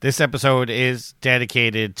This episode is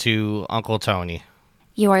dedicated to Uncle Tony.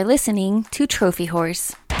 You are listening to Trophy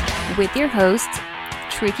Horse with your hosts,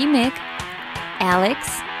 Tricky Mick, Alex,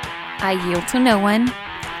 I Yield to No One,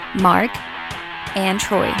 Mark, and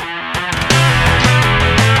Troy.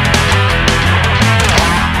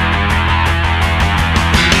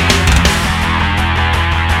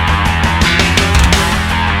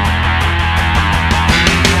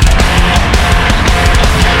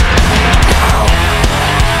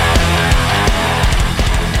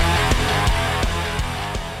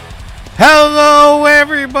 Hello,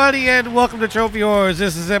 everybody, and welcome to Trophy Horrors.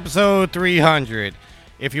 This is episode 300.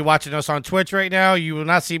 If you're watching us on Twitch right now, you will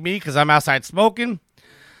not see me because I'm outside smoking.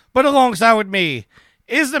 But alongside with me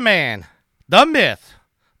is the man, the myth,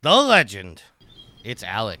 the legend. It's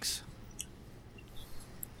Alex.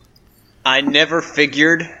 I never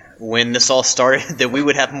figured when this all started that we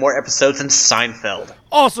would have more episodes than Seinfeld.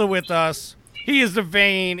 Also with us, he is the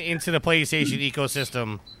vein into the PlayStation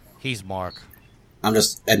ecosystem. He's Mark. I'm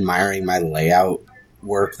just admiring my layout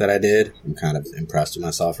work that I did. I'm kind of impressed with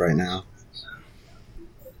myself right now.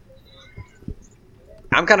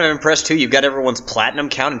 I'm kind of impressed too. You've got everyone's platinum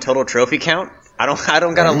count and total trophy count. I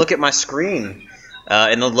don't gotta look at my screen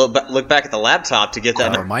and then look back at the laptop to get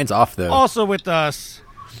that. Mine's off though. Also with us,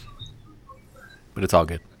 but it's all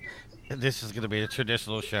good. This is gonna be a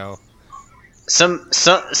traditional show.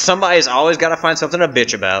 Somebody's always got to find something to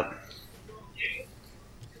bitch about.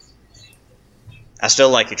 I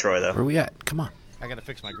still like you, Troy, though. Where are we at? Come on. I gotta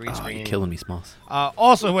fix my green screen. You're killing me, Smalls.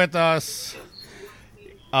 Also with us,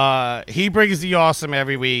 he brings the awesome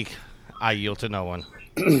every week. I yield to no one.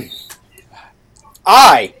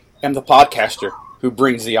 I am the podcaster who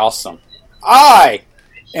brings the awesome. I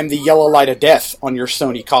am the yellow light of death on your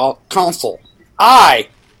Sony console. I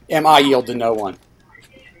yield to no one.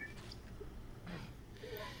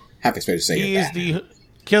 Happy to say he is the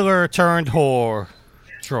killer turned whore,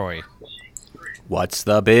 Troy. What's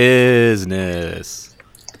the business?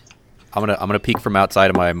 I'm gonna peek from outside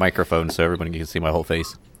of my microphone so everybody can see my whole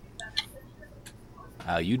face.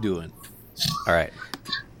 How you doing? All right.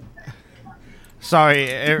 Sorry,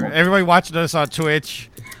 everybody watching us on Twitch.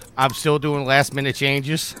 I'm still doing last minute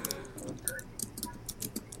changes.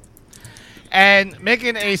 And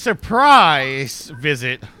making a surprise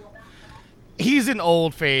visit. He's an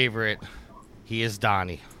old favorite. He is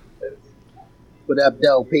Donnie. What up,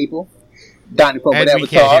 though, people? Donnie from and Whatever we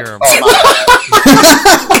can't hear him.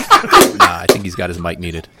 Nah, I think he's got his mic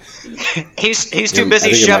muted. He's too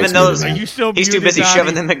busy shoving those. Are you still He's muted, too busy Donnie?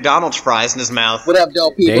 shoving the McDonald's fries in his mouth. What up,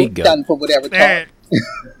 though, There you people? go. Donnie from Whatever There,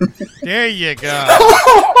 Talk. there you go.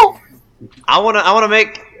 I want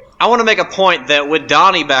to make a point that with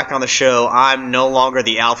Donnie back on the show, I'm no longer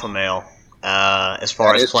the alpha male as far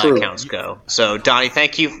That as is plat true. counts go. So Donnie,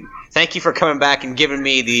 thank you for coming back and giving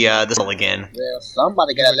me the this again. Well,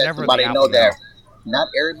 somebody gotta You're let never somebody the know alpha that male. not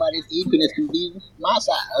everybody's eagerness can be my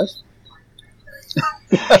size.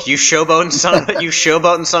 You showboating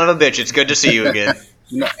son of a bitch. It's good to see you again.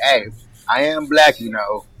 You know, hey, I am black, you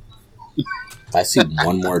know. If I see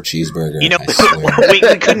one more cheeseburger, You know, I swear. we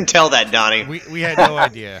couldn't tell that, Donnie. We had no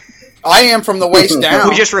idea. I am from the waist down.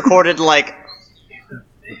 We just recorded like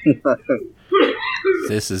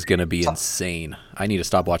This is gonna be insane. I need to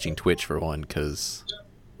stop watching Twitch for one, because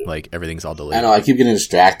like everything's all delayed. I know, I keep getting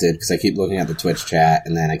distracted because I keep looking at the Twitch chat,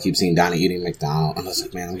 and then I keep seeing Donnie eating McDonald's. I'm just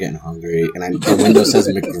like, man, I'm getting hungry. And the window says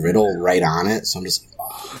McGriddle right on it, so I'm just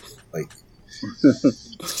like,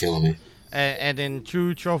 it's killing me. And in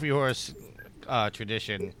true Trophy Horse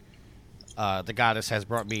tradition, the goddess has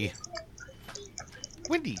brought me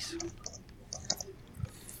Wendy's.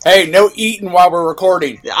 Hey, no eating while we're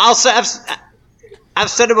recording. I've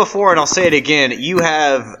said it before and I'll say it again. You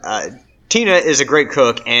have Tina is a great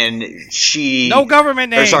cook and she No government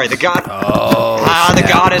name. Or sorry, the god. Oh, the snap.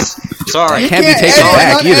 goddess. Sorry, Can't be can't taken edit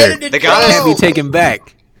back either. unedited The goddess- Can't be taken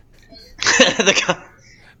back.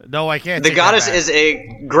 No, I can't. The take goddess that back. is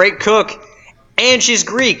a great cook, and she's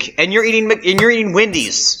Greek, and you're eating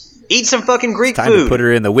Wendy's. Eat some fucking Greek Time food. to put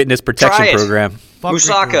her in the witness protection Try it. program. Fuck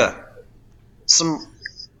Moussaka.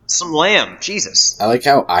 Some lamb. Jesus. I like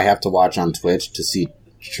how I have to watch on Twitch to see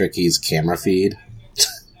Tricky's camera feed.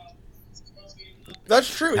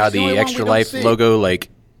 That's true. How He's the only one Extra we don't Life see. logo like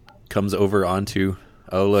comes over onto.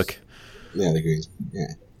 Oh look, Yeah, the green. Yeah.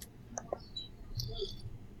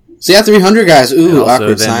 So yeah, 300 guys. Ooh, and also awkward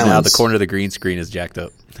then silence. now the corner of the green screen is jacked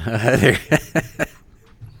up. There-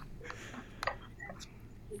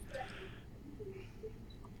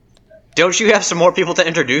 Don't you have some more people to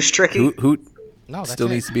introduce, Tricky? who No, that's still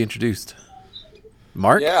it. needs to be introduced?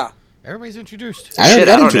 Mark? Yeah. Everybody's introduced. I Shit, already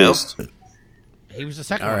got I don't know. introduced. He was the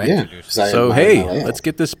second All one right. Yeah. introduced. So hey, let's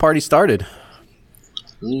get this party started.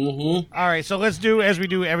 Mm-hmm. All right, so let's do as we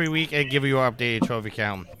do every week and give you our updated trophy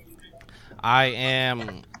count. I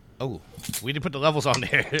am. Oh, we didn't put the levels on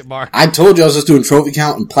there, Mark. I told you I was just doing trophy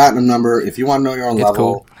count and platinum number. If you want to know your own It's level,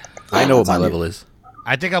 cool. I know what that's my on you. level is.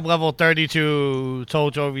 I think I'm level 32,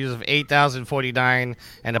 total trophies of 8,049,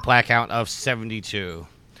 and a plat count of 72.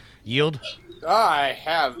 Yield? I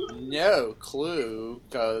have no clue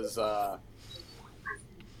because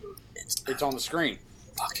it's on the screen.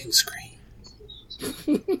 Fucking screen.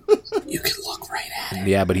 You can look right at it.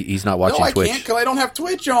 Yeah, but he's not watching No, I Twitch. can't because I don't have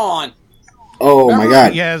Twitch on. Oh my Remember,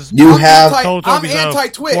 god. He has You I'm have anti- total I'm trophies of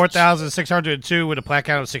anti-Twitch. 4,602 with a plat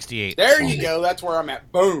count of 68. There you go. That's where I'm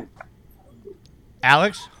at. Boom.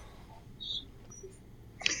 Alex?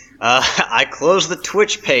 I closed the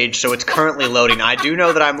Twitch page, so it's currently loading. I do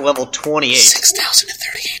know that I'm level 28.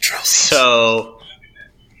 6,038 trophies. So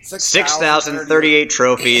 6,038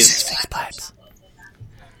 trophies, Six plats.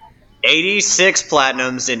 86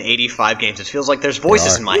 platinums in 85 games. It feels like there's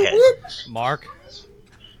voices in my head. Mark?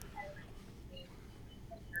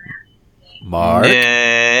 Mark.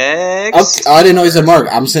 Next. Oh, I didn't know you said Mark.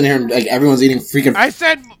 I'm sitting here like everyone's eating freaking. I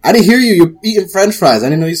said... I didn't hear you. You're eating French fries. I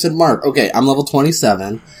didn't know you said Mark. Okay, I'm level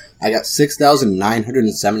 27. I got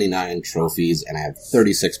 6,979 trophies, and I have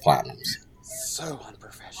 36 platinums. So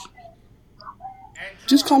unprofessional.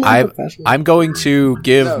 Just call me I'm, professional. I'm going to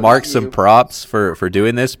give No, Mark not some you. props for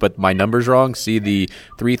doing this, but my number's wrong. See the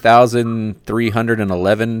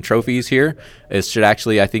 3,311 trophies here. It should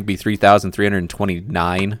actually, I think, be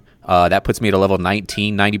 3,329. That puts me at a level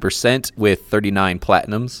 19, 90% with 39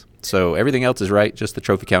 platinums. So everything else is right, just the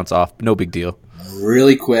trophy count's off. No big deal.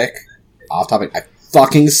 Really quick, off topic. I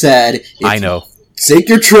fucking said. If I know. Take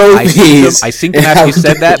your I trophies. synced them after you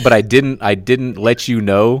said that, but I didn't let you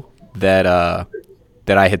know that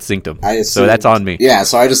that I had synced them. I So assumed. that's on me. Yeah,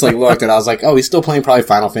 so I just like looked and I was like, oh, he's still playing probably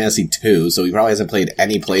Final Fantasy 2, so he probably hasn't played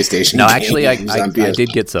any PlayStation No, games actually, I on PS. did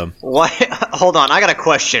get some. Why? Hold on, I got a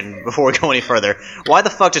question before we go any further. Why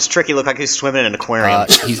the fuck does Tricky look like he's swimming in an aquarium?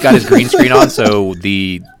 He's got his green screen on, so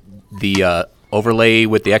the overlay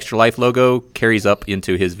with the Extra Life logo carries up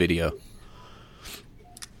into his video.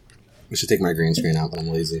 I should take my green screen out, but I'm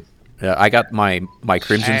lazy. I got my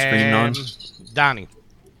crimson screen on. Donnie.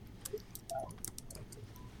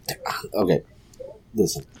 Okay,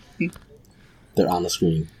 listen. They're on the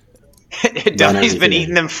screen. Donnie's been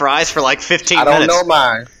eating them fries for like 15 I don't minutes. know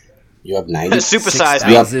mine. You have 90. Supersize You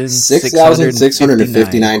me. have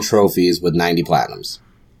 6,659 trophies with 90 platinums.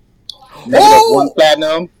 Negative 1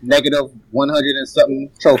 platinum, negative 100 and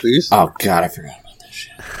something trophies. Oh god, I forgot about that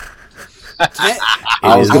shit. I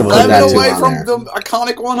I was gonna put I'm that too away on from there. the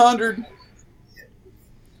iconic 100.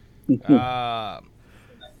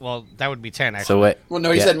 Well, that would be 10, actually. So what? Well,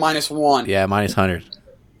 no, he Yeah. said -1. Yeah, minus 100.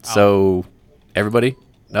 So everybody?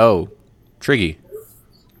 No. Triggy.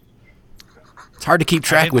 It's hard to keep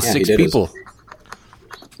track with Yeah, he 6 did his- people.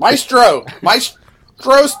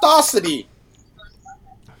 Maestrosity.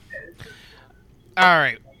 All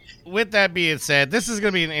right. With that being said, this is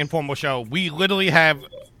going to be an informal show. We literally have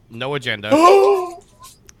no agenda.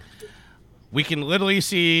 We can literally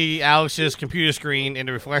see Alex's computer screen in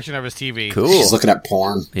the reflection of his TV. Cool. He's looking at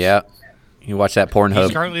porn. Yeah. You watch that He's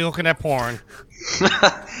Pornhub. currently looking at porn.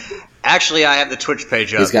 Actually, I have the Twitch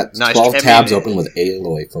page up. He's got Nice. 12 I mean, tabs open with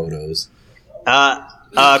Aloy photos.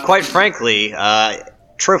 Quite frankly,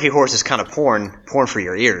 Trophy Horse is kind of porn for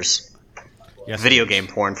your ears. Yes, Video game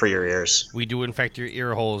porn for your ears. We do infect your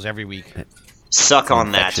ear holes every week. Suck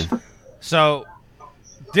on that. Infection. So,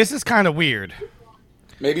 this is kind of weird.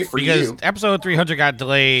 Maybe for Because you. episode 300 got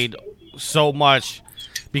delayed so much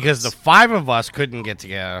because the 5 of us couldn't get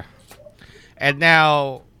together. And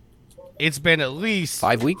now it's been at least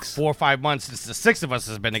 5 weeks? 4 or 5 months since the 6 of us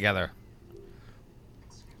has been together.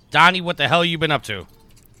 Donnie, what the hell you been up to?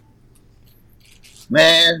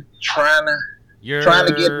 Man, trying You're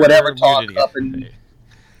to get whatever talk muted up again.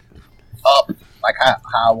 and up like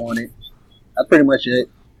how I want it. That's pretty much it.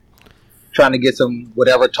 Trying to get some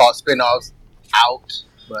whatever talk spinoffs out,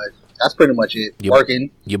 but that's pretty much it. You-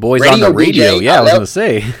 Working. You boys on the radio. DJ, Yeah, I was left- going to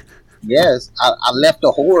say. Yes, I left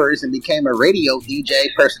the horrors and became a radio DJ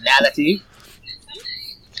personality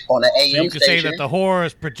on an AM So you could say station. that the horror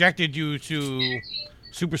has projected you to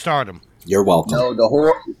superstardom. You're welcome.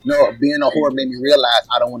 No, being a whore made me realize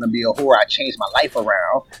I don't want to be a whore. I changed my life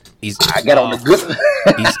around. He's I got on the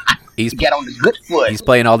good. he's get on the good foot. he's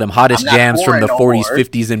playing all them hottest I'm not jams from the boring no 40s, more.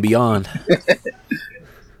 50s, and beyond.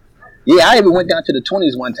 Yeah, I even went down to the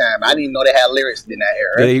 20s one time. I didn't even know they had lyrics in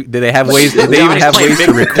that era. Did they have ways? Did they even have ways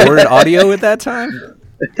to record audio at that time?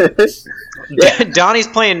 Donnie's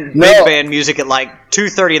playing No. big band music at like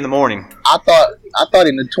 2:30 in the morning. I thought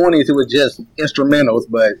in the 20s it was just instrumentals,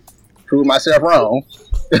 but proved myself wrong.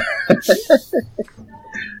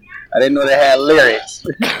 I didn't know they had lyrics.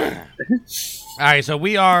 All right, so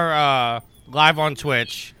we are live on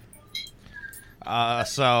Twitch.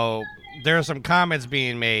 So there are some comments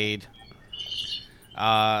being made.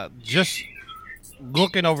 Just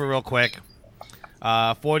looking over real quick.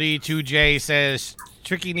 42J says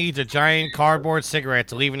Tricky needs a giant cardboard cigarette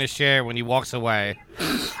to leave in his chair when he walks away.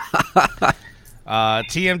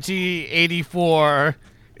 TMT84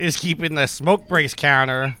 is keeping the smoke breaks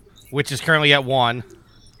counter, which is currently at 1.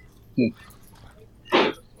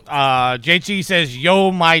 JT says,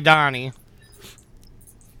 "Yo, my Donnie."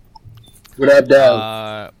 What up,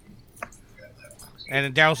 Dad? And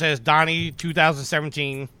then Daryl says, "Donnie,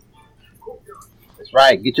 2017." That's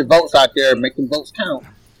right. Get your votes out there. Make them votes count.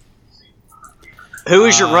 Who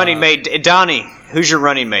is your running mate, Donnie? Who's your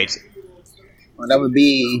running mate? Well, that would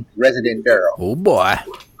be Resident Daryl. Oh boy.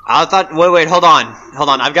 I thought. Wait. Hold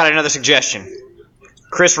on. I've got another suggestion.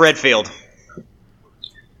 Chris Redfield.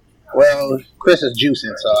 Well, Chris is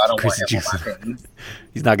juicing, so I don't Chris want him is on my team.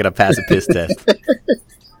 He's not gonna pass a piss test.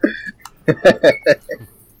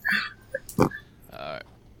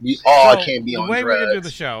 You all So, can't be on the way we're gonna do the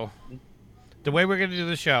drugs. show. The way we're gonna do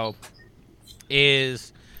the show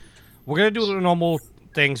is we're gonna do the normal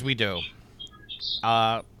things we do.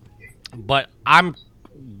 But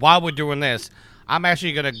while we're doing this, I'm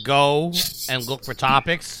actually gonna go and look for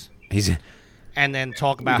topics He's and then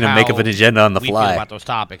talk about gonna how make up an agenda on the we feel fly. about those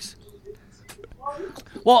topics.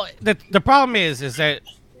 Well, the problem is that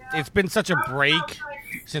it's been such a break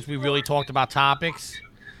since we really talked about topics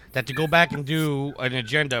that to go back and do an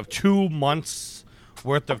agenda of 2 months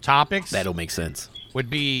worth of topics That'll make sense. would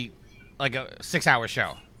be like a 6-hour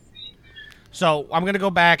show. So I'm gonna go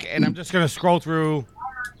back and I'm just gonna scroll through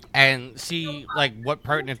and see like what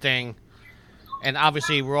pertinent thing. And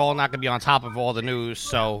obviously, we're all not gonna be on top of all the news,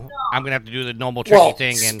 so I'm gonna have to do the normal tricky Well,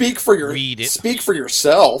 thing and speak for read it. Speak for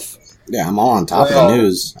yourself. Yeah, I'm all on top of Well- the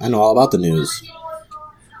news. I know all about the news.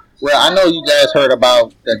 Well, I know you guys heard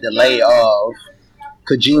about the delay of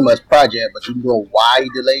Kojima's project, but you know why he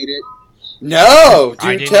delayed it? No, I do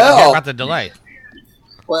didn't even hear tell. about the delay.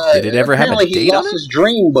 Well, Did it ever have a apparently he date on lost it? his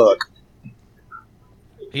dream book.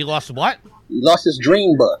 He lost what? He lost his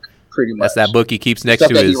dream book, pretty much. That's that book he keeps next Stuff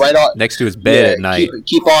to that he his write off- bed Yeah, at night.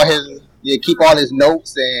 Keep all his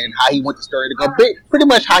notes and how he want the story to go. Pretty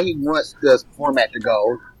much how he wants the format to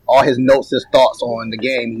go. All his notes, his thoughts on the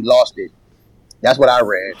game. He lost it. That's what I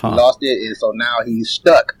read. Huh. He lost it, and so now he's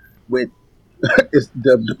stuck with.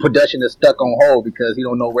 the production is stuck on hold because he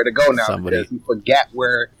don't know where to go now because he forgot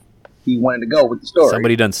where he wanted to go with the story.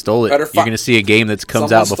 Somebody done stole it. Better You're going to see a game that comes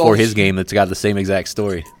Someone out before stole his it. game that's got the same exact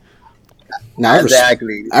story. Now,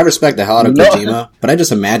 Exactly. I respect the hell out of No. Kojima, but I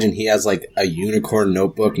just imagine he has like a unicorn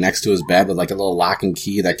notebook next to his bed with like a little lock and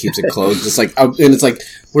key that keeps it closed. Just like, and it's like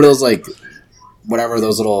what are those like, whatever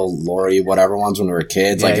those little Lori whatever ones when we were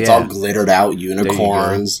kids. Yeah, like it's yeah. all glittered out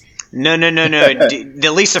unicorns. No.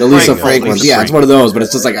 The Lisa The Frank. Lisa one. Frank ones, Lisa yeah, Frank. it's one of those, but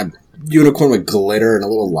it's just like a unicorn with glitter and a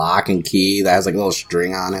little lock and key that has like a little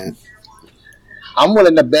string on it. I'm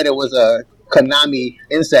willing to bet it was a Konami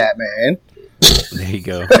Inside Man. There you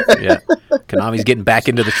go. Yeah. Konami's getting back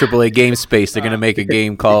into the AAA game space. They're going to make a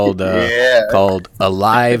game called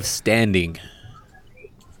Alive Standing.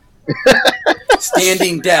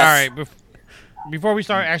 Standing death. All right, before we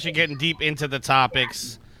start actually getting deep into the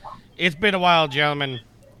topics, it's been a while, gentlemen.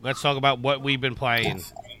 Let's talk about what we've been playing.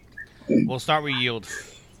 We'll start with Yield.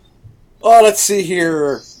 Oh, let's see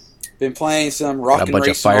here. Been playing some rock Got a and bunch of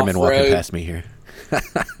racing firemen walking off-road. past me here.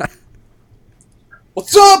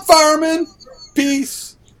 What's up, fireman?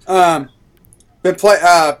 Peace. Been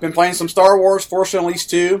playing some Star Wars Force Unleashed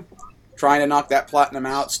 2. Trying to knock that platinum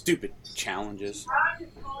out. Stupid challenges.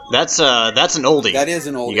 That's an oldie. That is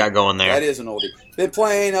an oldie. You got going there. That is an oldie. Been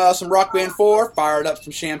playing some Rock Band 4. Fired up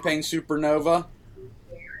some Champagne Supernova.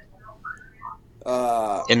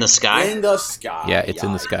 In the sky. In the sky. Yeah, it's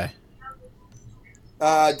in the sky.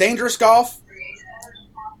 Dangerous Golf.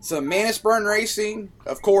 Some Manus Burn Racing.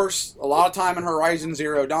 Of course, a lot of time in Horizon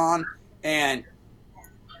Zero Dawn. And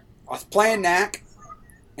I was playing Knack.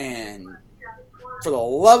 And for the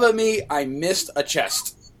love of me, I missed a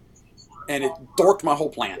chest. And it dorked my whole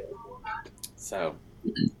plan. So,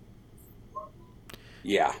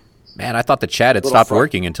 yeah. Man, I thought the chat had Little stopped front.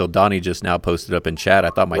 working until Donnie just now posted up in chat. I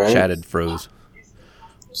thought my Right. chat had froze.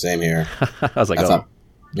 Same here. I was like, I oh. thought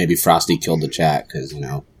maybe Frosty killed the chat because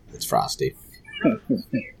it's Frosty.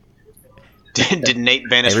 Did Nate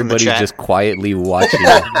vanish from the Everybody's chat? just quietly watching. We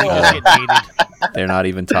all get needed. They're not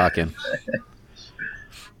even talking.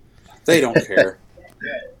 They don't care.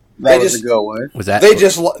 That They was just- a good one. Was that? They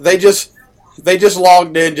just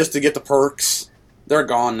logged in just to get the perks. They're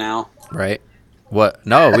gone now. right? What?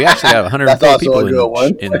 No, we actually have 104 That's also people a good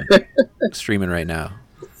one. in streaming right now.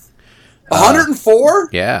 104?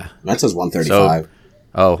 Yeah. Mine says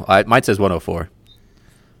 135. Mine says 104.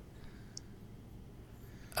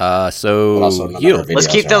 But So also none of Yield. our videos Let's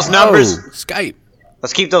keep are those on. numbers. Skype.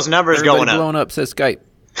 Let's keep those numbers Everybody going up. blowing up says Skype.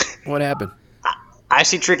 What happened? I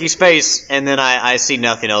see Tricky's face, and then I see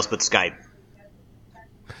nothing else but Skype.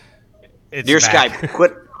 It's Dear back.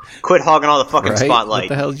 Skype, quit hogging all the fucking Right? spotlight. What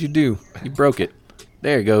the hell did you do? You broke it.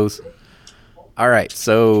 There it goes. All right.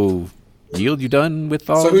 So, Yield, you done with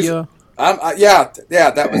all So of who's- your...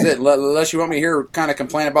 Yeah, that was it. Unless you want me to hear kind of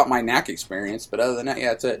complain about my knack experience, but other than that, yeah,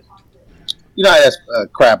 that's it. You know, that's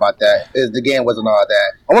crap about that. The game wasn't all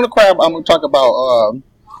that. I'm gonna talk about.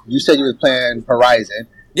 You said you was playing Horizon.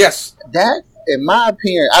 Yes. That, in my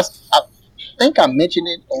opinion, I think I mentioned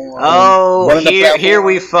it on. Oh, one of the here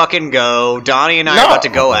we platforms. fucking go. Donnie and I No. are about to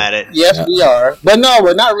go at it. Yes, we are, but no,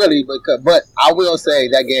 we're not really. But I will say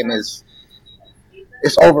that game it's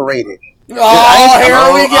overrated. Oh,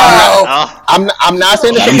 here we go. Oh, I'm not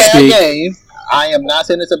saying it's Let a me bad speak. game. I am not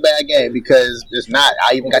saying it's a bad game because it's not.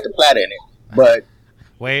 I even got the plat in it, but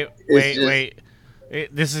Wait.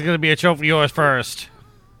 just- This is going to be a trophy yours first.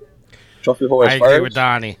 Trophy Horse I agree first. with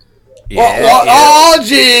Donnie. Oh,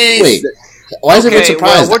 jeez. Wait, why is everyone Okay,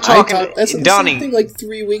 surprised? well, we're talking- I thought, that's Donnie. the same thing like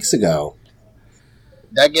 3 weeks ago.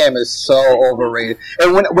 That game is so overrated.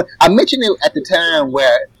 And when I mentioned it at the time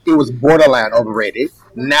where it was borderline overrated,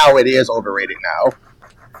 now it is overrated now.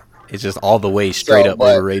 It's just all the way straight So, up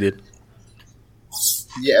but- overrated.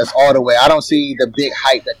 Yeah, it's all the way. I don't see the big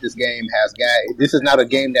hype that this game has got. This is not a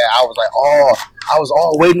game that I was like, oh, I was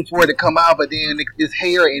all waiting for it to come out, but then it's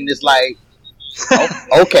here and it's like, oh,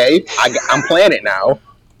 okay, I'm playing it now.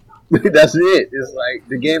 That's it. It's like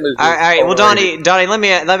the game is. Just all right. Well, overrated. Donnie, let me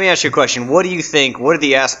ask you a question. What do you think? What are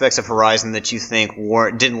the aspects of Horizon that you think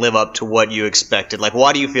didn't live up to what you expected? Like,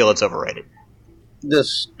 why do you feel it's overrated? The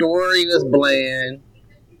story was bland.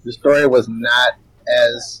 The story was not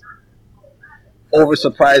as over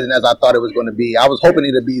surprising as I thought it was going to be. I was hoping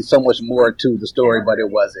it would be so much more to the story, but it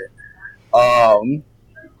wasn't.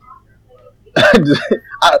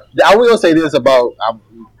 I will say this about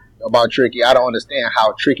Tricky. I don't understand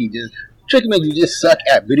how Tricky makes you just suck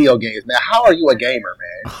at video games, man. How are you a gamer,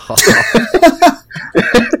 man?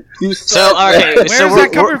 You suck, So, okay, man. so Where's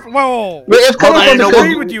that coming from? Whoa. But it's coming I from didn't the know I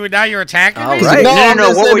agree with you, and now you're attacking All me? right. No, No. I'm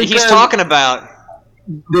just What saying he's because talking about?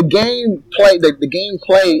 the gameplay,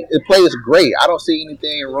 it plays great. I don't see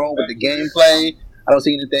anything wrong with the gameplay. I don't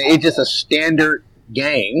see anything. It's just a standard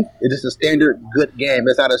game. It's just a standard good game.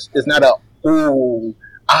 It's not a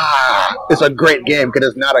it's a great game because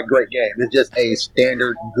it's not a great game. It's just a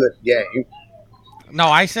standard good game. No,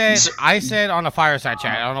 I said on the Fireside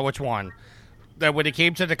chat, I don't know which one, that when it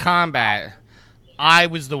came to the combat, I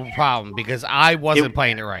was the problem because I wasn't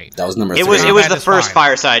playing it right. That was number It 3. was Combat the is first fine.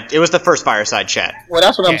 fireside. It was the first fireside chat. Well,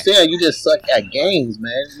 that's what I'm Yeah. saying. You just suck at games,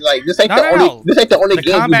 man. Like this ain't No, the no, only no. this ain't the only The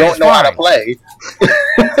game you combat don't is know how to fine. play.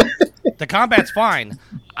 The combat's fine.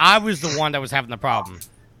 I was the one that was having the problem.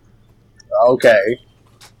 Okay.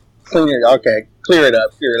 Clear it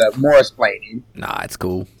up. More explaining. Nah, it's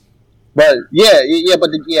cool. But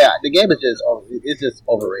the game is just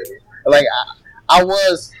overrated. Like I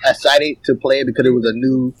was excited to play it because it was a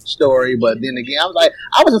new story, but then again,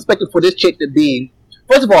 I was expecting for this chick to be.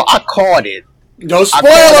 First of all, I called it. No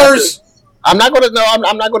spoilers. I'm not gonna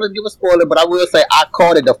give a spoiler, but I will say I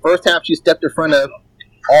called it the first time she stepped in front of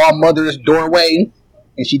All Mother's doorway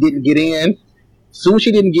and she didn't get in. Soon as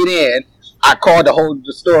she didn't get in, I called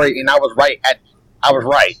the story and I was right.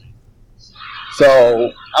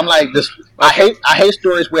 So I'm like this. I hate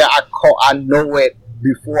stories where I know it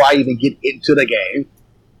before I even get into the game.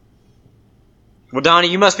 Well, Donnie,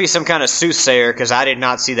 you must be some kind of soothsayer because I did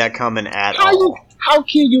not see that coming at all. How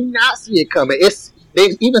can you not see it coming? They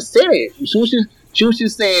even said it. She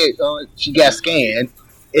said she got scanned.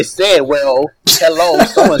 It said, "Well, hello,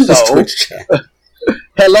 so and so,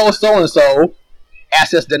 hello, so and so,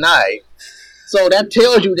 access denied." So that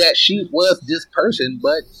tells you that she was this person,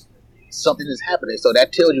 but something is happening. So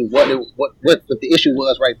that tells you what the issue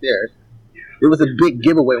was right there. It was a big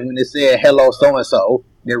giveaway when it said hello so and so.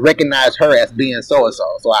 They recognized her as being so and so.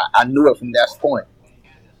 So I knew it from that point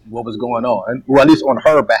what was going on, or at least on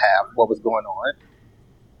her behalf, what was going on.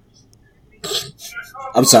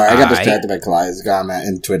 I'm sorry, I got Aight. distracted by Clyde's comment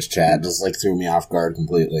in Twitch chat. Just like threw me off guard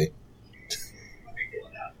completely.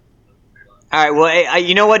 All right, well,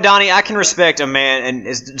 you know what, Donnie? I can respect a man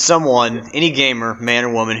and someone, any gamer, man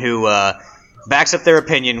or woman, who backs up their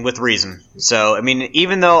opinion with reason. So, I mean,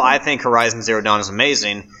 even though I think Horizon Zero Dawn is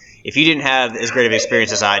amazing, if you didn't have as great of an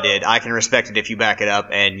experience as I did, I can respect it if you back it up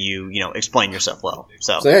and you explain yourself well.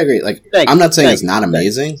 So I agree. Like, I'm not saying it's not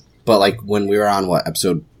amazing, but like when we were on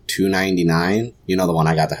episode 299, the one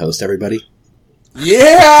I got to host everybody.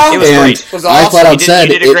 Yeah, it was great. It was I awesome. flat out said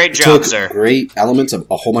you did a great job, took sir. Great elements of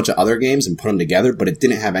a whole bunch of other games and put them together, but it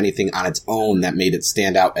didn't have anything on its own that made it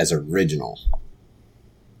stand out as original.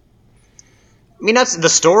 I mean, that's the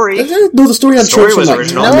story. No, the story had tropes from like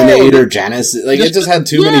original. Terminator, Genesis. Like it just had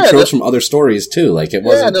too many tropes from other stories too. Like it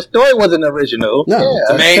wasn't. Yeah, the story wasn't original. No. Yeah.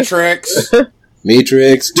 The Matrix.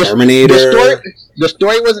 Matrix, Terminator. The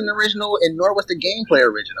story wasn't original, and nor was the gameplay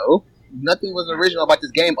original. Nothing was original about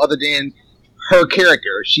this game other than her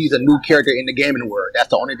character. She's a new character in the gaming world. That's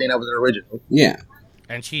the only thing that was original. Yeah.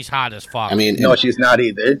 And she's hot as fuck. I mean, No, she's not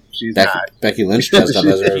either. She's not. Becky Lynch dressed up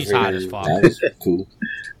as her. She's hot as fuck. That was cool.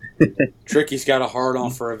 Tricky's got a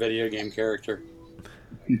hard-on for a video game character.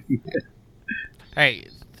 Hey,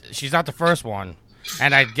 she's not the first one.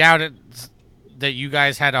 And I doubt it that you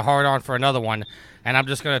guys had a hard-on for another one. And I'm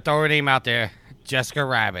just going to throw her name out there. Jessica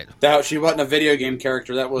Rabbit. That she wasn't a video game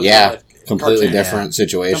character. That was completely cartoon. different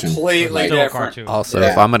situation. Completely Still a different. cartoon. Also,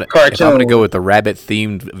 Yeah. if I'm gonna go with the rabbit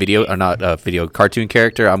themed video or not video cartoon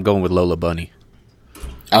character, I'm going with Lola Bunny.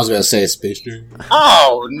 I was gonna say Space Jam.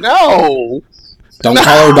 Oh no! Don't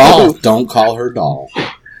call her doll. Don't call her doll.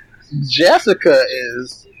 Jessica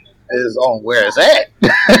is on where it's at.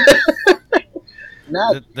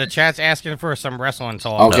 Not The chat's asking for some wrestling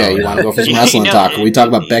talk. Okay, you want to go for some wrestling No, talk? Can we talk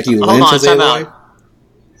about Becky hold Lynch on, as time Aloy? out.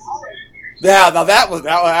 Yeah, now that was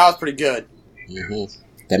pretty good. Mm-hmm.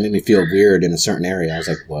 That made me feel weird in a certain area. I was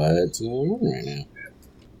like, what's going on right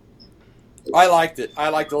now? I liked it. I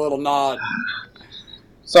liked the little nod.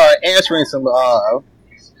 so answering some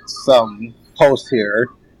posts here.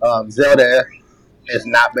 Zelda is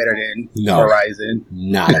not better than No. Horizon,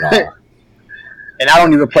 Not at all. and I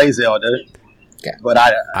don't even play Zelda. Okay. But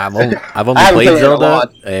I've only haven't played played it in a Zelda,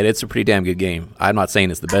 lot. and it's a pretty damn good game. I'm not saying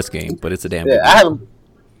it's the best game, but it's a damn yeah, good I game.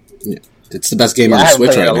 haven't. It's the best game I on the haven't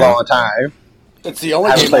Switch played it right in a now. long time. It's the only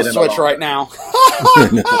I haven't game on played it in a Switch long right now.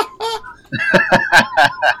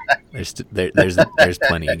 There's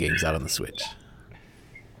plenty of games out on the Switch,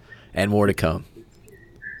 and more to come.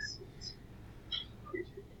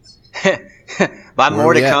 By Where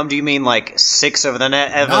more to we at? come, do you mean like 6 over the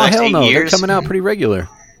next Oh, hell 8 no, they're years? coming out pretty regular.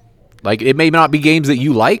 Like, it may not be games that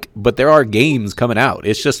you like, but there are games coming out.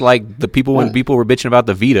 It's just like when people were bitching about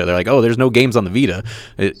the Vita. They're like, oh, there's no games on the Vita.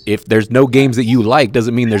 If there's no games that you like,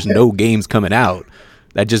 doesn't mean there's no games coming out.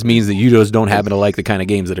 That just means that you just don't happen to like the kind of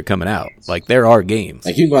games that are coming out. Like, there are games.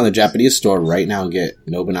 Like, you can go on the Japanese store right now and get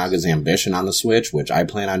Nobunaga's Ambition on the Switch, which I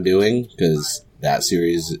plan on doing, because that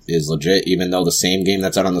series is legit, even though the same game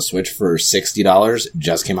that's out on the Switch for $60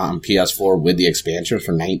 just came out on PS4 with the expansion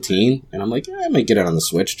for $19. And I'm like, I might get it on the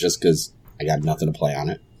Switch just because I got nothing to play on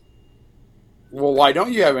it. Well, why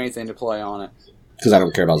don't you have anything to play on it? Because I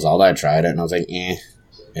don't care about Zelda. I tried it, and I was like, eh.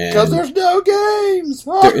 Because And there's no games.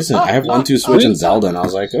 there isn't. I have 1-2 Switch and Zelda, and I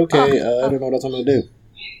was like, okay, I don't know what else I'm going to do.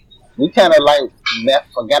 We kind of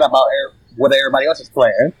forgot about what everybody else is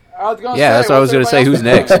playing. Yeah, that's what I was going to say. Who's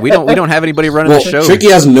next? We don't have anybody running Well, the show. Tricky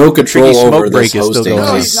has no control Tricky over smoke this break is still hosting. going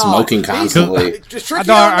on. He's smoking constantly.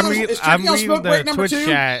 I'm reading the Twitch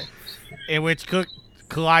chat in which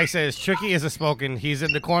Kalai says Tricky isn't smoking. He's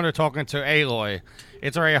in the corner talking to Aloy.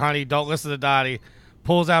 It's alright, honey. Don't listen to Dottie.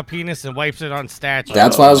 Pulls out penis and wipes it on statue.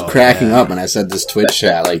 That's why I was cracking up when I said this Twitch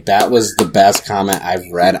chat. Like, that was the best comment I've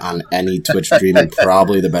read on any Twitch stream in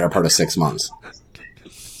probably the better part of 6 months.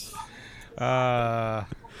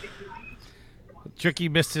 Tricky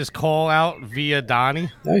missed his call out via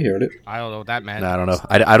Donnie. I heard it. I don't know what that meant. I don't know.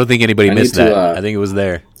 I don't think anybody I missed need to, that. I think it was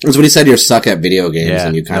there. That's what he said. You're suck at video games, Yeah.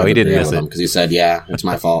 and you kind No, of he didn't agree miss with it. him because he said, "Yeah, it's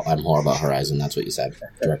my fault. I'm horrible about Horizon." That's what you said.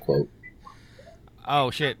 Direct quote.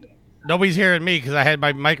 Oh, shit. Nobody's hearing me because I had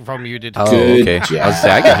my microphone muted. Oh, Good okay. job. I was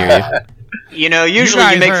saying, I can hear you. You know, usually you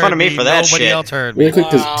guys make fun heard of me for that Nobody shit. else heard me. Really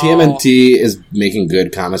quick, because TMNT is making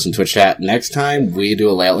good comments in Twitch chat. Next time we do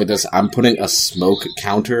a layout like this, I'm putting a smoke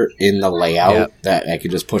counter in the layout Yep. that I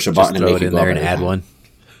could just push a Just button and throw make it it in go there up and every add time. one.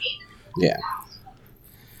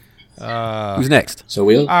 Yeah. Who's next? So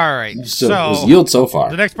we'll. All right. So, So, who's Yield so far?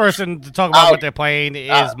 the next person to talk about what they're playing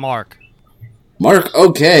is Mark. Mark,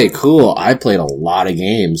 okay, cool. I played a lot of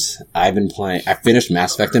games. I finished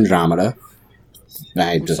Mass Effect Andromeda.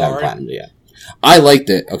 I just haven't platinumed it yet. I liked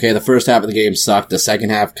it. Okay, the first half of the game sucked. The second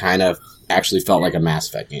half kind of actually felt like a Mass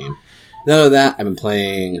Effect game. Other than that, I've been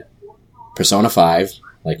playing Persona 5.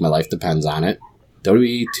 Like, my life depends on it.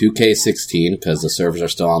 WWE 2K16, because the servers are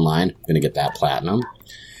still online. I'm going to get that platinum.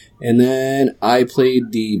 And then I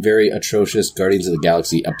played the very atrocious Guardians of the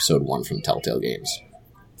Galaxy Episode 1 from Telltale Games.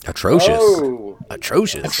 Atrocious. Oh.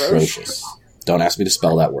 Atrocious. Atrocious. Don't ask me to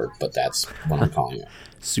spell that word, but that's what I'm calling it.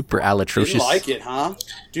 Super Didn't alatrocious. like it, huh?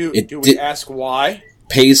 Do It we did- ask why?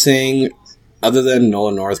 Pacing, other than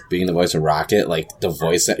Nolan North being the voice of Rocket, like, the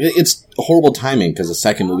voice... It's horrible timing, because the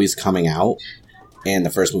second movie's coming out, and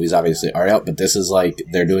the first movie's obviously already out, but this is like,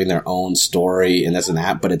 they're doing their own story and this and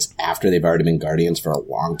that, but it's after they've already been Guardians for a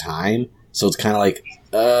long time. So it's kind of like,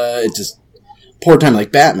 it just... Poor time,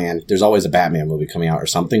 like Batman. There's always a Batman movie coming out or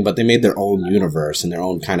something, but they made their own universe and their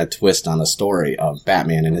own kind of twist on the story of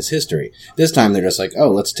Batman and his history. This time they're just like, oh,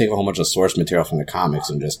 let's take a whole bunch of source material from the comics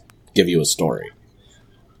and just give you a story.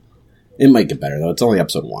 It might get better, though. It's only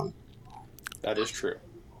episode 1. That is true.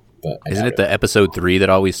 But Isn't it the episode 3 that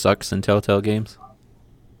always sucks in Telltale Games?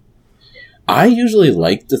 I usually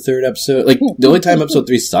like the third episode. Like, the only time episode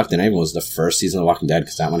 3 sucked, and even was the first season of Walking Dead,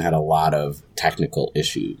 because that one had a lot of technical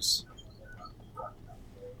issues.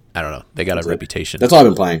 I don't know. They got a reputation. That's all I've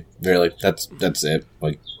been playing. Really, that's it.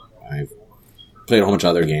 Like, I've played a whole bunch of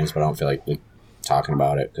other games, but I don't feel like talking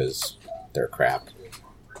about it because they're crap.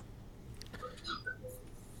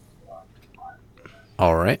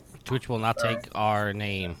 All right. Twitch will not take our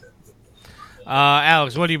name.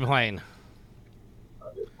 Alex, what are you playing?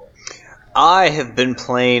 I have been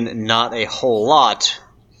playing not a whole lot,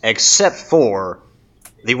 except for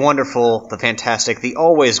the wonderful, the fantastic, the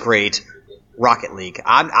always great Rocket League.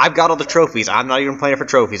 I've got all the trophies. I'm not even playing it for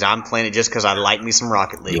trophies. I'm playing it just because I like me some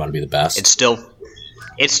Rocket League. You want to be the best? It's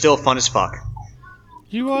still fun as fuck.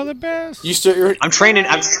 You are the best. I'm training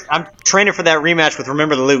for that rematch with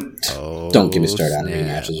Remember the Loot. Oh, Don't get me started on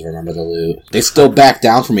snap. rematches. Remember the loot. They still back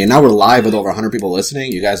down from me, and now we're live with over 100 people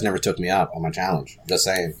listening. You guys never took me up on my challenge. Just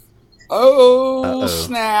saying. Oh, Uh-oh.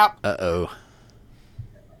 snap. Uh-oh.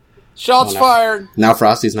 Shots fired. Now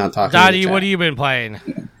Frosty's not talking. Dottie, what have you been playing?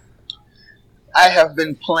 I have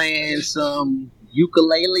been playing some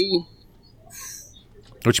ukulele,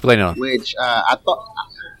 What you playing on? which I thought...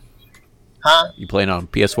 Huh? You playing on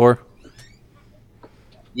PS4?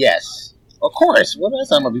 Yes. Of course. What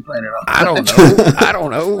else I'm going to be playing it on? I don't know. I don't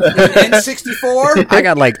know. N64? I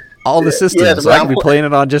got like all the systems, Yes, so I can be I'm- playing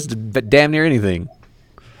it on just damn near anything.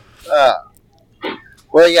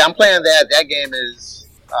 Well, yeah, I'm playing that. That game is...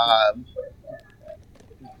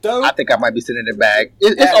 Dope. I think I might be sending it back.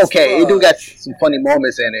 It's That's okay. It do fun. got some funny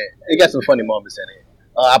moments in it. It got some funny moments in it.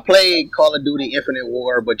 I played Call of Duty Infinite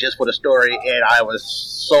War, but just for the story, and I was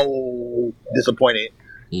so disappointed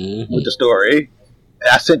Mm-hmm. with the story. And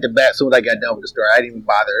I sent it back as soon as I got done with the story. I didn't even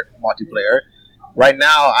bother multiplayer. Right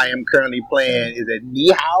now, I am currently playing, is it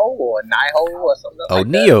Nihao or Niho or something Oh, like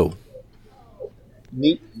Neo.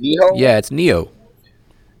 that? Nihao? Yeah, it's Neo.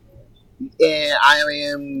 And I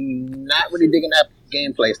am not really digging that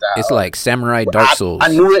gameplay style. It's like Samurai Dark Souls. I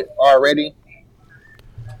knew it already.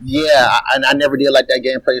 Yeah, I never did like that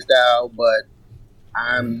gameplay style, but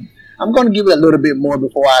I'm going to give it a little bit more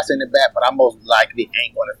before I send it back, but I most likely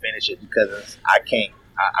ain't going to finish it because I can't.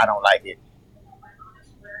 I don't like it.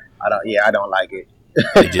 I don't like it.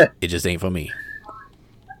 It just ain't for me.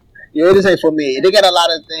 Yeah, this ain't for me. They got a lot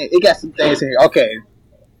of things. It got some things in here. Okay.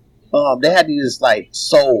 They had these like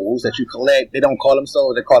souls that you collect. They don't call them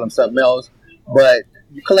souls; they call them something else. But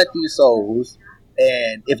you collect these souls,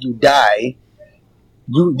 and if you die,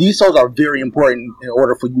 these souls are very important in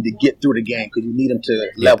order for you to get through the game because you need them to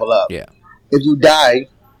level up. Yeah. If you die,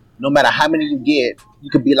 no matter how many you get, you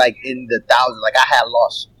could be like in the thousands. Like I had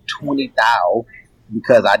lost 20,000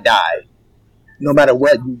 because I died. No matter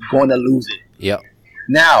what, you're going to lose it. Yep.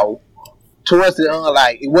 Now, towards the end,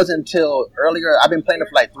 like it wasn't until earlier. I've been playing it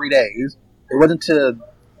for like 3 days. It wasn't until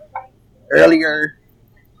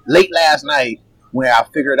late last night, when I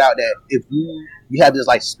figured out that if you have this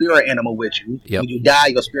like spirit animal with you, Yep. when you die,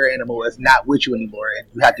 your spirit animal is not with you anymore, and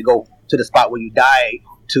you have to go to the spot where you die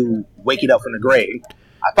to wake it up from the grave.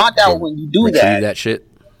 I found out when you do Retrieve that, shit.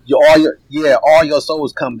 all your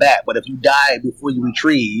souls come back. But if you die before you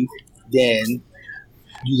retrieve, then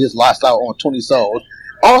you just lost out on 20 souls.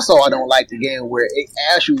 Also, I don't like the game where it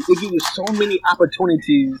gives you so many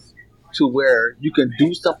opportunities to where you can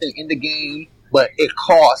do something in the game, but it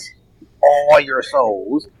costs all your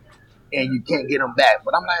souls, and you can't get them back.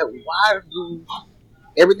 But I'm like, why do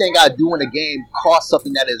everything I do in the game cost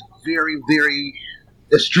something that is very, very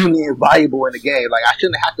extremely valuable in the game? Like, I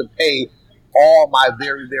shouldn't have to pay all my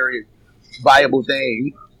very, very valuable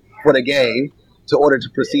things for the game in order to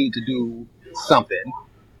proceed to do something.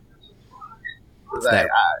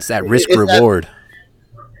 It's that risk reward.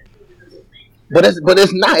 but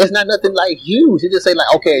it's not nothing like huge. It just say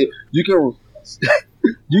like, okay, you can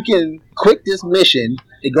you can quit this mission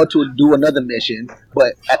and go to do another mission,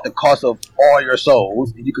 but at the cost of all your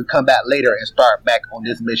souls, and you can come back later and start back on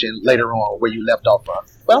this mission later on where you left off from.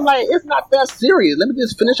 But I'm like, it's not that serious. Let me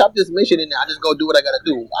just finish up this mission and I just go do what I gotta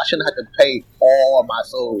do. I shouldn't have to pay all of my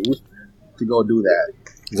souls to go do that.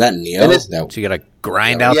 Is that Neo? So you gotta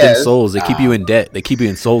grind out them souls. They keep you in debt. They keep you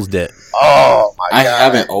in souls debt. Oh my god! I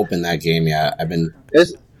haven't opened that game yet. I've been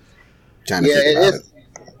trying to think about it.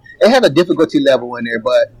 It has a difficulty level in there,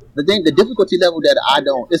 but the difficulty level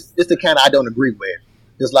that it's the kind I don't agree with.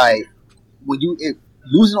 It's like when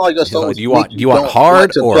losing all your souls. Do you want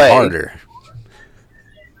hard or harder?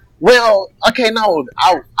 Well, okay, no,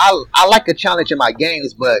 I like a challenge in my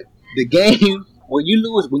games, but the game when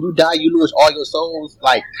you die, you lose all your souls,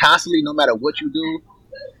 like constantly, no matter what you do,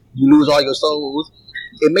 you lose all your souls.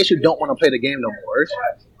 It makes you don't want to play the game no more.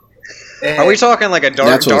 And are we talking like a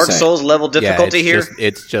Dark Souls level difficulty here?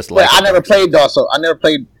 It's just like. Well, I never played Dark Souls. I never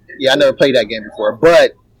played that game before.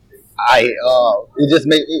 But it just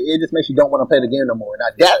makes you don't want to play the game no more.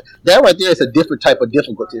 Now that right there is a different type of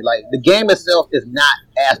difficulty. Like the game itself is not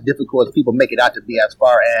as difficult as people make it out to be as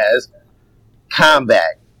far as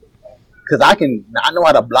combat. Because I know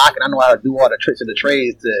how to block and I know how to do all the tricks and the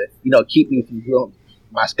trades to keep me from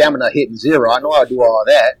my stamina hitting 0. I know how to do all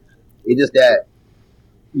that. It's just that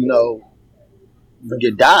when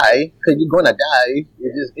you die, because you're going to die,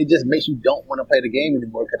 it just makes you don't want to play the game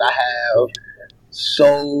anymore. Because I have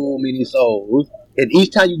so many souls, and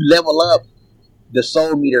each time you level up, the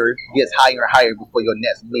soul meter gets higher and higher before your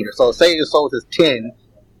next meter. So say your souls is 10,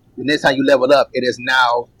 the next time you level up, it is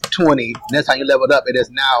now 20. The next time you level up, it is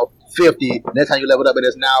now 50. The next time you level up, it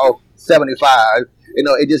is now 75.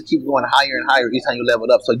 It just keeps going higher and higher each time you level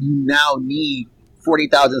up. So you now need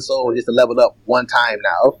 40,000 souls just to level up one time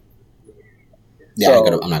now. Yeah,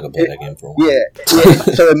 so, I'm not gonna play that game for a while. Yeah.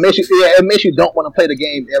 So it makes you don't want to play the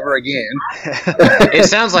game ever again. It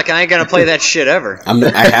sounds like I ain't gonna play that shit ever.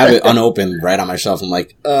 I have it unopened right on my shelf. I'm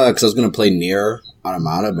like, because I was gonna play Nier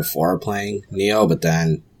Automata before playing Neo, but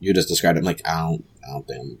then you just described it. I'm like, I don't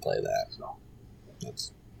think I'm gonna play that. So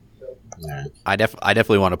that's. Yeah. I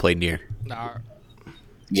definitely want to play Nier.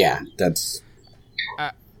 Yeah, that's.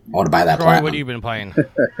 I want to buy that. Troy, what have you been playing?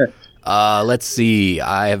 Let's see.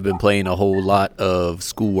 I have been playing a whole lot of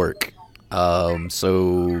schoolwork.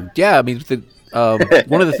 So yeah, I mean,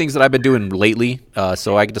 one of the things that I've been doing lately.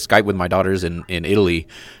 So I get to Skype with my daughters in Italy,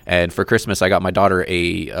 and for Christmas I got my daughter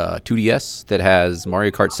a 2DS that has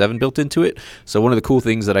Mario Kart 7 built into it. So one of the cool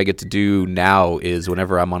things that I get to do now is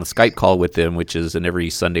whenever I'm on a Skype call with them, which is an every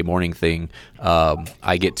Sunday morning thing,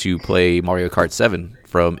 I get to play Mario Kart 7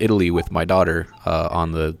 from Italy with my daughter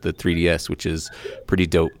on the 3DS, which is pretty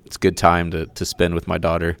dope. It's a good time to spend with my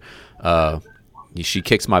daughter. She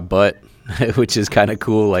kicks my butt, which is kind of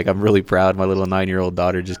cool. Like, I'm really proud. My little 9-year-old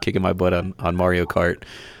daughter just kicking my butt on Mario Kart.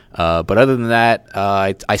 But other than that,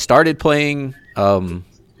 I started playing Hyperdimension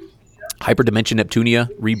Neptunia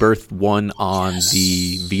Rebirth 1 on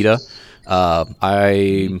the Vita. I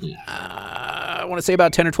want to say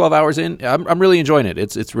about 10 or 12 hours in. I'm really enjoying it.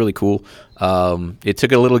 It's really cool. It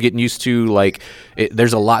took a little getting used to. Like,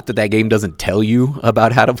 there's a lot that game doesn't tell you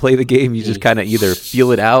about how to play the game. You just kind of either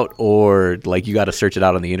feel it out or like you got to search it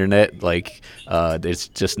out on the internet. Like, it's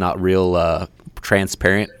just not real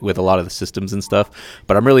transparent with a lot of the systems and stuff.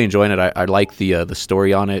 But I'm really enjoying it. I like the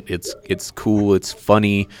story on it. It's cool. It's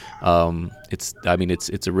funny. It's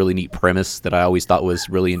a really neat premise that I always thought was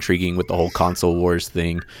really intriguing with the whole console wars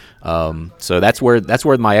thing. So that's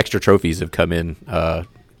where my extra trophies have come in.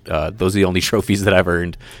 Those are the only trophies that I've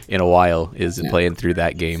earned in a while is playing through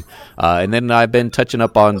that game. And then I've been touching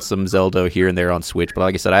up on some Zelda here and there on Switch. But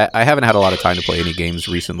like I said, I haven't had a lot of time to play any games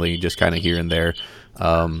recently, just kind of here and there.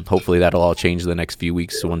 Hopefully that'll all change the next few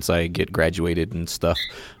weeks once I get graduated and stuff.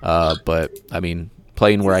 But I mean,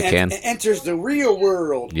 playing where I can. Enters the real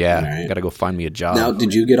world. Yeah, right. Gotta go find me a job. Now,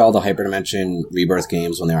 did you get all the Hyperdimension Rebirth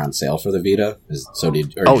games when they were on sale for the Vita?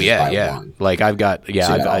 One? Like I've got,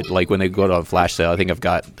 like when they go to a flash sale, I think I've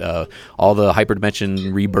got all the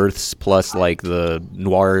Hyperdimension Rebirths plus like the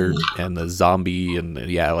Noir and the Zombie and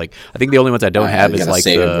like I think the only ones I don't have is like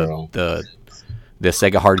the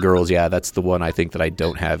Sega Hard Girls. Yeah, that's the one I think that I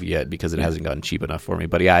don't have yet because it hasn't gotten cheap enough for me.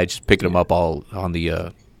 But yeah, I just picked them up all on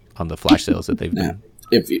the flash sales that they've been.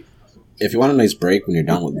 If you want a nice break when you're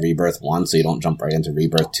done with Rebirth 1 so you don't jump right into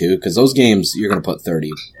Rebirth 2, because those games you're going to put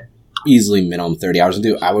easily minimum 30 hours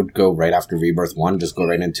into, I would go right after Rebirth 1, just go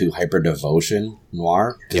right into Hyper Devotion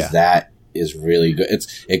Noir, because that is really good.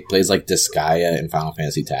 It plays like Disgaea in Final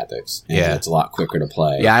Fantasy Tactics. And Yeah. it's a lot quicker to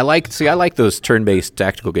play. Yeah, I like those turn-based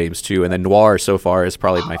tactical games too. And then Noir so far is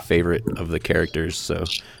probably my favorite of the characters. So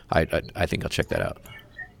I think I'll check that out.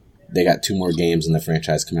 They got 2 more games in the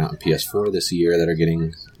franchise coming out on PS4 this year that are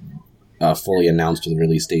getting fully announced with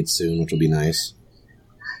release dates soon, which will be nice.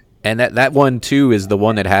 And that one too is the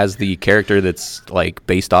one that has the character that's like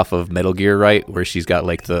based off of Metal Gear, right? Where she's got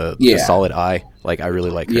like the solid eye. Like I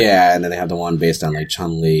really like her. Yeah, and then they have the one based on like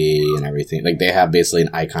Chun-Li and everything. Like they have basically an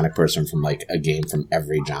iconic person from like a game from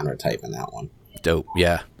every genre type in that one. Dope.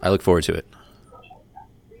 Yeah, I look forward to it.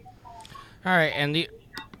 All right, and the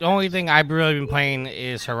only thing I've really been playing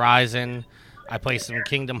is Horizon. I played some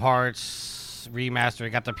Kingdom Hearts Remastered. I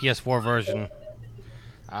got the PS4 version.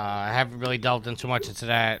 I haven't really delved into much into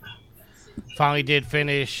that. Finally did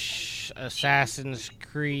finish Assassin's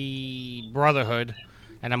Creed Brotherhood,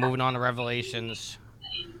 and I'm moving on to Revelations.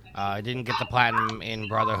 I didn't get the platinum in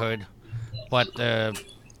Brotherhood, but the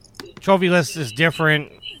trophy list is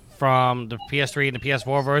different from the PS3 and the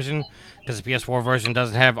PS4 version, because the PS4 version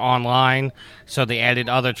doesn't have online, so they added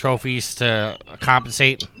other trophies to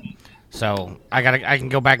compensate. So I can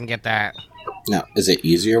go back and get that. Now, is it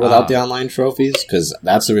easier without the online trophies? Because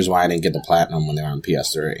that's the reason why I didn't get the platinum when they were on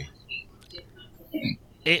PS3.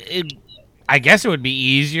 I guess it would be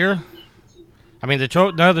easier. I mean,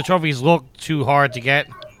 none of the trophies look too hard to get.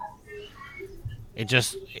 It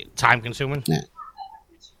just time consuming. Yeah.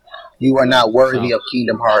 You are not worthy of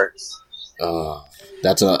Kingdom Hearts. I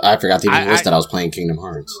forgot to even list that I was playing Kingdom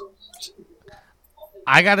Hearts.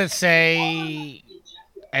 I gotta say,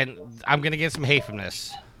 and I'm gonna get some hate from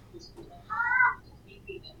this.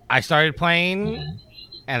 I started playing,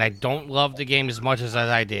 and I don't love the game as much as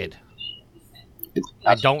I did.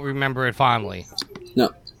 I don't remember it fondly. No,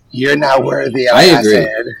 you're not worthy. I agree.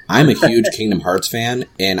 I'm a huge Kingdom Hearts fan,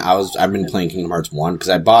 and I've been playing Kingdom Hearts 1 because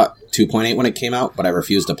I bought 2.8 when it came out, but I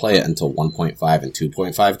refused to play it until 1.5 and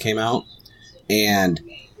 2.5 came out. And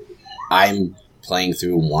I'm playing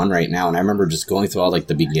through 1 right now, and I remember just going through all like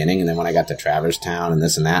the beginning, and then when I got to Traverse Town and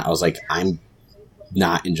this and that, I was like, I'm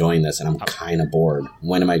not enjoying this, and I'm kind of bored.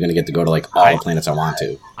 When am I going to get to go to like all the planets I want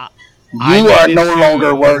to? You are no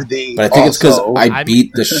longer worthy. But I think it's because I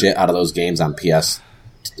beat the shit out of those games on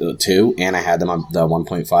PS2, and I had them on the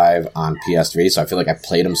 1.5 on PS3, so I feel like I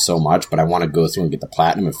played them so much, but I want to go through and get the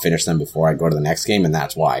platinum and finish them before I go to the next game, and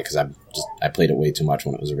that's why, because I played it way too much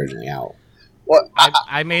when it was originally out. Well,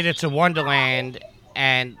 I made it to Wonderland,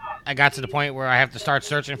 and I got to the point where I have to start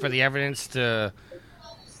searching for the evidence to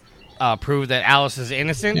prove that Alice is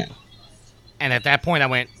innocent. Yeah. And at that point, I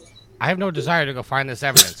went, I have no desire to go find this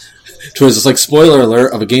evidence. It's just like spoiler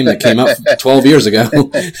alert of a game that came out 12 years ago.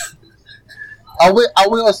 I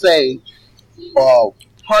will say,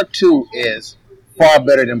 part 2 is far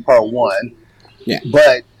better than part 1. Yeah.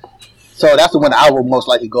 But so that's the one I will most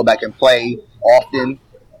likely go back and play often.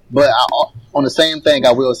 But on the same thing,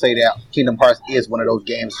 I will say that Kingdom Hearts is one of those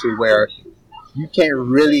games too where you can't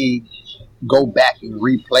really go back and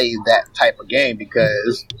replay that type of game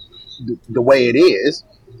because the way it is,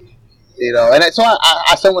 you know. And so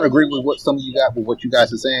I somewhat agree with what you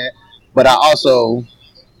guys are saying, but I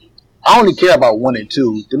only care about 1 and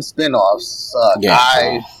 2. Them spinoffs,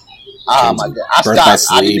 Yeah. Oh my god! Birth by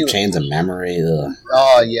Sleep, Chains of Memory. Ugh.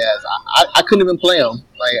 Oh yes, I couldn't even play them.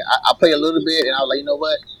 Like I play a little bit, and I was like, you know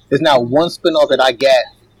what? There's not one spinoff that I get.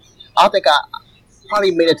 I think I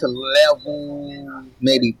probably made it to level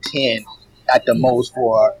maybe 10 at the most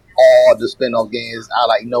for all the spinoff games. I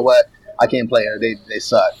like, you know what? I can't play it. They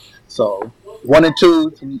suck. So 1 and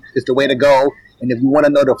 2 is the way to go. And if you want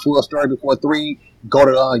to know the full story before 3, go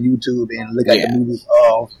to YouTube and look at the movies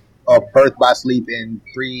of Birth by Sleep in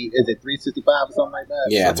 365 or something like that?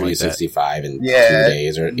 Yeah, Something 365 like in 2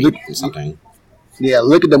 days or 8 or something. Yeah,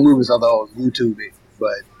 look at the movies of those YouTube,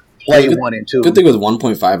 but play 1 and 2. Good thing with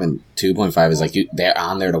 1.5 and 2.5 is like they're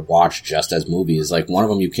on there to watch just as movies. Like one of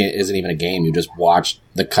them isn't even a game. You just watch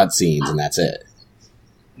the cutscenes and that's it.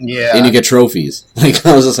 Yeah, and you get trophies. Like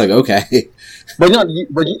I was just like, okay. But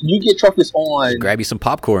you get trophies on Grab you some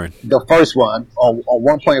popcorn. the first one on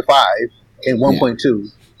 1.5 and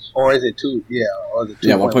 1.2, or is it 2? Yeah, or is it 2.1?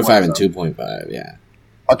 Yeah, 1.5 and 2.5. Yeah.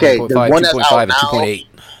 Okay, 1.5, the one that's 2.5, out and now. 2.8.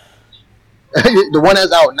 The one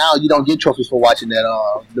that's out now, you don't get trophies for watching that.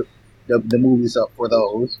 The movies up for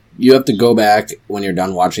those. You have to go back when you're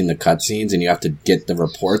done watching the cutscenes, and you have to get the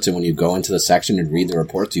reports. And when you go into the section and read the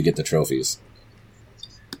reports, you get the trophies.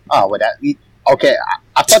 Oh, well, okay.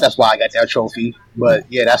 I thought that's why I got that trophy, but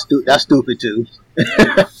yeah, that's stupid too.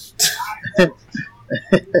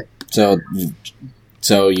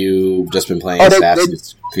 So you've just been playing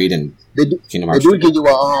Assassin's Creed and Kingdom Hearts. They do give you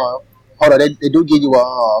a Hold on, they do give you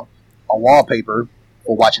a wallpaper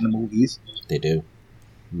for watching the movies. They do.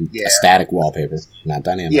 Yeah. A static wallpaper, not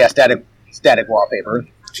dynamic. Yeah, static wallpaper.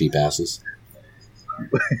 Cheap asses.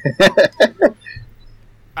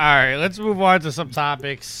 All right, let's move on to some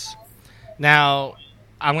topics. Now,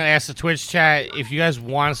 I'm going to ask the Twitch chat if you guys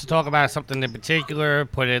want us to talk about something in particular,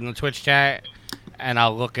 put it in the Twitch chat, and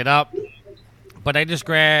I'll look it up. But I just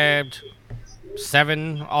grabbed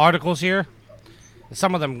 7 articles here.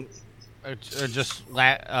 Some of them are just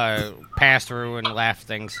pass through and laugh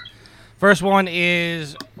things. First one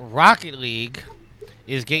is Rocket League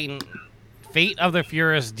is getting Fate of the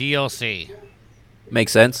Furious DLC.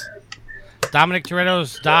 Makes sense. Dominic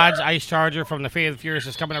Toretto's Dodge Ice Charger from the Fate of the Furious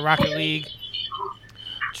is coming to Rocket League.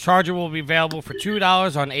 Charger will be available for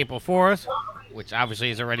 $2 on April 4th, which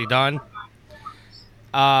obviously is already done.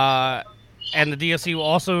 And the DLC will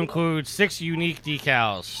also include 6 unique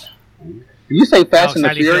decals. Did you say Fast and the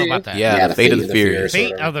How do you feel Furious? about that? Yeah, the Fate of the Furious.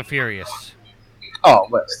 Fate of the Furious. Oh,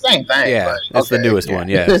 but same thing. Yeah, but, that's the okay. newest one.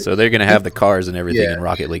 Yeah, so they're gonna have the cars and everything Yeah. in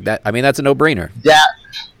Rocket League. That's a no-brainer. That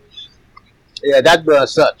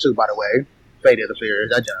does suck too. By the way, Fate of the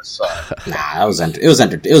Furious. That just sucked. Nah, it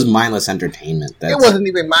was mindless entertainment. It wasn't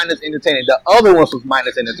even mindless entertaining. The other ones was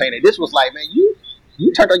mindless entertaining. This was like, man, you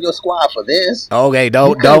turned on your squad for this. Okay, You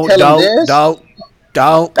couldn't tell them this?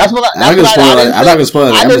 don't. That's what. I'm not gonna spoil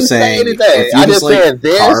it. I'm just saying, anything. if you I just just like said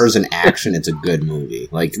this. cars and action, it's a good movie.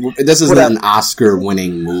 Like, this isn't an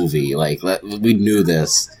Oscar-winning movie. Like, we knew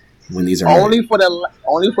this when these are Only for the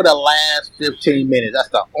last 15 minutes. That's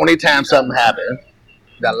the only time something happened.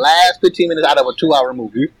 The last 15 minutes out of a 2-hour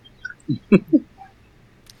movie.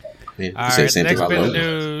 Yeah, All say the right, same next thing bit of about Logan.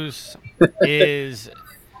 news is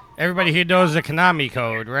everybody here knows the Konami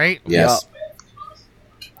code, right? Yes.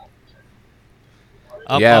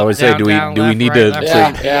 Up, Yeah, I up, would say, down, do we- down, do we left, need right, to left, say-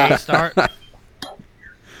 right, Yeah. start?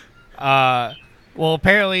 Well,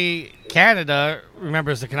 apparently Canada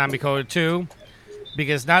remembers the Konami code too,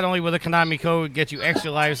 because not only will the Konami code get you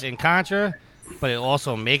extra lives in Contra, but it'll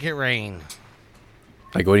also make it rain.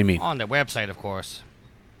 Like, what do you mean? On their website, of course.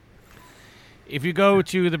 If you go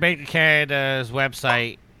to the Bank of Canada's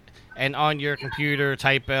website and on your computer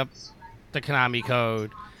type up the Konami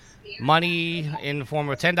code, money in the form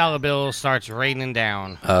of $10 bills starts raining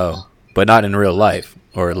down. Oh, but not in real life,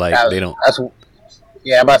 or like they don't.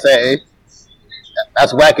 Yeah, I'm about to say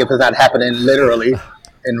that's whack if it's not happening literally.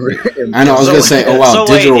 I know. I was gonna say, oh wow, so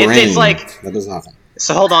wait, digital it's rain. like- That does nothing.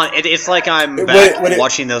 So hold on, it's like I'm back Wait,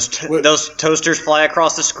 watching those toasters fly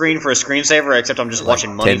across the screen for a screensaver, except I'm just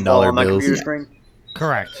watching money $10 fall on my bills. computer screen.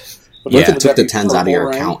 Correct. What if Yeah. it took the Would that be tens out of your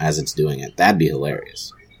purple rain? account as it's doing it? That'd be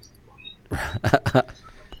hilarious.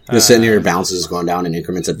 Just sitting here, bounces going down in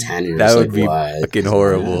increments of 10. And you're That just would like, be what? fucking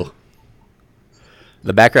horrible.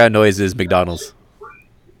 The background noise is McDonald's.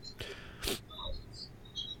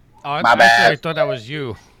 Oh, My actually, bad. I thought that was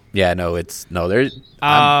you. Yeah, no, there's.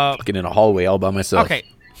 I'm fucking in a hallway all by myself. Okay.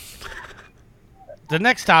 The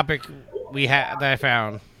next topic that I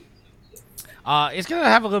found is going to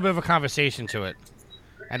have a little bit of a conversation to it.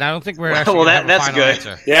 And I don't think we're actually Well, going to have that's a final good.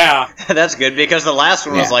 answer. Yeah. That's good, because the last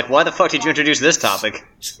one was Yeah. like, why the fuck did you introduce this topic?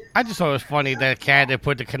 I just thought it was funny that Canada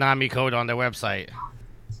put the Konami code on their website.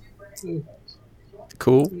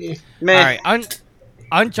 Cool. Man, All right,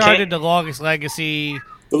 Uncharted: The Longest Legacy.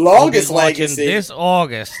 The will longest be launching legacy. this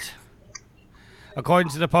August.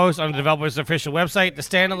 According to the post on the developer's official website, the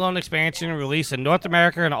standalone expansion released in North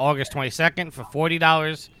America on August 22nd for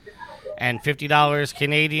 $40 and $50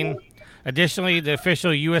 Canadian. Additionally, the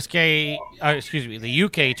official the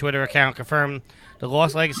UK Twitter account confirmed the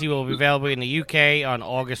Lost Legacy will be available in the UK on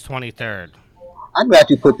August 23rd. I'm glad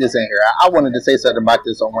you put this in here. I wanted to say something about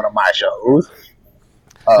this on one of my shows.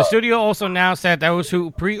 The studio also announced that those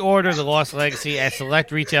who pre-order the Lost Legacy at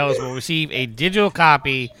select retailers will receive a digital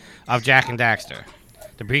copy of Jak and Daxter,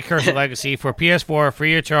 the precursor legacy for PS4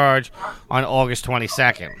 free of charge on August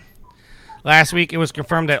 22nd. Last week, it was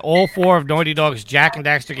confirmed that all 4 of Naughty Dog's Jak and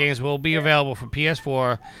Daxter games will be available for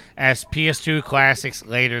PS4 as PS2 classics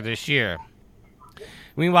later this year.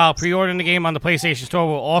 Meanwhile, pre-ordering the game on the PlayStation Store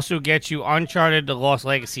will also get you Uncharted: The Lost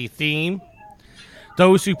Legacy theme.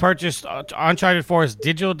 Those who purchased Uncharted 4's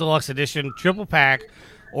Digital Deluxe Edition Triple Pack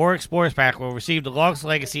or Explorers Pack will receive The Lost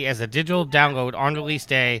Legacy as a digital download on release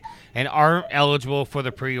day and aren't eligible for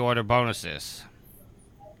the pre-order bonuses.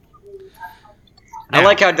 I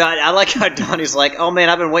like how Donnie's like, oh man,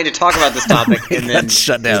 I've been waiting to talk about this topic, and then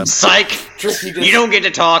Shut down. psych, Tricky just- you don't get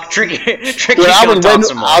to talk. Tricky, Well, I gonna was talk waiting.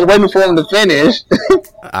 some more. I was waiting for him to finish.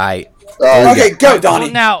 Okay, go, Donnie.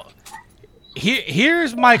 Well, now,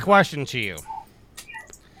 here's my question to you.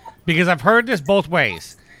 Because I've heard this both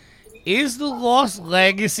ways. Is the Lost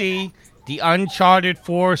Legacy the Uncharted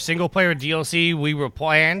 4 single-player DLC we were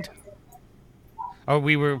planned? Or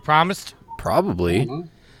we were promised? Probably.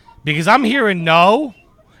 Because I'm hearing no,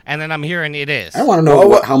 and then I'm hearing it is. I want to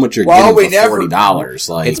know how much you're getting for $40.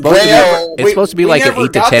 Like, It's supposed to be like an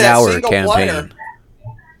 8 to 10 hour campaign.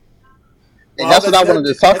 And that's what I wanted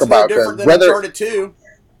to talk about. Because whether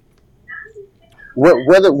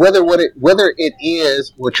it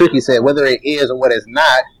is what Tricky said, whether it is or what it's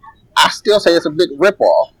not, I still say it's a big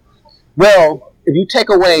ripoff. Well, if you take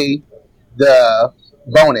away the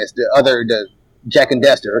bonus, the Jack and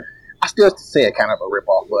Dexter, I still say it kind of a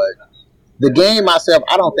ripoff. But the game myself,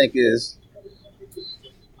 I don't think is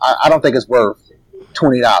worth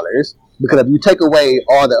 $20. Because if you take away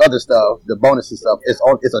all the other stuff, the bonus and stuff, it's a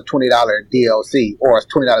 $20 DLC or it's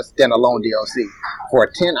 $20 standalone DLC for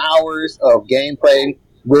 10 hours of gameplay,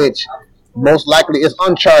 which most likely is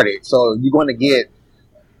Uncharted. So you're going to get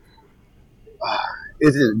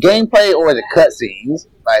is it gameplay or is it cutscenes?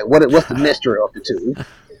 Like what's the mixture of the two?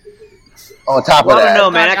 On top of that, I don't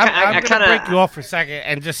know, man. I'm I going to kind break of you off for a second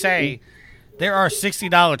and just say there are $60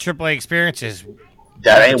 AAA experiences.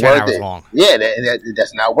 That ain't worth it. Long. Yeah,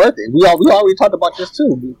 that's not worth it. We already talked about this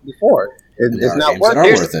too before. It's not worth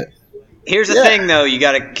it. Here's the thing, though. You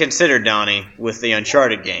got to consider, Donnie, with the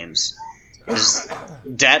Uncharted games, is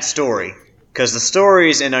that story, because the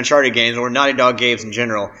stories in Uncharted games or Naughty Dog games in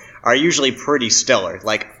general are usually pretty stellar,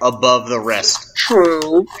 like above the rest.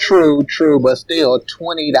 True, but still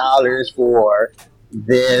 $20 for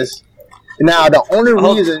this. Now the only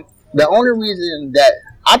reason that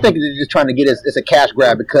I think they're just trying to get it's a cash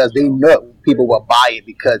grab because they know people will buy it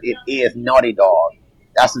because it is Naughty Dog.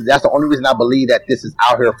 That's the only reason I believe that this is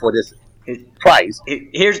out here for this price.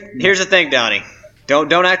 Here's the thing, Donnie.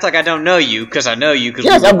 Don't act like I don't know you, because I know you.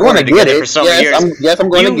 Yes, I'm going to get it. For so many years. I'm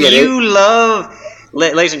going to get it. You love,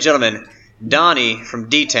 ladies and gentlemen, Donnie from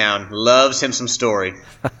D-Town loves him some story.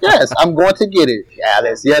 Yes, I'm going to get it,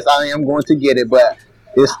 Alice. Yes, I am going to get it, but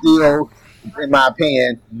it's still, in my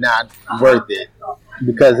opinion, not worth it.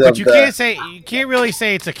 But you can't really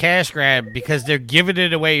say it's a cash grab because they're giving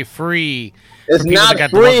it away free. It's not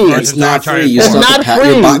free. It's not free. It's not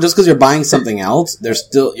free. Just because you're buying something else,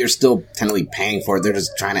 you're still technically paying for it. They're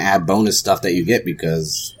just trying to add bonus stuff that you get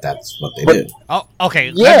because that's what they do. Oh,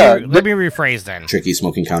 okay. Yeah, let me rephrase then. Tricky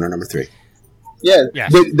smoking counter number 3. Yeah,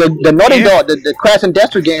 yes. The Naughty Dog, the Crash and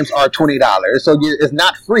Dexter games are $20, so it's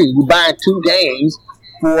not free. You buy 2 games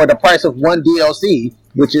for the price of 1 DLC,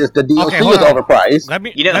 which is the DLC is overpriced. Let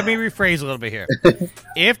me rephrase a little bit here.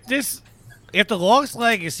 If the Lost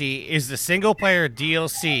Legacy is the single player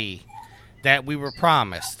DLC that we were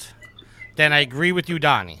promised, then I agree with you,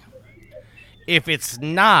 Donnie. If it's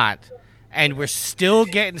not, and we're still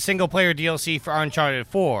getting single player DLC for Uncharted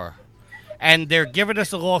 4, and they're giving us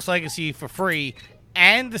the Lost Legacy for free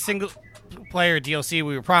and the single player DLC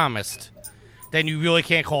we were promised, then you really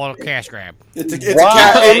can't call it a cash grab. It's a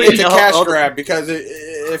cash grab because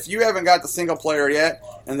if you haven't got the single player yet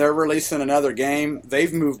and they're releasing another game,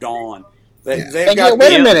 they've moved on.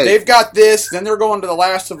 They've got this, then they're going to The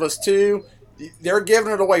Last of Us 2. They're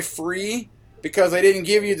giving it away free because they didn't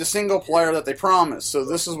give you the single player that they promised. So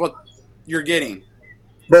this is what you're getting.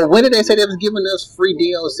 But when did they say they was giving us free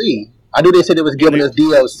DLC? I knew they said they was giving us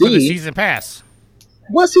DLC. For the season pass.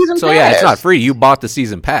 What season pass? So yeah, it's not free. You bought the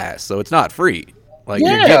season pass, so it's not free. Like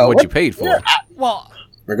you're getting what you paid for.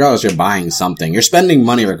 Regardless, you're buying something. You're spending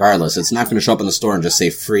money regardless. It's not going to show up in the store and just say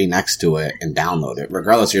free next to it and download it.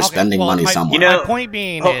 Regardless, you're spending money somewhere. My point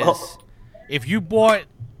being is, if you bought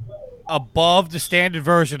above the standard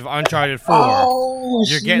version of Uncharted 4,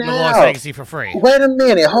 you're getting the Lost Legacy for free. Wait a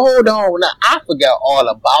minute. Hold on. Now, I forgot all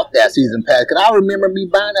about that season pass because I remember me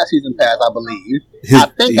buying that season pass, I believe. I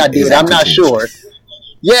think I did. I'm not sure.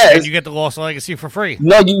 Yes. And you get the Lost Legacy for free.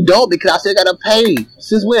 No, you don't, because I still got to pay.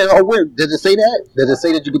 Since when? Does it say that? Does it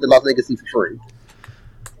say that you get the Lost Legacy for free?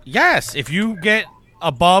 Yes. If you get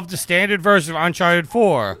above the standard version of Uncharted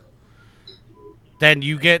 4, then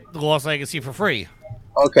you get the Lost Legacy for free.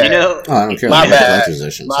 Okay. I don't care. My bad.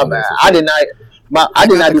 My bad. I did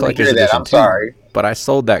not even hear that. I'm sorry. But I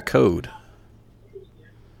sold that code.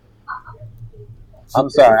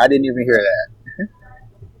 I'm sorry. I didn't even hear that.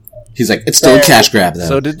 He's like, it's still a cash grab, though.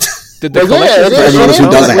 So did the collector's for everyone else who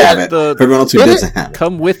doesn't have it. For everyone else who doesn't have it.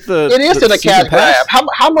 Come with the It is still a cash grab.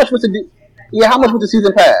 How much was the... Yeah, how much was the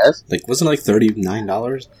season pass? Like, wasn't it like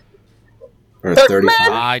 $39? Or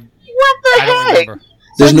 $35? What the heck? Remember.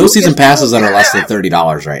 There's no season passes that are less than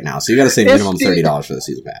 $30 right now, so you got to say minimum $30 for the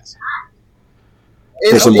season pass.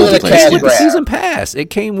 For some multiplayer with the season pass. It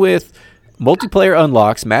came with multiplayer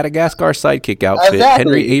unlocks, Madagascar sidekick outfit,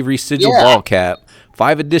 Henry Avery sigil ball cap,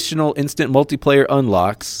 5 additional instant multiplayer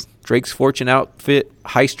unlocks, Drake's Fortune outfit,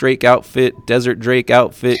 Heist Drake outfit, Desert Drake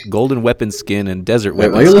outfit, Golden Weapon skin, and Desert Wait,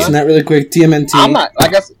 Weapon while you're skin. listening to that really quick, TMNT. I'm not.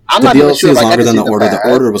 Like I'm the not even DLC sure is if I longer got than to the see Order. The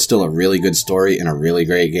pass. Order was still a really good story and a really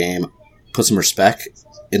great game. Put some respect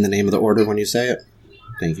in the name of the Order when you say it.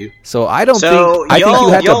 Thank you. So I think So you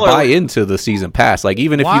had to y'all buy are- into the season pass. Like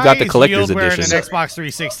even if Why you got the is collector's Yield wearing edition. an Xbox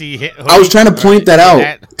 360 hit I was trying to point that out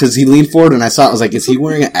That- because he leaned forward and I saw it. I was like, is he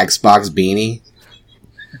wearing an Xbox beanie?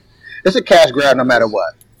 It's a cash grab no matter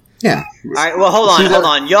what. Yeah. All right, well, hold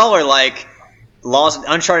on. Y'all are like,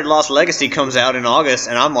 Uncharted Lost Legacy comes out in August,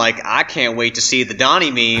 and I'm like, I can't wait to see the Donnie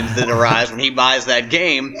memes that arise when he buys that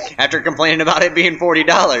game after complaining about it being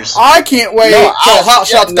 $40. I can't wait No, till Hot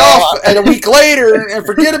Shots no, Golf and a week later and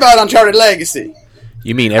forget about Uncharted Legacy.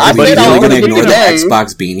 You mean I everybody's said I Are was you doing going to gonna ignore the get the game.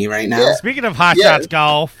 Xbox beanie right now? Yeah. Speaking of Hot Yeah. Shots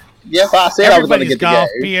Golf, Yes, I said I was going to everybody's get the golf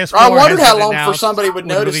game. PS4 I wondered has how been long before announced somebody would with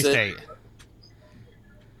notice release it. date.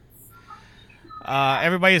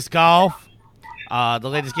 Everybody's golf. The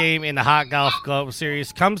latest game in the Hot Golf Club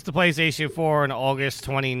series comes to PlayStation 4 on August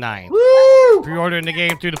 29th. Pre-ordering the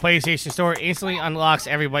game through the PlayStation Store instantly unlocks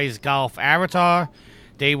Everybody's Golf avatar.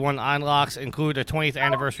 Day 1 unlocks include a 20th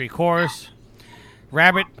anniversary course,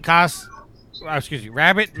 rabbit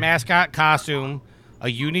mascot costume, a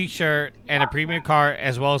unique shirt, and a premium cart,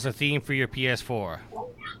 as well as a theme for your PS4.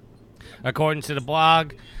 According to the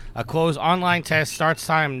blog, a closed online test starts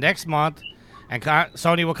time next month, and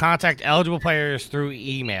Sony will contact eligible players through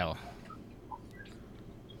email.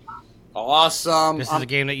 Awesome. This is a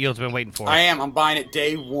game that Yield's been waiting for. I'm buying it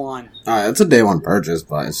day one. It's a day one purchase,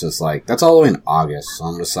 but it's just like, that's all the way in August. So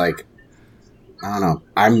I'm just like, I don't know.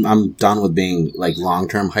 I'm done with being like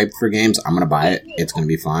long-term hyped for games. I'm going to buy it. It's going to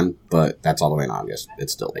be fun, but that's all the way in August.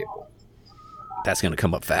 It's still April. That's going to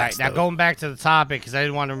come up All right, fast. now though. going back to the topic, because I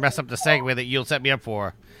didn't want to mess up the segue that Yield set me up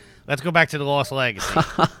for. Let's go back to the Lost Legacy.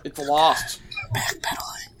 It's lost.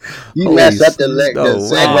 You Holy messed up the no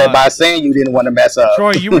segue way. by saying you didn't want to mess up.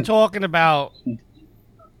 Troy, you were talking about.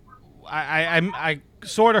 I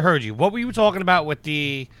sort of heard you. What were you talking about with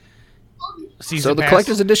the season So the pass?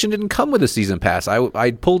 collector's edition didn't come with a season pass.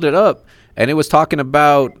 I pulled it up, and it was talking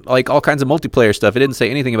about like all kinds of multiplayer stuff. It didn't say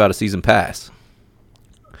anything about a season pass.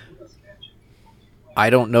 I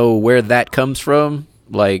don't know where that comes from.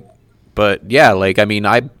 Like, but yeah, like I mean,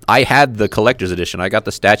 I had the collector's edition. I got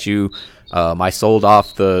the statue. I sold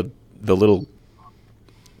off the little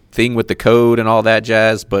thing with the code and all that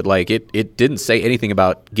jazz. But like, it didn't say anything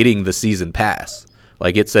about getting the season pass.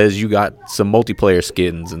 Like it says you got some multiplayer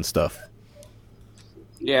skins and stuff.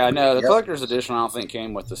 Yeah, no, the collector's edition I don't think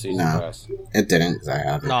came with the season No. pass. It didn't, because I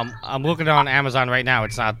have it. No, I'm looking on Amazon right now.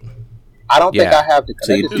 It's not. I don't think Yeah. I have the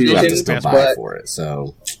So you collector's do have to edition, still buy but for it.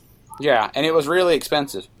 So Yeah, and it was really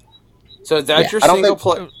expensive. So that's Yeah, your I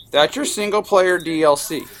don't that's your single player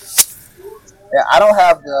DLC. yeah, I don't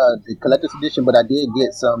have the collector's edition, but I did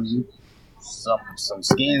get some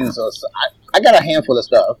skins or I got a handful of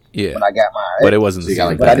stuff Yeah, when I got mine. but it wasn't. So you got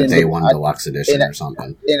like But I the didn't day look- one I- deluxe edition and I- or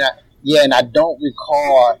something. and I don't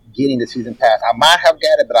recall getting the season pass. I might have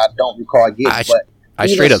got it, but I don't recall getting it. But I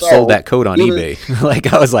even straight up so, sold that code on even- eBay.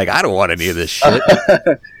 Like I was like, I don't want any of this shit.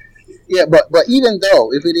 yeah, but even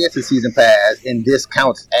though if it is a season pass and this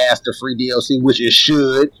counts as the free DLC, which it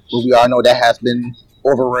should, but we all know that has been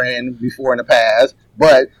overran before in the past,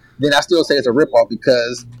 but then I still say it's a ripoff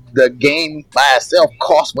because the game by itself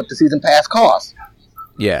costs what the season pass costs.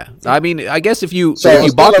 Yeah, I mean, I guess if you So if you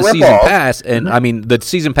it's bought still the a season ripoff. pass, and I mean the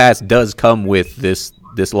season pass does come with this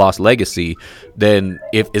Lost Legacy, then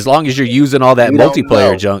if as long as you're using all that We don't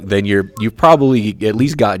multiplayer know. junk, then you've probably at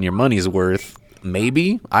least gotten your money's worth.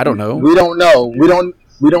 Maybe, I don't know. We don't know. We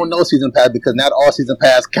don't know season pass because not all season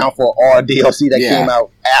pass count for all DLC that Yeah. came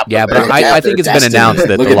out after. Yeah, but Look I at think it's been Destiny. announced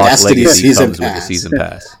that Look the at Lost Destiny's Legacy season comes with the pass. season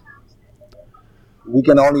pass. we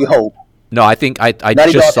can only hope. No, I think I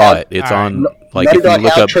Naughty just Dog saw have- it. It's all right. on like Naughty if you Dog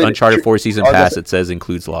look have up traded- Uncharted 4 season I was pass, gonna- it says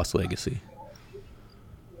includes Lost Legacy.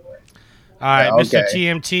 All right, Yeah, Mr. okay.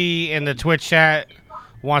 TMT in the Twitch chat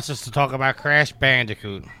wants us to talk about Crash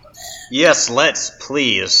Bandicoot. Yes, let's,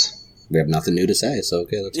 please. We have nothing new to say, so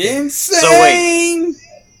okay, let's go. Insane.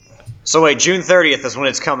 So wait, June 30th is when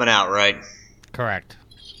it's coming out, right? Correct.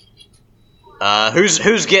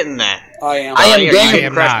 Who's getting that? I am. I am Donnie, are you game- getting I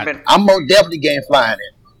am Crash not. Bandicoot? I'm most definitely game flying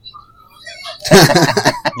it.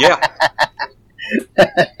 Yeah.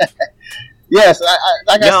 Yes, like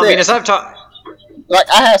I No, said, I mean, as I've talked. like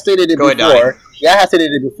I have stated it Go ahead, before. Donnie. Yeah, I have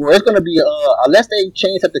stated it before. It's going to be unless they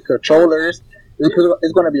change up the controllers, it's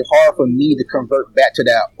going to be hard for me to convert back to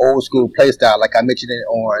that old school playstyle, like I mentioned it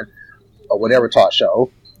on whatever talk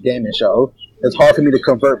show, gaming show. It's hard for me to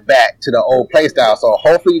convert back to the old playstyle. So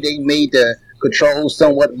hopefully they made the controls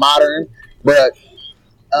somewhat modern, but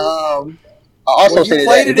I also Well, say you that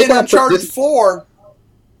played if it they're in gonna put Uncharted this- 4.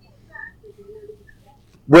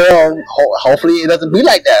 Well, hopefully it doesn't be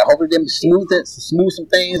like that. Hopefully they smooth some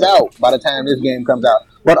things out by the time this game comes out.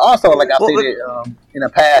 But also, like I stated in the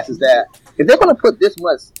past, is that if they're going to put this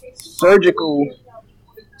much surgical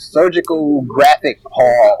graphic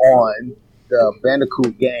power on the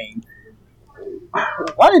Bandicoot game,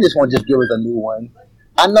 why did this one just give us a new one?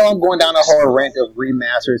 I know I'm going down a whole rant of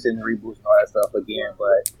remasters and reboots and all that stuff again,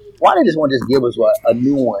 but why did this one just give us a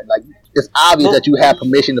new one? Like, it's obvious that you have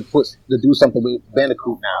permission to do something with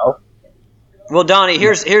Bandicoot now. Well, Donnie,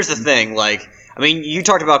 here's the thing. Like, I mean, you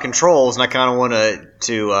talked about controls, and I kind of want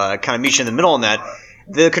to kind of meet you in the middle on that.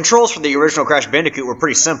 The controls for the original Crash Bandicoot were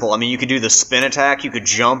pretty simple. I mean, you could do the spin attack, you could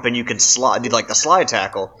jump, and you could do like the slide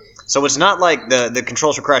tackle. So it's not like the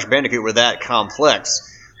controls for Crash Bandicoot were that complex.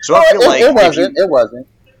 So I feel like it wasn't.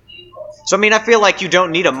 So I mean, I feel like you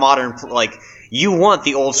don't need a modern you want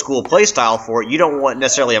the old school play style for it. You don't want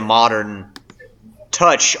necessarily a modern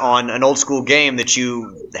touch on an old school game that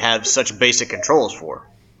you have such basic controls for.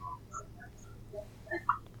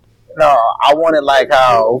 No, I want it like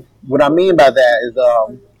how. What I mean by that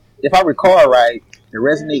is, if I recall right, the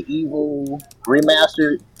Resident Evil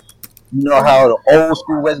remastered. You know how the old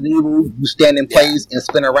school Resident Evil, you stand in place and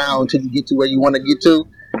spin around until you get to where you want to get to.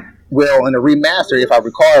 Well, in the remaster, if I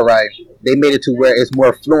recall right, they made it to where it's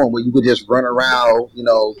more fluent, where you could just run around,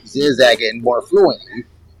 zigzagging more fluently.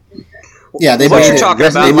 Yeah, they What made you're it. talking They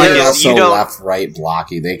about, made like, it is also you don't- left, right,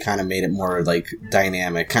 blocky. They kind of made it more like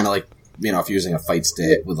dynamic, kind of like if you're using a fight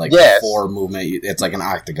stick with like Yes. 4 movement, it's like an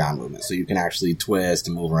octagon movement, so you can actually twist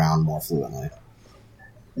and move around more fluently.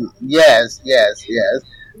 Yes.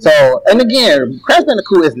 So, and again, Crash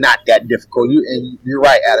Bandicoot is not that difficult. You're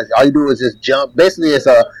right, Alex. All you do is just jump. Basically,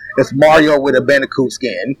 it's Mario with a Bandicoot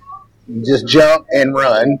skin. You just jump and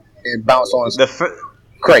run and bounce on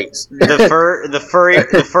crates. the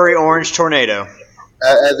furry orange tornado.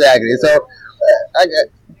 Exactly. So,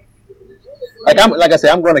 like I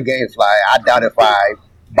said, I'm going to GameFly. I doubt if I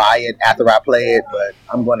buy it after I play it, but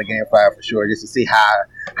I'm going to GameFly for sure just to see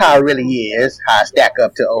how it really is, how I stack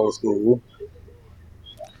up to old school.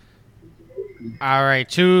 All right,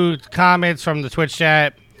 2 comments from the Twitch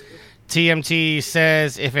chat. TMT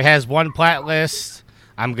says, if it has one plat list,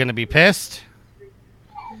 I'm going to be pissed.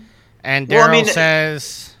 And Daryl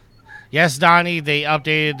says, yes, Donnie, they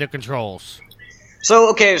updated the controls.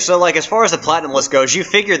 So as far as the platinum list goes, you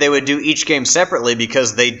figure they would do each game separately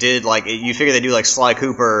because they did you figure they do like Sly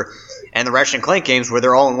Cooper and the Ratchet and Clank games where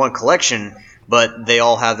they're all in one collection, but they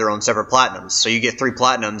all have their own separate platinums. So you get 3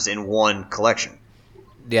 platinums in one collection.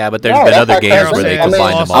 Yeah, but there's been other games where they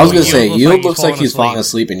combine them all. I was going to say, Yield looks like falling he's asleep. falling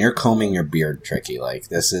asleep, and you're combing your beard, Tricky. Like,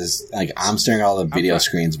 this is, like, I'm staring at all the video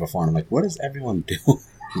screens before, and I'm like, what is everyone doing?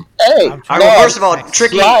 Hey, All right, well, first of all,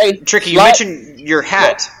 Tricky, you mentioned your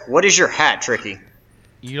hat. What is your hat, Tricky?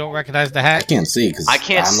 You don't recognize the I hat? can't see, because I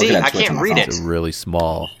can't I'm see. looking at I Twitch can't on my read phone. It's really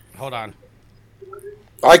small. Hold on.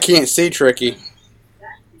 I can't see Tricky.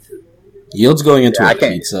 Yield's going into Yeah, I a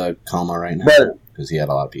can't. pizza coma right now, But- because he had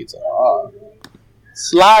a lot of pizza.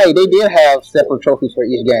 Sly, they did have separate trophies for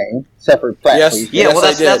each game, separate platforms. Yes. Yeah, well,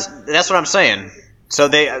 Yes, I that's what I'm saying. So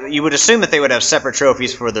you would assume that they would have separate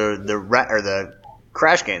trophies for the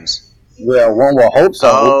Crash games. Well, one will hope so,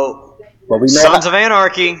 Oh, but we know Sons of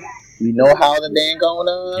Anarchy. we know how the dang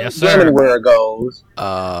going Yes, sir. gaming world goes.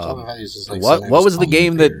 What was the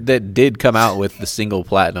game that did come out with the single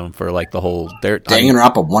platinum for like the whole?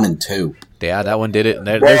 Danganronpa 1 and 2. Yeah, that one did it. And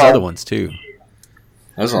there's Well, other ones too.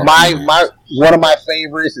 Those are My one of my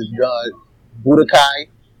favorites is Budokai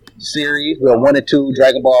series. Well, 1 and 2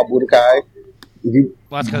 Dragon Ball Budokai. Well,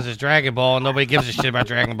 that's because it's Dragon Ball, and nobody gives a shit about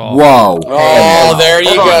Dragon Ball. Whoa! Oh, there you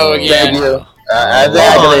Hold go on. again. Thank you. Hold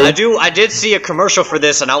on, I did see a commercial for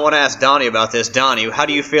this, and I want to ask Donnie about this. Donnie, how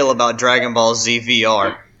do you feel about Dragon Ball Z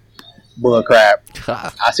VR? Bull crap.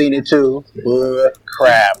 I seen it too. Bull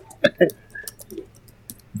crap.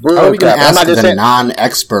 How are we going to I'm ask not just the saying.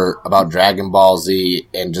 non-expert about Dragon Ball Z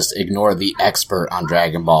and just ignore the expert on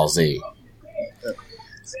Dragon Ball Z?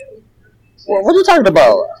 Well, what are you talking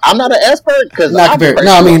about? I'm not an expert because No,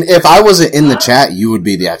 I mean, if I wasn't in the chat, you would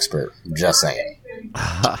be the expert. Just saying.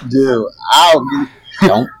 dude,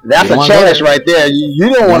 Don't. that's you a don't challenge wanna right there. You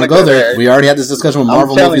don't go want to go there. We already had this discussion with I'm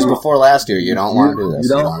Marvel telling movies you. before last year. You don't want to do this.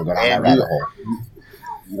 you You don't. don't want to go down that And rabbit you- hole.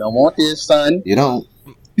 You don't want this, son. You don't.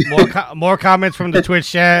 More comments from the Twitch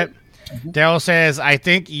chat. Daryl says, I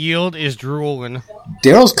think Yield is drooling.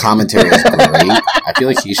 Daryl's commentary is great. I feel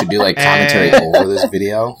like he should do like commentary over this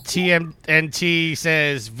video. TMNT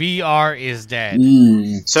says VR is dead.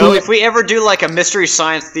 So if we ever do like a Mystery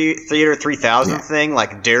Science Theater 3000 thing,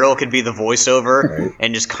 like Daryl could be the voiceover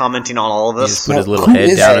and just commenting on all of He us. just put his little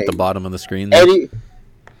head down at the bottom of the screen. There. 84.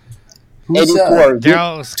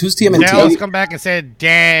 Daryl's TMNT? come back and said,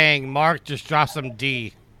 dang, Mark just dropped some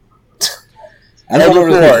D. I don't know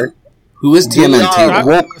 84. who is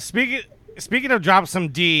TMNT. Speaking of drop some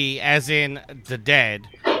D, as in the dead,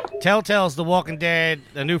 Telltale's The Walking Dead,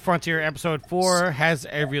 The New Frontier Episode 4 has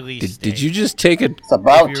a release date. Did you just take a? It's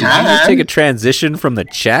about Did you just time. take a transition from the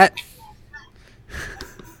chat?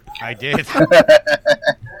 I did.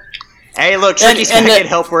 Hey, look, Tricky Stack can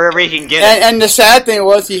help wherever he can get it. And the sad thing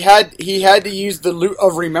was he had to use the loot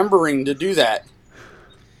of remembering to do that.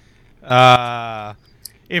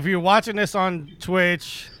 If you're watching this on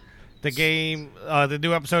Twitch, the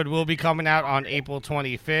new episode will be coming out on April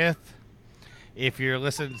 25th. If you're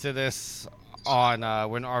listening to this on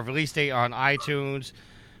when our release date on iTunes,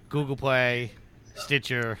 Google Play,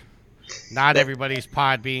 Stitcher, not everybody's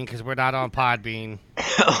Podbean because we're not on Podbean.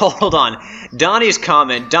 Hold on. Donnie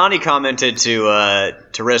commented to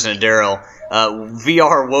Resident Daryl,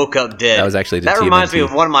 VR woke up dead. That was actually That TMNT. reminds me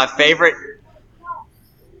of one of my favorite...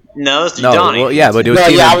 No, it's No, Donnie. well, yeah, but it was No,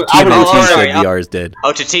 TMNT sorry. said VR is dead.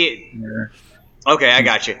 Oh, to T... Okay, I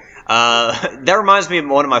got you. That reminds me of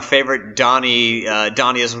one of my favorite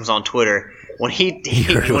Donnieisms on Twitter. When he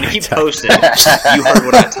posted, you heard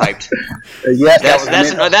what I typed. Yes,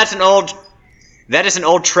 That is an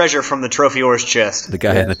old treasure from the Trophy Horse chest. The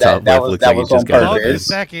guy in the that- top that left was- looks that like he was just on got out of purpose. bed. The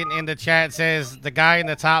second in the chat says the guy in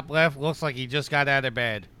the top left looks like he just got out of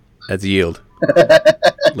bed. That's Yield.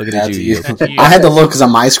 Looking at That's you, you. Yield. That's you. I had to look because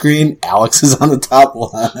on my screen, Alex is on the top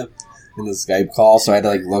left in the Skype call, so I had to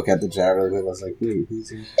like look at the chat really quick. I was like, wait, who's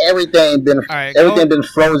he? everything been right, been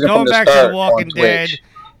frozen Going from the back start to The Walking on Dead, Twitch.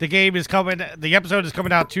 the episode is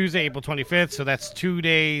coming out Tuesday, April 25th, so that's 2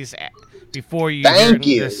 days before you Thank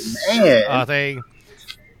hear you, this man. thing.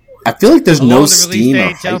 I feel like there's Along no the release steam or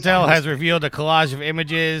date, hype Telltale on has this. revealed a collage of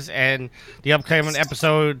images and the upcoming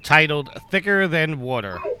episode titled Thicker Than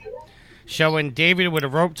Water, showing David with a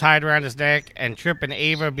rope tied around his neck and Trip and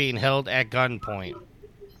Ava being held at gunpoint.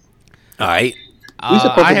 All right. We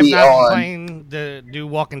supposed to I have be not been on- playing the new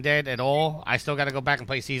Walking Dead at all. I still got to go back and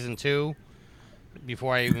play Season 2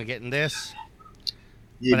 before I even get in this.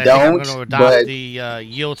 You But I don't, think I'm going to adopt but the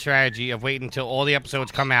yield strategy of waiting until all the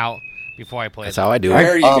episodes come out before I play That's them. how I do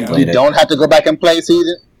There it. you go. you don't have to go back and play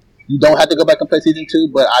season. You don't have to go back and play season 2,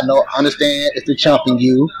 but understand it's the chumping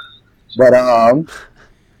you. But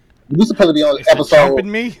we supposed to be on Is it episode.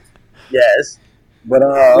 jumping me? Yes, but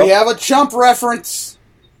We have a chump reference.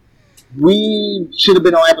 we should have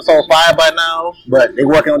been on episode 5 by now. But they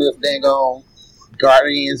working on this dang on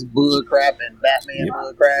Guardians bull crap and Batman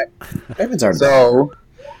bull crap. Batman's already So,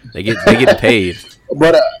 They get paid.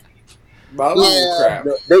 but Oh, crap.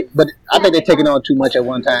 but I think they're taking on too much at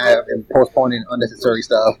one time and postponing unnecessary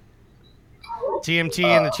stuff.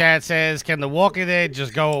 TMT in the chat says, can the Walking Dead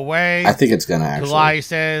just go away? I think it's gonna actually. Kulai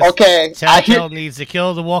says, Okay, Telltale needs to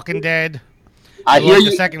kill the Walking Dead. I hear Look, you.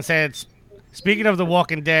 the second said, speaking of the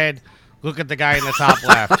Walking Dead, look at the guy in the top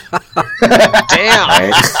left. Damn.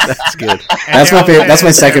 Right? That's good. And That's my Daryl favorite- that's my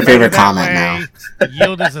says, second favorite that comment way,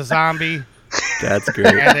 Yield is a zombie. That's great.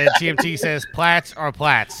 And then TMT says, plats are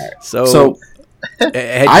plats. So had you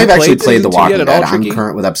I've actually played season The 2 Walking yet at Dead. all, I'm Tricky?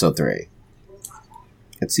 current with episode 3.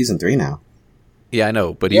 It's season 3 now. Yeah, I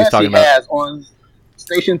know, but he Yes, was talking he about. has on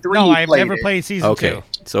Station 3. No, he I've played never it. played season Okay, 2.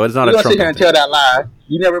 so it's not You a don't sit here Trump and tell that lie.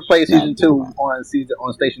 You never played No, season 2 on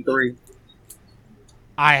Station 3.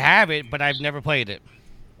 I have it, but I've never played it.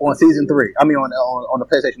 On season 3. I mean on the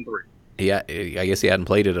PlayStation 3. Yeah, I guess he hadn't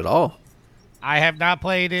played it at all. I have not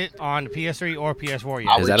played it on PS3 or PS4 I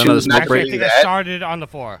yet. Is would that choose another not smoke to Actually, I break? think believe I that. started on the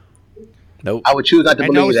 4. Nope. I would choose not to I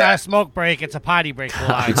know believe it's not a that. smoke break, it's a potty break.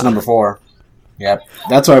 It's number 4. Yep.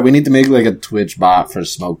 That's why we need to make like a Twitch bot for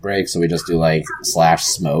smoke break, so we just do like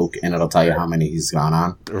 /smoke, and it'll tell you how many he's gone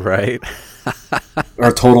on. Right.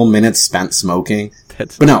 Or total minutes spent smoking.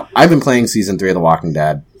 That's But no, I've been playing season 3 of The Walking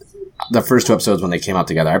Dead. The first 2 episodes when they came out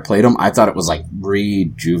together, I played them. I thought it was like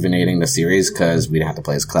rejuvenating the series because we didn't have to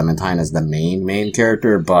play as Clementine as the main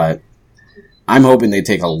character, but I'm hoping they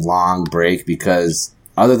take a long break because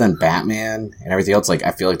other than Batman and everything else, like I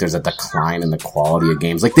feel like there's a decline in the quality of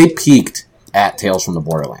games. Like they peaked at Tales from the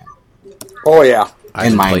Borderland. Oh, yeah. I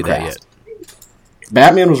in haven't played that Minecraft. yet.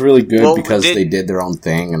 Batman was really good Well, because they did their own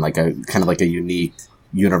thing and like a kind of like a unique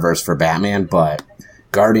universe for Batman, but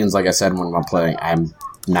Guardians, like I said when I'm playing, I'm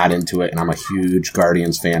not into it, and I'm a huge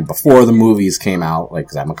Guardians fan before the movies came out, like,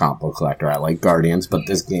 because I'm a comic book collector. I like Guardians, but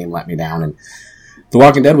this game let me down, and The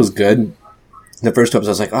Walking Dead was good. The first two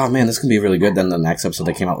episodes, I was like, oh man, this can be really good. Then the next episode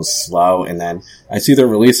that came out was slow, and then I see they're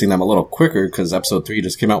releasing them a little quicker, because episode 3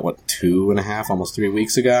 just came out, 2.5, almost 3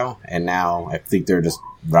 weeks ago, and now I think they're just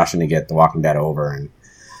rushing to get The Walking Dead over, and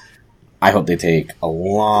I hope they take a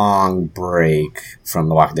long break from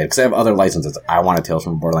The Walking Dead, because I have other licenses. I want a Tales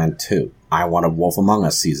from Borderlands 2. I want a Wolf Among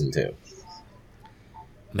Us Season 2.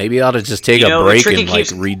 Maybe they ought to just take a break and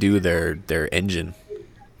redo their engine.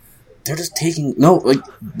 They're just taking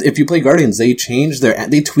if you play Guardians, they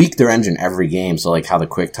tweak their engine every game. So like how the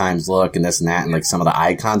quick times look and this and that, and like some of the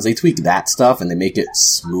icons, they tweak that stuff and they make it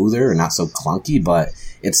smoother and not so clunky. But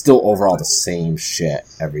it's still overall the same shit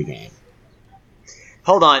every game.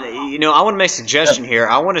 Hold on, I want to make a suggestion here.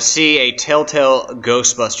 I want to see a Telltale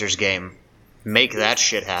Ghostbusters game. Make that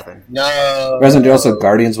shit happen. No. Resident Evil said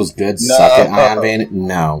Guardians was good. No. Suck it, Ion Vein.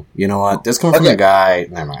 No. You know what? This coming from a guy.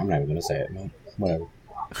 Never mind. I'm not even going to say it. No. Whatever.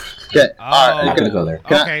 Okay. I'm not going to go there.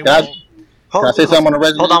 Can I say something on the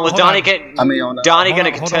Resident? Hold on. Was Donnie going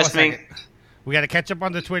to contest me? We got to catch up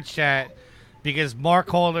on the Twitch chat because Mark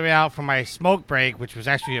called me out for my smoke break, which was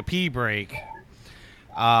actually a pee break.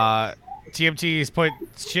 TMT's put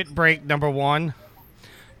shit break number 1.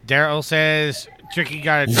 Daryl says Tricky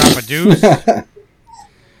got to drop a deuce.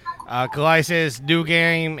 Kalai says new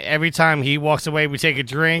game. Every time he walks away, we take a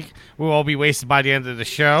drink. We'll all be wasted by the end of the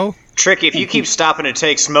show. Tricky, if you keep stopping to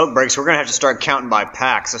take smoke breaks, we're going to have to start counting by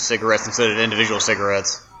packs of cigarettes instead of individual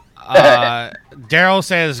cigarettes. Daryl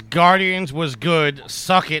says Guardians was good.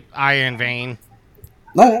 Suck it, Iron Vein.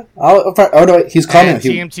 No, he's calling it.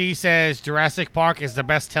 TMT says Jurassic Park is the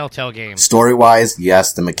best Telltale game. Story-wise,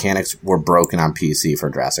 yes, the mechanics were broken on PC for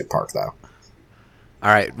Jurassic Park, though.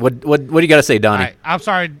 All right, what do you got to say, Donnie? Right, I'm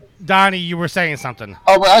sorry, Donnie, you were saying something.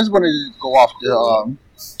 Oh, well, I just wanted to go off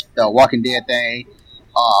the Walking Dead thing.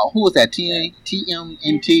 Who was that?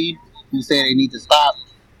 TMNT who said they need to stop.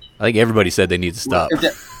 I think everybody said they need to stop.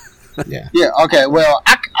 Yeah. Yeah. Okay. Well,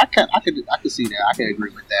 I could see that. I can agree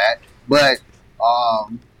with that. But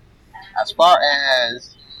as far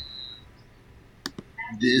as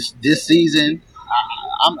this season,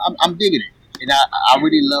 I'm digging it, and I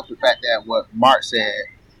really love the fact that what Mark said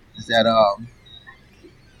is that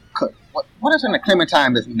what is in the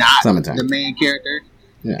Clementine is not the main character,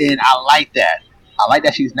 and I like that. I like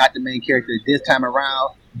that she's not the main character this time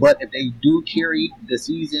around. But if they do carry the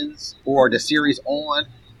seasons or the series on,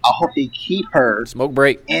 I hope they keep her smoke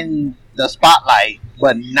break in the spotlight,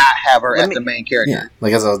 but not have her as the main character. Yeah,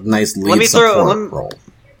 like as a nice lead support role.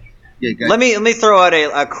 Yeah, let me throw out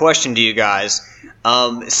a question to you guys.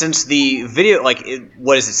 Since the video,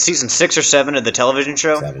 what is it, season 6 or 7 of the television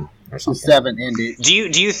show? 7 or something. 7 ended. Do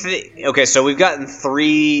you think? Okay, so we've gotten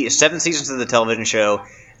 7 seasons of the television show,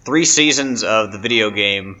 3 seasons of the video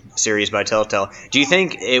game series by Telltale. Do you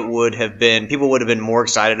think people would have been more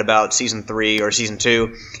excited about season 3 or season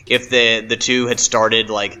 2 if the two had started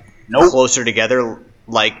closer together?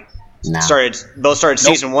 Both started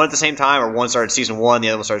season 1 at the same time, or one started season 1, the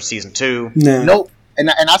other one started season 2. No. Nope. And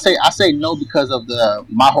I say no because of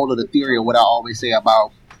my whole of the theory of what I always say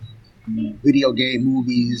about video game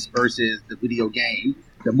movies versus the video game.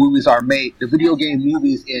 The video game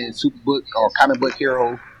movies and superbook or comic book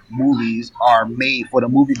hero movies are made for the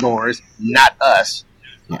moviegoers, not us.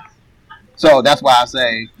 Yeah. So that's why I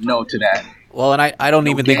say no to that. Well, and I don't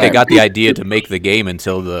even think they got the idea to make the game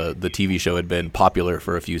until the TV show had been popular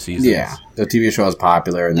for a few seasons. Yeah, the TV show was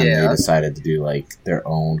popular, and then they decided to do their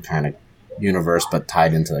own kind of universe, but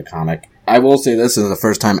tied into the comic. I will say this is the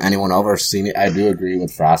first time anyone ever seen it. I do agree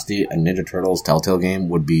with Frosty. A Ninja Turtles Telltale game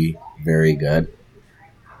would be very good.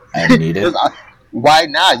 I need it. Why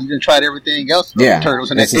not? You can try everything else.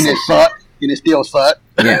 Turtles, and it sucked, and it still sucked.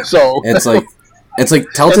 Yeah. So it's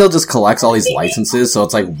like Telltale just collects all these licenses, so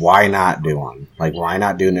it's why not do one? Why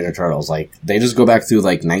not do Ninja Turtles? They just go back through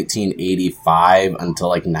 1985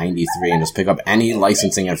 until 93 and just pick up any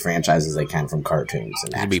licensing and franchises they can from cartoons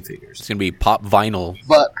and action figures. It's gonna be pop vinyl.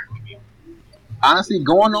 But honestly,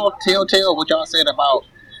 going off Telltale, what y'all said about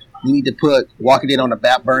you need to put Walking Dead on the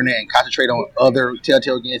back burner and concentrate on other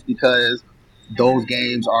Telltale games because those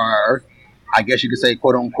games are, I guess you could say,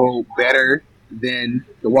 quote unquote, better than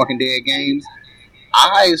the Walking Dead games.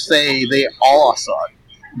 I say they all suck.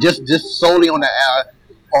 Just solely on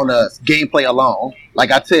the gameplay alone.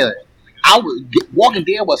 Like I tell you, Walking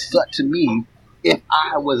Dead was suck to me if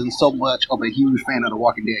I wasn't so much of a huge fan of the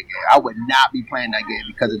Walking Dead game. I would not be playing that game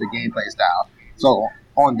because of the gameplay style. So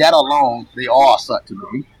on that alone, they all suck to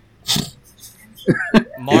me.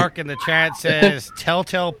 Mark in the chat says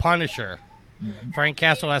Telltale Punisher. Frank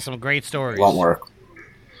Castle has some great stories. Won't work.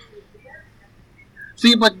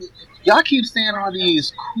 See, but y'all keep saying all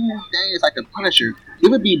these cool things like the Punisher. It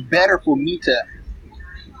would be better for me to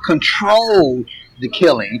control the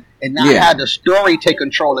killing and not have the story take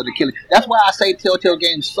control of the killing. That's why I say Telltale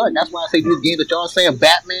games suck. That's why I say these games that y'all saying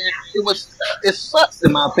Batman, it sucks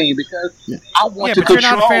in my opinion because I want to but control. you're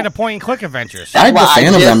not a fan of point and click adventures. I'm a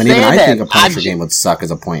fan of them, and even I that. think a Punisher game would suck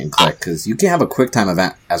as a point and click because you can't have a quick time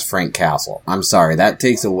event as Frank Castle. I'm sorry, that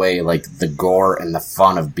takes away like the gore and the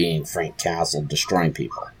fun of being Frank Castle destroying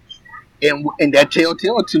people. And that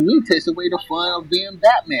Telltale to me takes away the fun of being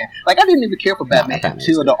Batman. Like I didn't even care for Batman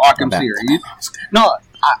until the Arkham series. No,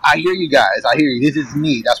 I hear you guys. I hear you. This is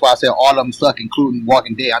me. That's why I said all of them suck, including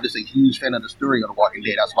Walking Dead. I'm just a huge fan of the story of the Walking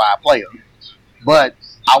Dead. That's why I play them. But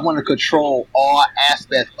I want to control all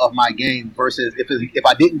aspects of my game. Versus if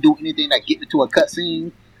I didn't do anything that get me to a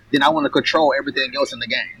cutscene, then I want to control everything else in the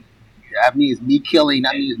game. That means me killing.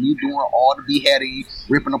 That means me doing all the beheading,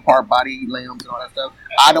 ripping apart body limbs and all that stuff.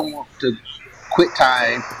 I don't want to quick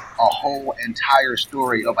time a whole entire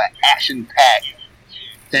story of an action-packed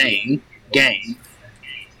game.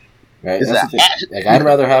 Right? Like I'd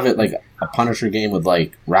rather have it like a Punisher game with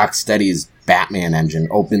like Rocksteady's Batman engine,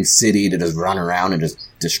 open city to just run around and just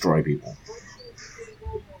destroy people.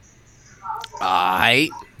 Aight.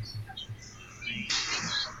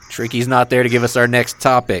 Tricky's not there to give us our next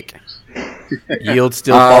topic. Yield's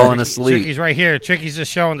still falling asleep. Tricky's right here. Tricky's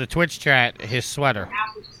just showing the Twitch chat his sweater.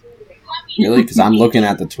 Really? Because I'm looking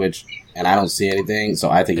at the Twitch and I don't see anything, so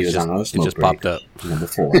I think he was on another smoke It just break. popped up. Number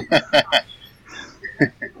 4.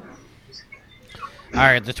 All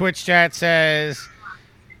right, the Twitch chat says,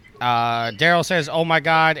 Daryl says, oh my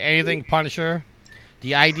God, anything Punisher.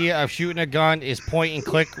 The idea of shooting a gun is point and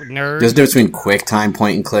click nerd. There's a difference between quick time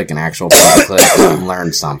point and click and actual point and click.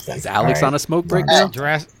 Learn something. Is Alex All on a smoke break now?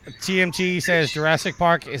 TMT says Jurassic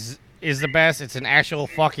Park is the best. It's an actual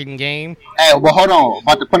fucking game. Hey, well, hold on.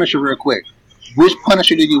 About the Punisher real quick. Which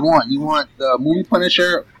Punisher do you want? You want the movie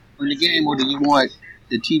Punisher in the game, or do you want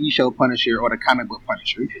the TV show Punisher or the comic book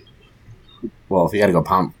Punisher? Well, if you got to go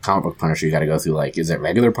comic book Punisher, you got to go through, like, is it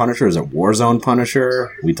regular Punisher? Is it Warzone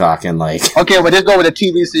Punisher? We talking, like... Okay, well, let's go with a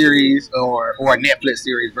TV series or a Netflix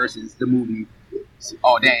series versus the movie.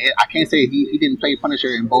 Oh, dang. I can't say he didn't play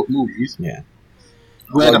Punisher in both movies. Yeah.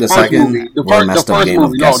 Well, the first movie. The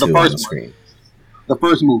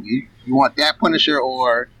first movie. You want that Punisher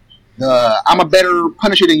or the I'm a better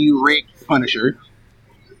Punisher than you, Rick Punisher?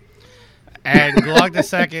 And Glog the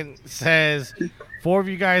Second says, 4 of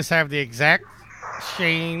you guys have the exact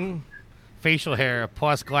same facial hair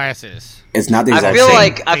plus glasses. It's not the exact I feel same.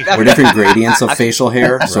 like we're different gradients of facial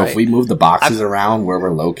hair, so Right. if we move the boxes around where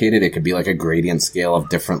we're located, it could be like a gradient scale of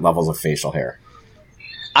different levels of facial hair.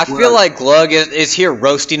 I feel like Glug is here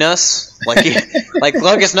roasting us. Like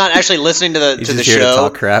Glug is not actually listening to the He's to the just here to show.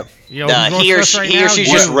 talk crap. You know, who's He or roasting us she- he or she's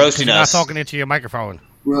You, just 'cause roasting you're us. not talking into your microphone.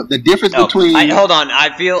 Well, the difference Oh, between hold on.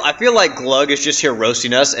 I feel like Glug is just here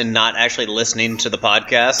roasting us and not actually listening to the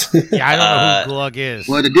podcast. Yeah, I don't know who Glug is.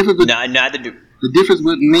 well, the difference with, Neither do. the difference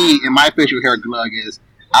with me and my facial hair Glug is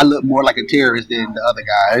I look more like a terrorist than the other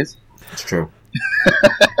guys. It's true.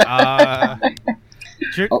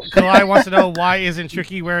 Kalai wants to know, why isn't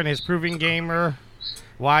Tricky wearing his Proving Gamer?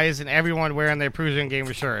 Why isn't everyone wearing their Proving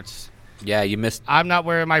Gamer shirts? Yeah, you missed. I'm not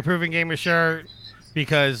wearing my Proving Gamer shirt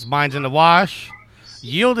because mine's in the wash.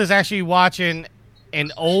 Yield is actually watching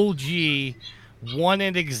an OG one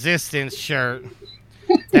in existence shirt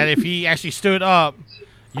that if he actually stood up,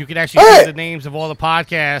 you could actually see the names of all the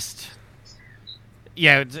podcasts.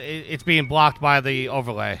 Yeah, it's being blocked by the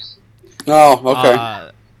overlay. Oh, okay.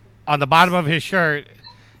 On the bottom of his shirt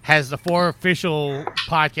has the 4 official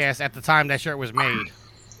podcasts at the time that shirt was made.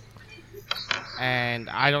 And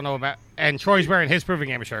I don't know about... And Troy's wearing his Proving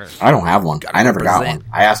Gamer shirt. I don't have one. I never got one.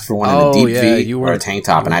 I asked for one in a deep V or a tank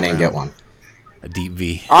top, and I didn't get one. A deep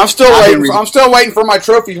V. I'm still waiting for my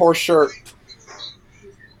trophy horse shirt.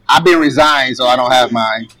 I've been resigned, so I don't have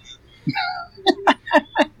mine.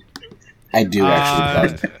 I do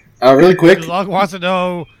actually. Really quick. Glug wants to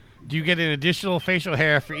know, do you get an additional facial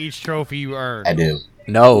hair for each trophy you earn? I do.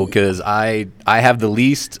 No, because I have the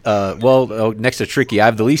least. Next to Tricky, I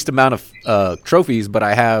have the least amount of trophies, but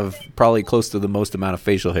I have probably close to the most amount of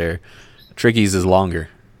facial hair. Tricky's is longer.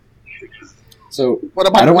 So What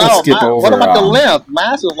about I don't want to skip over. What about the length?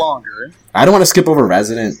 Mine's is longer. I don't want to skip over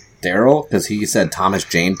Resident Daryl because he said Thomas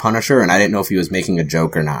Jane Punisher, and I didn't know if he was making a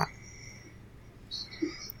joke or not.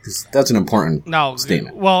 'Cause that's an important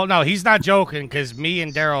statement. Well, no, he's not joking because me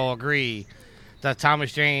and Daryl agree that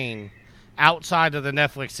Thomas Jane outside of the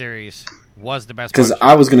Netflix series was the best. Because Punisher.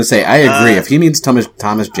 I was going to say, I agree. If he means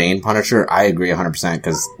Thomas Jane Punisher, I agree 100%,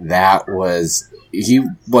 because he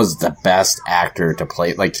was the best actor to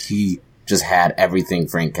play. Like, he just had everything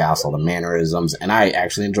Frank Castle, the mannerisms, and I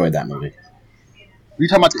actually enjoyed that movie. You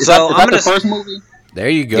talking about? Is So, that the first movie? There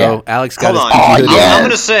you go. Yeah. Alex got Hold his on. PG hoodie yes. on. I'm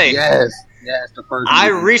gonna say, Yes, the first. I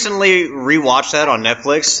movie. recently rewatched that on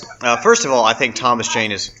Netflix. First of all, I think Thomas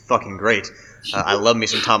Jane is fucking great. I love me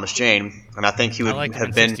some Thomas Jane, and I think he I would liked him have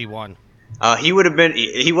in been. 61. He would have been.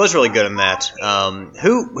 He was really good in that.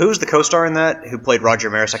 Who was the co-star in that? Who played Roger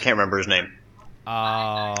Maris? I can't remember his name.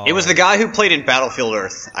 Oh, It was the guy who played in Battlefield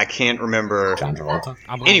Earth. I can't remember. John Travolta?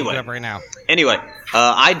 I'm going to Anyway. look it up right now. Anyway,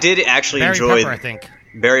 I did actually Barry enjoy Pepper, I think.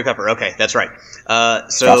 Barry Pepper. Okay, that's right.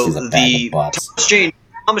 So Frosty's a bag the of butts.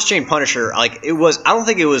 Thomas Jane Punisher, like it was. I don't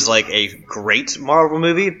think it was like a great Marvel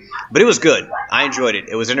movie, but it was good. I enjoyed it.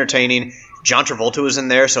 It was entertaining. John Travolta was in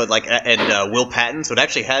there, so and Will Patton, so it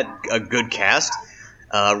actually had a good cast.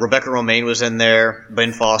 Rebecca Romijn was in there.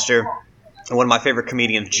 Ben Foster, and one of my favorite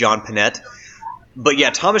comedians, John Panette. But yeah,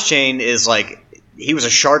 Thomas Jane is like, he was a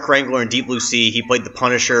shark wrangler in Deep Blue Sea. He played the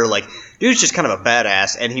Punisher. Like, dude's just kind of a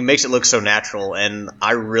badass, and he makes it look so natural. And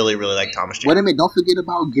I really, really like Thomas Jane. Wait a minute! Don't forget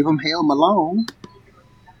about Give 'Em Hell Malone.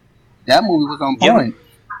 That movie was on Yeah. point.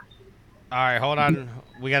 All right, hold on.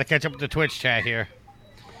 We got to catch up with the Twitch chat here.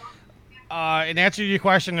 In answer to your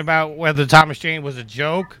question about whether Thomas Jane was a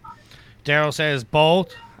joke, Daryl says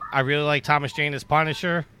both. I really like Thomas Jane as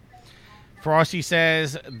Punisher. Frosty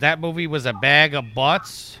says that movie was a bag of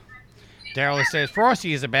butts. Daryl says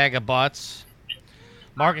Frosty is a bag of butts.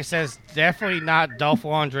 Marcus says definitely not Dolph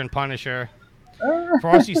Lundgren Punisher.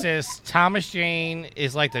 Frosty says Thomas Jane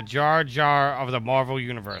is like the Jar Jar of the Marvel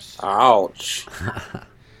Universe. Ouch.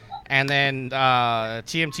 And then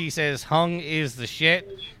TMT says Hung is the shit.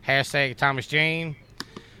 Hashtag Thomas Jane.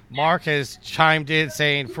 Mark has chimed in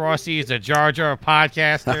saying Frosty is the Jar Jar of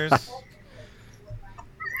podcasters.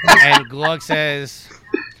 And Glug says,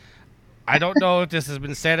 I don't know if this has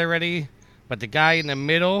been said already, but the guy in the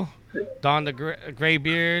middle, Don the Gray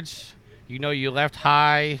Beards, you know you left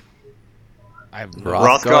high. I have no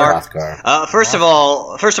Rothgar. First of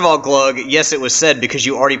all, Glug, yes, it was said because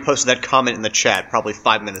you already posted that comment in the chat probably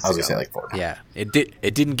 5 minutes ago. I was going to say like 4. Yeah, it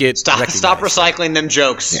didn't get Stop recycling them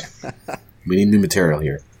jokes. Yeah. We need new material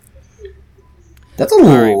here. That's a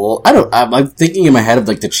little. I'm thinking in my head of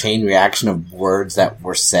like the chain reaction of words that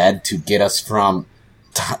were said to get us from,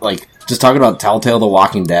 like, just talking about Telltale: The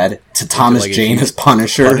Walking Dead to Thomas Jane as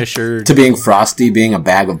Punisher to being Frosty being a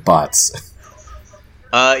bag of butts.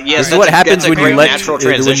 Yes, this is what happens when you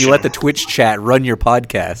let the Twitch chat run your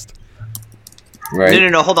podcast.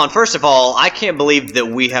 Right. No, hold on. First of all, I can't believe that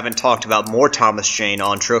we haven't talked about more Thomas Jane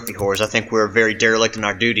on Trophy Whores. I think we're very derelict in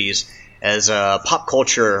our duties as pop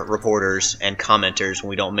culture reporters and commenters when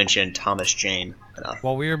we don't mention Thomas Jane enough.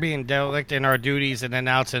 Well, we were being derelict in our duties and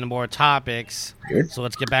announcing more topics. Good. So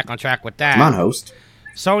let's get back on track with that. Come on, host.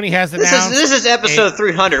 Sony has announced... This is episode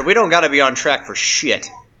 300. We don't got to be on track for shit.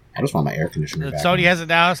 I just want my air conditioner back. Sony has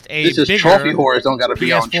announced a This is bigger Trophy Whores. Don't got to be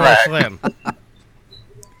PS4 on track. Slim.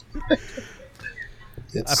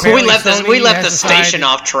 We left the Sony station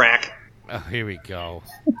off track. Oh, here we go.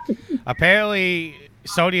 Apparently,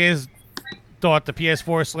 Sony has thought the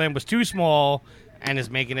PS4 Slim was too small and is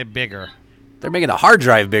making it bigger. They're making the hard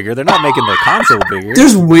drive bigger. They're not making the console bigger.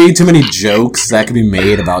 There's way too many jokes that could be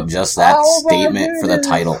made about just that statement for the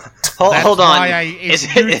title. Hold on. Why I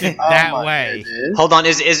introduced it that way. Hold on.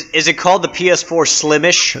 Is it called the PS4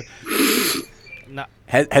 Slimish? No,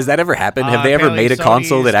 Has that ever happened? Have they ever apparently made a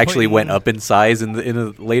console Sony's that actually putting- went up in size in a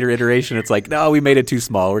later iteration? It's like, no, we made it too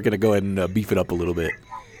small. We're going to go ahead and beef it up a little bit.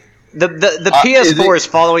 The PS4 is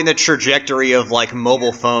following the trajectory of like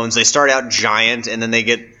mobile phones. They start out giant and then they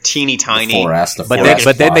get teeny tiny. The 4S, the But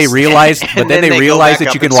 4S then they Plus. realize, And then they go realize back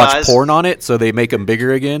that you up in can watch size. porn on it, so they make them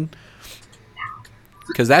bigger again.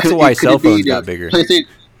 Because that's Could- why could cell it be phones the got bigger. Could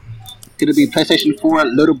it be PlayStation 4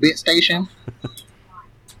 Little Bit Station?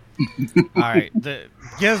 all right. Get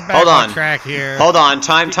us back Hold on on. track here. Hold on.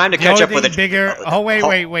 Time to The catch only up with thing it. bigger. Oh,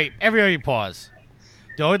 wait. Everybody pause.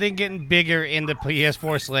 The only thing getting bigger in the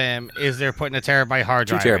PS4 Slim is they're putting a terabyte hard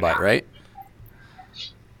 2 drive. in terabyte, it. right?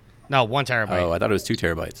 No, 1 terabyte. Oh, I thought it was 2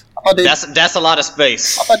 terabytes. I thought they, That's a lot of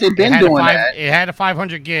space. I thought they'd been doing that. It had a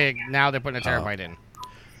 500 gig. Now they're putting a terabyte in.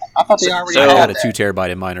 I thought they already So- I had got a that. 2 terabyte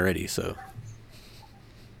in mine already, so.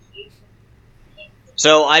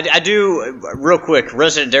 So I do real quick.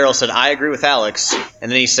 Resident Daryl said I agree with Alex,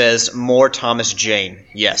 and then he says more Thomas Jane.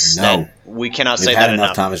 Yes, No. that- we cannot We've say had that enough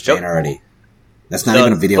enough. Thomas Jane already. That's not The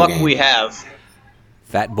even a video fuck game. we have.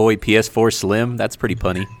 Fat Boy PS4 Slim, that's pretty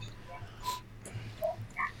punny.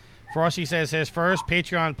 Frosty says his first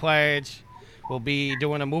Patreon pledge will be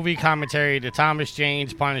doing a movie commentary to Thomas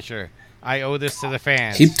Jane's Punisher. I owe this to the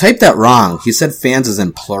fans. He typed that wrong. He said fans is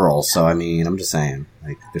in plural, so I mean, I'm just saying.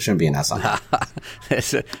 Like, there shouldn't be an S on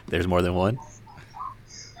that. There's more than one.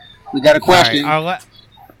 We got a question. All right,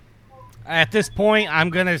 at this point, I'm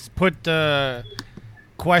going to put the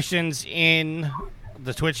questions in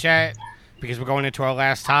the Twitch chat because we're going into our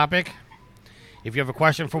last topic. If you have a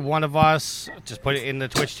question for one of us, just put it in the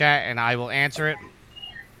Twitch chat and I will answer it.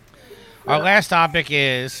 Our last topic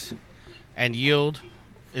is, and Yield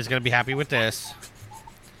is going to be happy with this,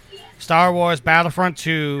 Star Wars Battlefront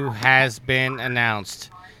 2 has been announced.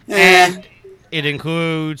 And it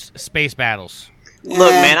includes space battles.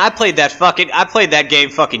 Look, man, I played that game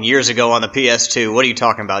fucking years ago on the PS2. What are you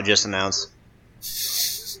talking about? Just announced.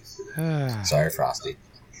 Sorry, Frosty.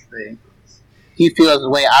 He feels the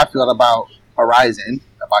way I feel about Horizon,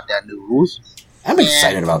 about that news. I'm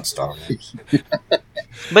excited about Star Wars.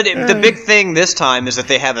 But the big thing this time is that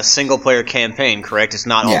they have a single-player campaign, correct? It's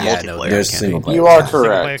not all multiplayer. No, There's single player. You are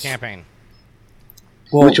Single-player correct. campaign.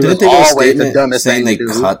 Well, Which was didn't they get a always the statement dumbest saying thing they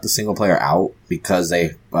to do. cut the single player out because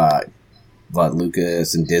they,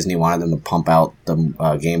 Lucas and Disney wanted them to pump out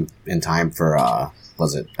the game in time for,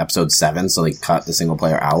 was it episode 7? So they cut the single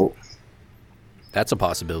player out. That's a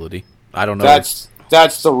possibility. I don't know.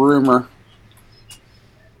 That's the rumor.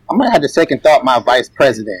 I'm gonna have to second thought my vice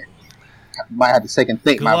president. Might have to second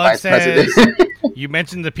think my Glug vice says, president. you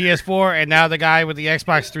mentioned the PS4, and now the guy with the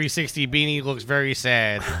Xbox 360 beanie looks very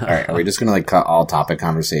sad. All right, are we just gonna like cut all topic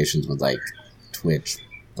conversations with like Twitch,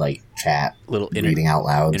 like chat, Little reading out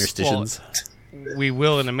loud? interstitials. We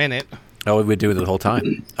will in a minute. Oh, we do it the whole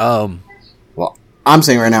time. Well, I'm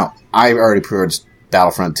saying right now, I already pre-ordered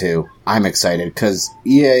Battlefront 2. I'm excited because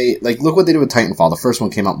EA, like, look what they did with Titanfall. The first one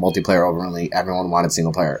came out multiplayer only. Everyone wanted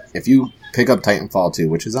single player. If you pick up Titanfall 2,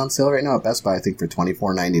 which is on sale right now at Best Buy, I think for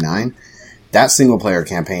 $24.99, that single player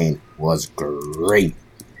campaign was great.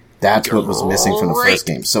 That's what was missing from the first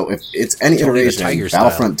game. So if it's any Tony the iteration, Tiger like style.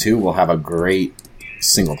 Battlefront 2 will have a great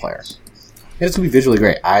single player. And it's going to be visually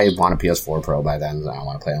great. I want a PS4 Pro by then. I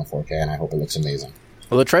want to play on 4K, and I hope it looks amazing.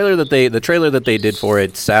 Well, the trailer that they did for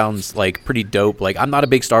it sounds like pretty dope. Like, I'm not a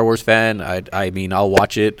big Star Wars fan. I mean, I'll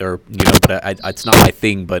watch it, or but it's not my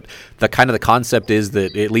thing. But the concept is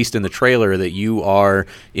that, at least in the trailer, that you are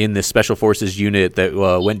in this special forces unit that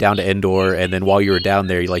went down to Endor, and then while you were down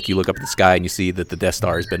there, you look up at the sky and you see that the Death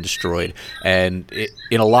Star has been destroyed. And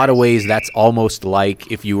in a lot of ways, that's almost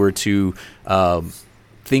like if you were to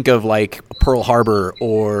think of like Pearl Harbor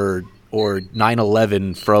or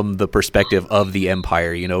 9/11 from the perspective of the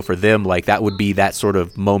Empire. For them, like, that would be that sort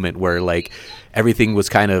of moment where, like, everything was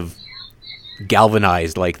kind of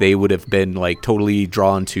galvanized. Like, they would have been, like, totally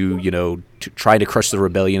drawn to, to trying to crush the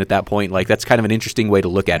rebellion at that point. Like, that's kind of an interesting way to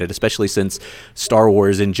look at it, especially since Star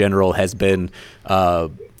Wars in general has been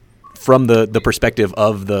from the perspective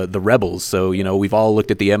of the rebels. So, we've all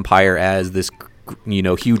looked at the Empire as this,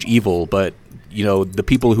 huge evil, but the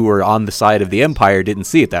people who are on the side of the Empire didn't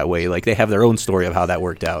see it that way. Like, they have their own story of how that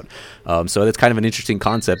worked out. So that's kind of an interesting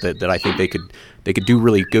concept that I think they could do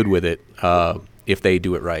really good with it if they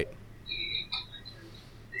do it right.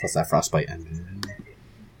 Plus that Frostbite engine.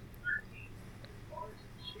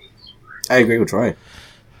 I agree with Troy.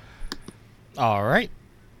 All right.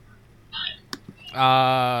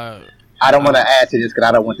 I don't want to add to this because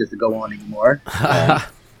I don't want this to go on anymore.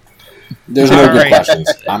 There's no All good right. questions.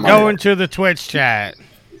 I'm Going to the Twitch chat.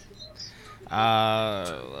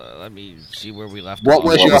 Let me see where we left What off.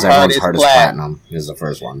 was What your was everyone's hardest platinum? platinum? Is the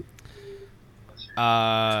first one.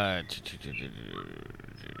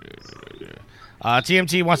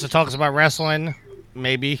 TMT wants to talk about wrestling,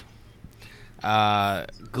 maybe.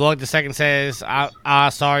 Glug the second says,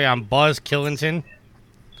 sorry, I'm Buzz Killington.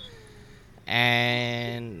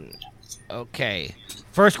 And, okay.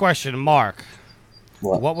 First question, Mark.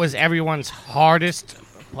 What was everyone's hardest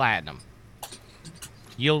platinum?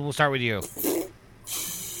 Yield, we'll start with you.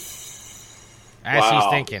 As he's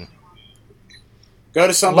thinking. Go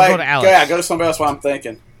to somebody. We'll go to Alex. Go to somebody else while I'm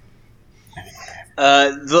thinking.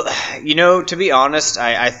 To be honest,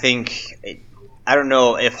 I think, I don't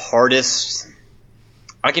know if hardest.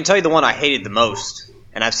 I can tell you the one I hated the most,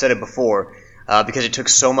 and I've said it before, because it took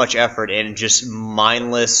so much effort and just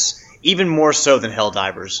mindless, even more so than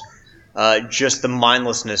Helldivers. Just the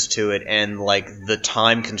mindlessness to it and like the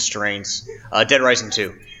time constraints. Dead Rising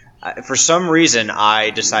 2. For some reason, I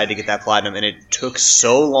decided to get that platinum, and it took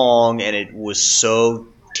so long, and it was so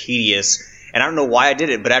tedious. And I don't know why I did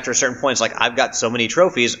it, but after a certain point, it's like, I've got so many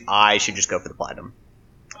trophies, I should just go for the platinum.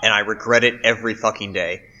 And I regret it every fucking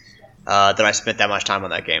day that I spent that much time on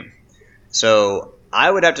that game. So I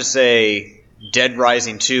would have to say Dead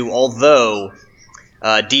Rising 2, although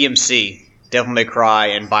DMC, Devil May Cry,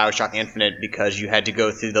 and Bioshock Infinite, because you had to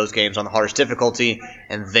go through those games on the hardest difficulty,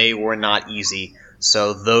 and they were not easy.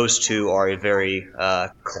 So those two are a very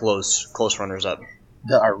close runners-up.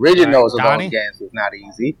 The originals of Donnie? those games was not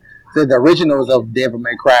easy. So the originals of Devil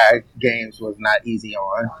May Cry games was not easy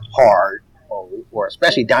on hard, or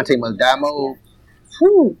especially Dante Madamo.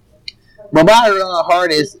 Whew. But my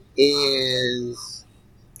hardest is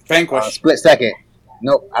Vanquish. Split Second.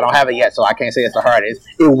 Nope, I don't have it yet, so I can't say it's the hardest.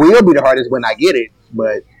 It will be the hardest when I get it,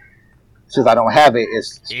 but since I don't have it,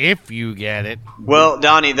 it's If you get it. Well,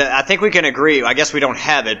 Donnie, I think we can agree. I guess we don't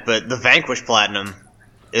have it, but the Vanquish Platinum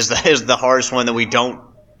is the hardest one that we don't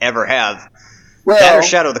ever have. That or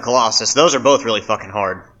Shadow of the Colossus. Those are both really fucking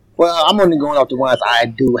hard. Well, I'm only going off the ones I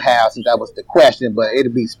do have since that was the question, but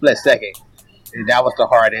it'll be Split Second. And that was the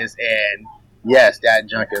hardest, and yes, that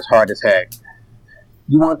junk is hard as heck.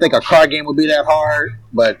 You won't think a card game would be that hard,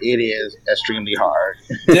 but it is extremely hard.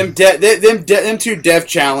 them two dev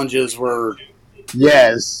challenges were...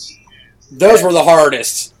 Yes. Those were the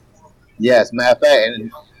hardest. Yes, matter of fact,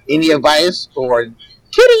 and any advice or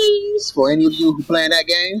kitties for any of you who playing that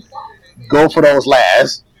game, go for those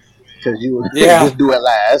last. Because you just do it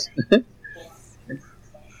last.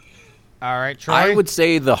 All right, Troy. I would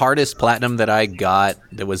say the hardest platinum that I got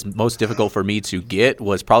that was most difficult for me to get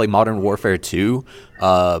was probably Modern Warfare 2,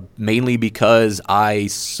 mainly because I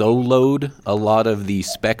soloed a lot of the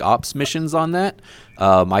Spec Ops missions on that.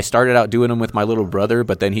 I started out doing them with my little brother,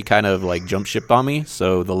 but then he kind of like jump shipped on me.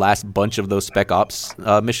 So the last bunch of those Spec Ops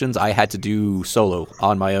missions I had to do solo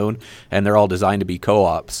on my own, and they're all designed to be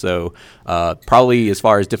co-op. So probably as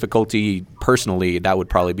far as difficulty personally, that would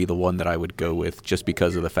probably be the one that I would go with, just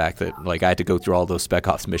because of the fact that like I had to go through all those Spec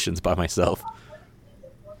Ops missions by myself.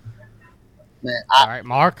 Man, All right,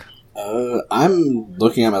 Mark. I'm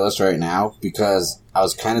looking at my list right now because I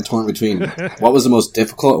was kind of torn between what was the most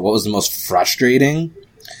difficult and what was the most frustrating.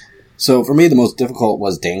 So for me, the most difficult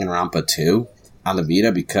was Danganronpa 2 on the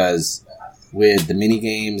Vita, because with the mini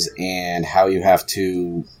games and how you have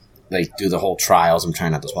to like do the whole trials. I'm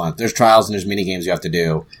trying not to spoil it. There's trials and there's mini games you have to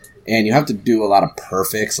do, and you have to do a lot of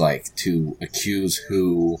perfects, like to accuse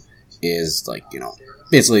who is like, you know,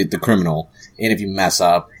 basically the criminal. And if you mess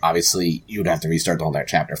up, obviously you'd have to restart the whole entire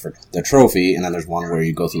chapter for the trophy. And then there's one where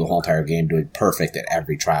you go through the whole entire game doing perfect at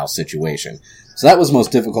every trial situation. So that was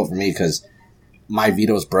most difficult for me because my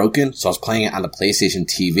Vita was broken, so I was playing it on the PlayStation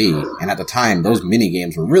TV. And at the time, those mini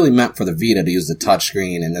games were really meant for the Vita to use the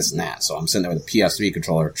touchscreen and this and that. So I'm sitting there with a PS3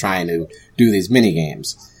 controller trying to do these mini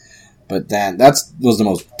games. But then that was the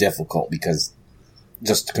most difficult because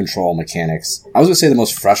just control mechanics. I was going to say the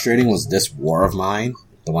most frustrating was This War of Mine,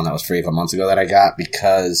 the one that was free a couple months ago that I got,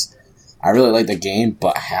 because I really liked the game,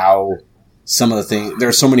 but how some of the things, there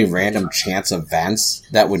are so many random chance events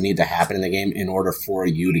that would need to happen in the game in order for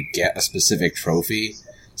you to get a specific trophy.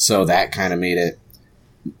 So that kind of made it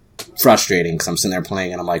frustrating because I'm sitting there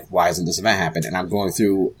playing and I'm like, why hasn't this event happened? And I'm going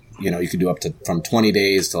through, you know, you could do up to from 20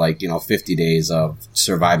 days to like, you know, 50 days of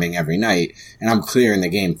surviving every night. And I'm clearing the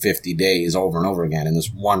game 50 days over and over again. And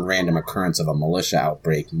this one random occurrence of a militia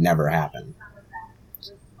outbreak never happened.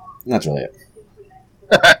 And that's really it.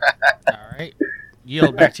 All right.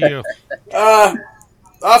 Yield back to you. Off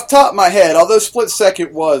the top of my head, although Split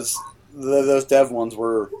Second was, those dev ones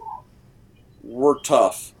were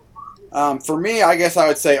tough. For me, I guess I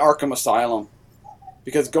would say Arkham Asylum.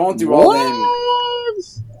 Because going through all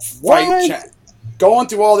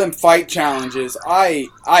them fight challenges, I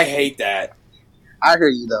hate that. I hear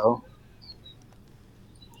you though.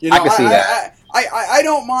 You know, I can see that. I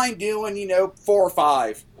don't mind doing, you know, 4 or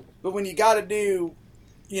 5, but when you got to do,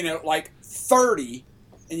 you know, like 30,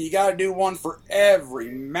 and you got to do one for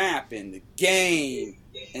every map in the game,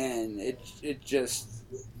 and it's just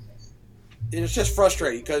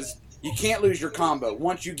frustrating because you can't lose your combo.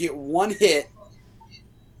 Once you get one hit,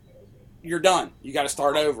 you're done. You got to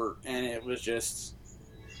start over, and it was just.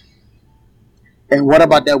 And what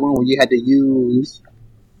about that one where you had to use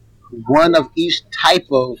one of each type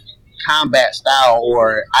of combat style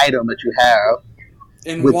or item that you have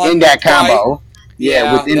within that combo? Fight?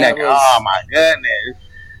 Yeah, within that. was... Oh my goodness!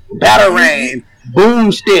 Battle rain,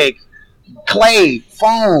 boomstick, clay,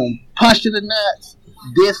 foam, punch to the nuts,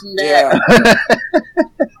 this and that.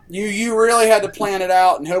 Yeah. You really had to plan it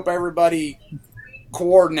out and hope everybody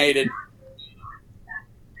coordinated.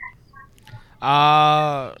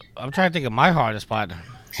 I'm trying to think of my hardest spot.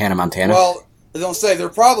 Hannah Montana. Well, I don't say there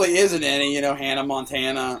probably isn't any. You know, Hannah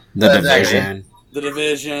Montana, The Division. The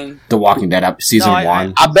Division, The Walking Dead up season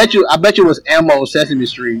 1. I bet you it was Elmo Sesame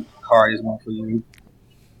Street hardest one for you.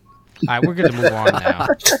 right, we're gonna move on now.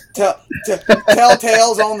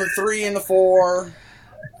 Telltale's on the 3 and the 4.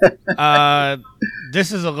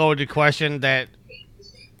 This is a loaded question that.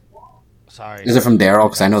 Sorry. Is it from Daryl?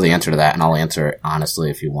 Because I know the answer to that, and I'll answer it honestly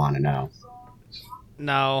if you want to know.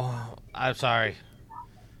 No, I'm sorry.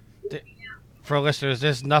 For listeners,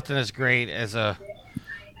 there's nothing as great as a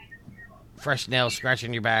fresh nail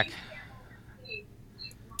scratching your back.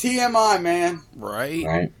 TMI, man.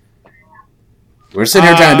 Right. We're sitting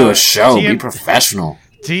here trying to do a show. Be professional.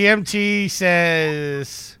 TMT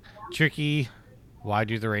says, Tricky, why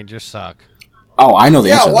do the Rangers suck? Oh, I know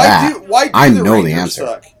the answer to that. Why do I the know the Rangers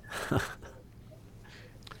answer. suck?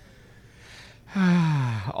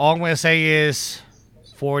 All I'm going to say is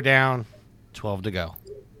 4 down, 12 to go.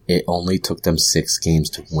 It only took them 6 games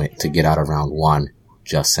to get out of round 1.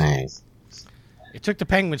 Just saying. It took the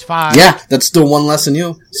Penguins 5. Yeah, that's still one less than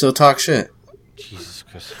you. So talk shit. Jesus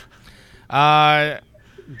Christ.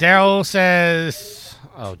 Daryl says,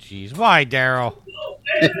 oh, geez. Why, Daryl?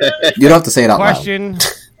 You don't have to say it out loud. Question.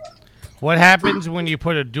 What happens when you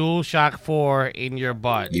put a DualShock 4 in your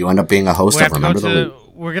butt? You end up being a host of Remember the Loop.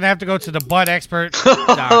 We're going to have to go to the butt expert.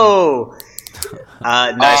 Oh,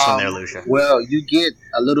 nice one there, Lucia. Well, you get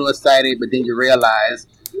a little excited, but then you realize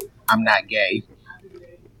I'm not gay.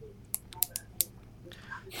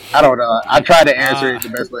 I don't know. I try to answer it the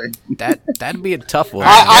best way. That'd be a tough one.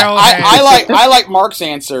 I like Mark's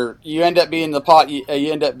answer. You end up being the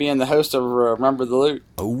you end up being the host of Remember the Loot.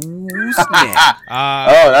 Oh snap!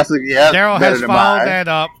 Daryl has followed that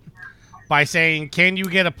up by saying, "Can you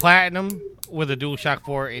get a platinum with a DualShock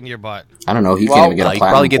 4 in your butt?" I don't know. He can't even get a platinum.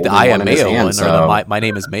 You probably get the I Am Mayo hand, one or the My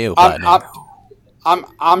Name is Mayo platinum.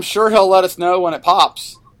 I'm sure he'll let us know when it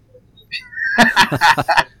pops.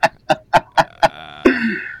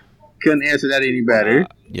 Couldn't answer that any better.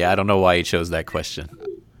 Yeah, I don't know why he chose that question.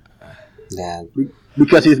 Yeah.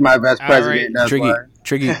 Because he's my best president. That's Triggy, why.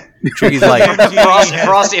 Triggy's like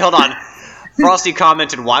Frosty. Hold on. Frosty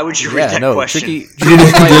commented, "Why would you read that question?"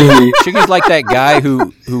 Triggy's like that guy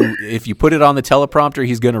who, if you put it on the teleprompter,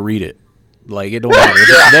 he's gonna read it. Like it don't matter if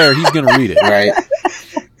it's there, he's gonna read it. Right.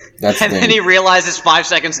 And then he realizes 5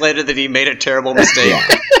 seconds later that he made a terrible mistake.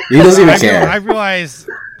 Yeah. He doesn't even care.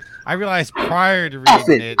 I realized prior to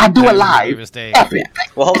reading it, I do it live.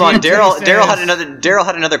 Well, hold on. Daryl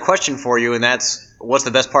had another question for you, and that's what's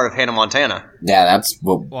the best part of Hannah Montana? Yeah, that's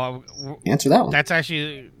answer that one. That's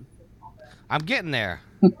actually I'm getting there.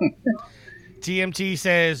 TMT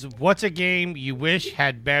says, "What's a game you wish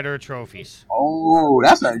had better trophies?" Oh,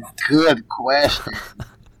 that's a good question.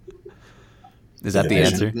 Is that the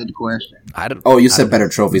answer? Good question. You said better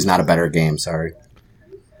trophies, not a better game. Sorry.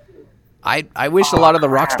 I wish a lot of the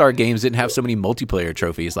Rockstar games didn't have so many multiplayer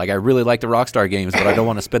trophies. Like, I really like the Rockstar games, but I don't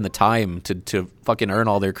want to spend the time to fucking earn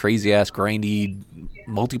all their crazy-ass, grindy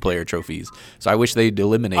multiplayer trophies. So I wish they'd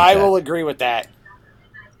eliminate that. I will agree with that.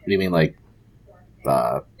 What do you mean, like,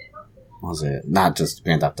 what was it? Not just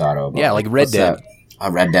Grand Theft Auto. But yeah, like Red Dead.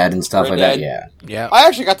 Red Dead and stuff that, yeah. I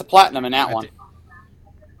actually got the platinum in that one.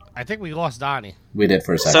 I think we lost Donnie. We did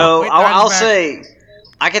for a second. So I'll say,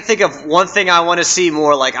 I can think of one thing I want to see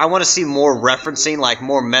more. Like, I want to see more referencing, like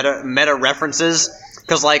more meta references.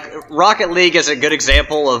 Because like Rocket League is a good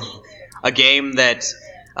example of a game that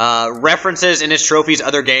references in its trophies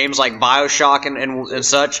other games like BioShock and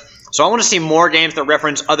such. So I want to see more games that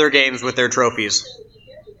reference other games with their trophies.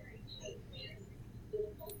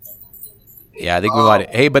 Yeah, I think we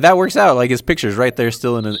might. Hey, but that works out. Like his picture's right there,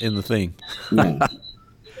 still in the thing.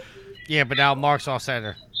 Yeah, but now Mark's off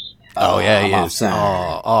center. Oh yeah, he is.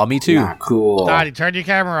 Oh, me too. Nah, cool. Donnie, turn your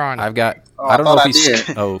camera on. I've got. I don't know if he's.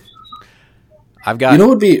 I've got. You know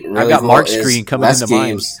what would be really I've got cool Mark's screen coming less into mine.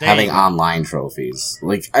 games having online trophies.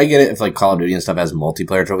 Like I get it if like Call of Duty and stuff has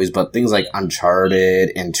multiplayer trophies, but things like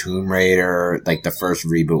Uncharted and Tomb Raider, like the first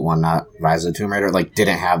reboot one, not Rise of the Tomb Raider, like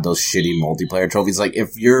didn't have those shitty multiplayer trophies. Like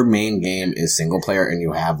if your main game is single player and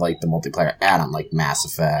you have like the multiplayer add-on like Mass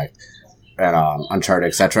Effect and Uncharted,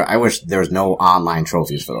 etc., I wish there was no online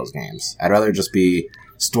trophies for those games. I'd rather just be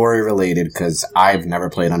story related because I've never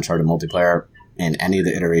played Uncharted multiplayer in any of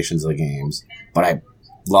the iterations of the games, but I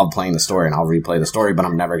love playing the story and I'll replay the story, but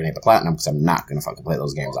I'm never going to get the platinum because I'm not going to fucking play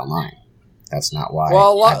those games online. That's not why I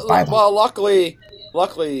buy them. Well, luckily,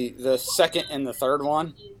 the second and the third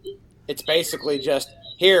one, it's basically just,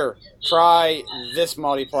 here, try this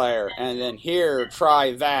multiplayer, and then here,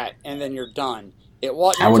 try that, and then you're done. It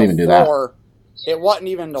wasn't I wouldn't even do that. It wasn't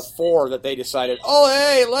even the 4 that they decided, oh,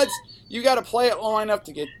 hey, you got to play it long enough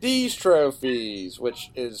to get these trophies, which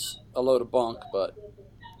is a load of bunk, but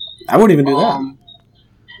I wouldn't even do that.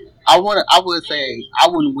 I would say I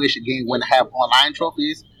wouldn't wish a game wouldn't have online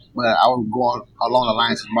trophies, but I would go along the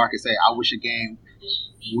lines as Mark say, I wish a game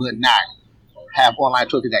would not have online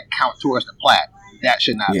trophies that count towards the plat. That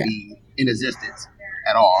should not be in existence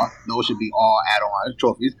at all. Those should be all add-on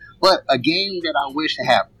trophies. But a game that I wish to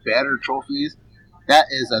have better trophies, that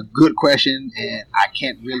is a good question, and I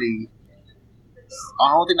can't really. The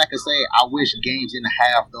only thing I can say, I wish games didn't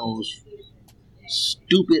have those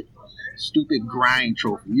stupid grind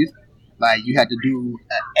trophies. Like you had to do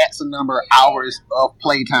an X number of hours of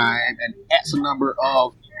playtime and X number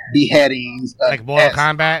of beheadings. Like Mortal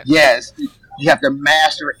Kombat? Yes. You have to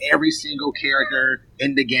master every single character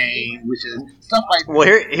in the game, which is stuff like that. Well,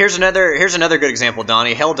 here's another good example,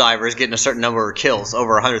 Donnie. Helldiver is getting a certain number of kills,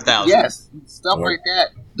 over 100,000. Yes, stuff like that.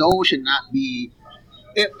 Those should not be.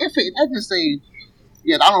 If I just say,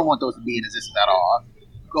 I don't want those to be in existence at all.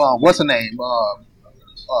 What's the name?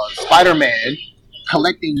 Spider-Man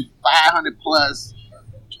collecting 500 plus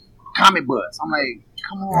comic books. I'm like,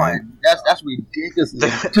 come on, that's ridiculous.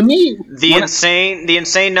 To me, the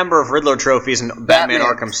insane number of Riddler trophies in Batman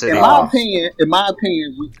Arkham City. In my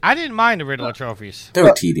opinion, I didn't mind the Riddler trophies. They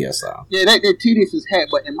were tedious, though. Yeah, they're tedious as heck.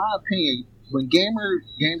 But in my opinion, when game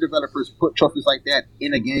developers put trophies like that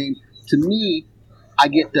in a game, to me, I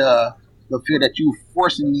get the feel that you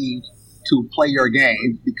forcing me to play your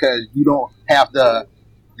game because you don't have the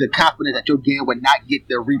confidence that your game would not get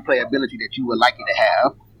the replayability that you would like it to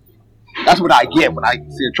have. That's what I get when I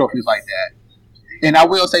see trophies like that. And I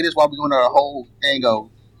will say this while we're going to the whole thing of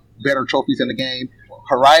better trophies in the game.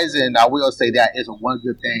 Horizon, I will say that is one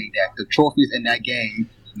good thing, that the trophies in that game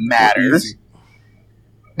matters.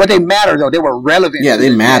 But they matter, though. They were relevant. Yeah, they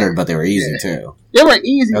mattered, but they were easy, too. They were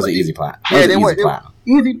easy. That was an easy plat. Yeah, they were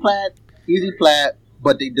easy plat,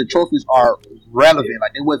 but the trophies are relevant.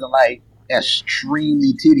 Like, it wasn't, like,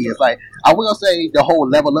 extremely tedious. Like, I will say the whole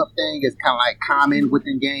level up thing is kind of like common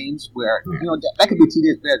within games where, that could be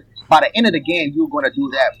tedious, but by the end of the game, you're going to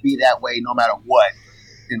be that way no matter what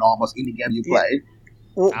in almost any game you play.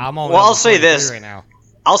 Well, I'll say this. Right now.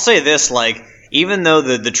 I'll say this, like, even though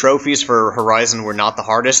the trophies for Horizon were not the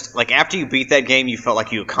hardest, like, after you beat that game, you felt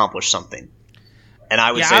like you accomplished something. And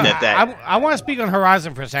I would say I want to speak on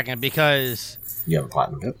Horizon for a second because you have a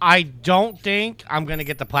platinum hit? I don't think I'm going to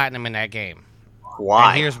get the platinum in that game.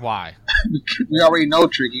 Why? And here's why. We already know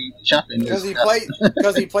Tricky.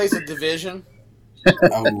 Because he plays a Division.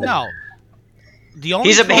 No.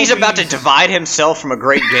 He's about to divide himself from a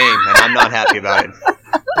great game, and I'm not happy about it.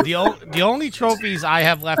 The only trophies I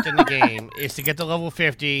have left in the game is to get to level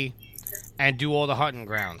 50 and do all the hunting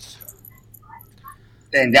grounds.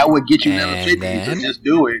 And that would get you level 50, so just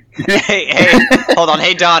do it. Hey, hold on.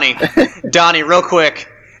 Hey, Donnie, real quick.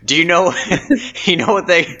 Do you know what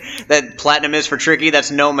that platinum is for Tricky?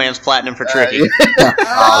 That's No Man's platinum for Tricky. That's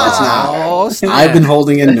not. I've been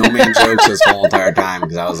holding in No Man jokes this whole entire time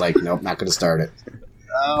because I was like, nope, not going to start it.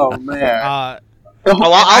 Oh, man.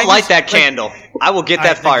 I'll light that candle. I will get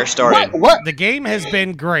that fire started. What? The game has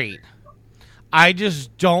been great. I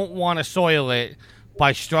just don't want to soil it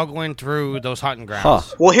by struggling through those hunting grounds.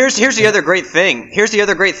 Huh. Well, here's the other great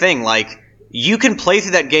thing. Like, you can play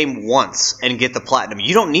through that game once and get the platinum.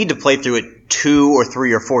 You don't need to play through it 2 or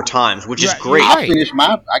 3 or 4 times, which is great. I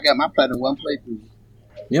got my platinum one playthrough.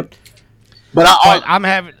 Yep. But I'm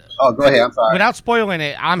having. Oh, go ahead. I'm sorry. Without spoiling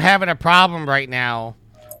it, I'm having a problem right now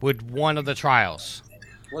with one of the trials.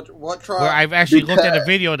 What trial? Where I've actually looked at a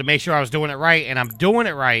video to make sure I was doing it right, and I'm doing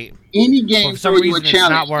it right. Any game for some reason it's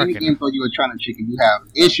not working. Any game throw you a challenge, chicken, you have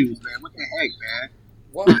issues, man. What the heck, man?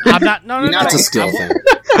 What? I'm not. No. That's a skill thing.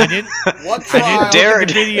 I didn't. What trial?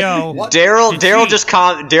 Daryl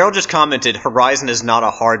just commented, "Horizon is not a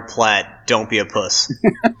hard plat. Don't be a puss."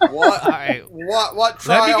 What? Right. What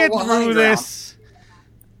trial? Let me get through this.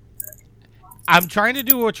 I'm trying to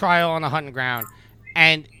do a trial on a hunting ground,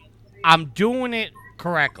 and I'm doing it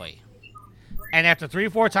correctly. And after 3 or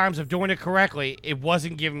 4 times of doing it correctly, it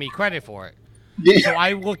wasn't giving me credit for it. So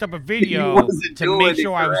I looked up a video to make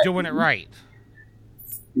sure I was doing it right.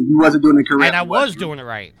 You wasn't doing it correctly. And I was doing it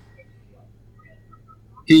right.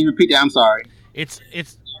 Can you repeat that? I'm sorry. It's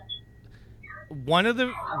one of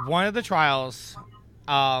the trials.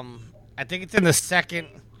 I think it's in the second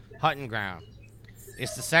hunting ground.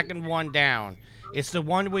 It's the second one down. It's the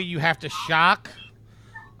one where you have to shock.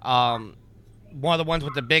 One of the ones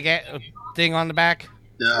with the big thing on the back.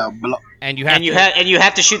 And you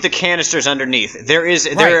have to shoot the canisters underneath.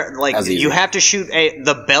 Right. You have to shoot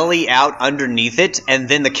the belly out underneath it, and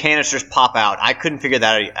then the canisters pop out. I couldn't figure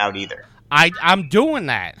that out either. I'm doing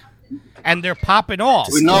that, and they're popping off.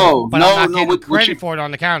 I'm not getting credit for it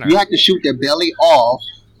on the counter. You have to shoot the belly off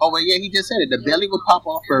Oh, well, yeah, he just said it. The belly will pop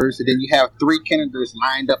off first, and then you have 3 canisters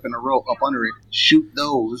lined up in a row up under it. Shoot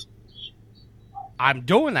those. I'm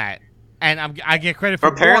doing that, and I get credit for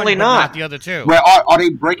Apparently one, but not. not the other two. Well, are they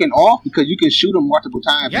breaking off? Because you can shoot them multiple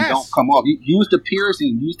times Yes. and don't come off. You use the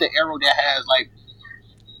piercing. Use the arrow that has, like,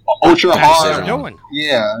 ultra That's what hard. I'm doing.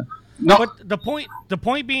 Yeah. No, But the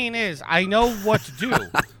point being is, I know what to do,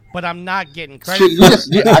 but I'm not getting credit. shit, you for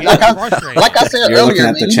just, it. you, I'm like, getting frustrated. like I said You're earlier, looking at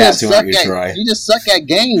man, the you chat just too, suck aren't you, at Troy? you just suck at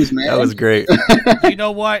games, man. That was great. You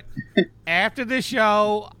know what? After this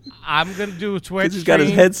show, I'm gonna do a Twitch. He's got his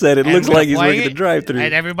stream, headset. It and looks we're like he's gonna play working the it, drive-thru.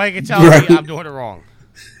 and everybody can tell Right. me I'm doing it wrong.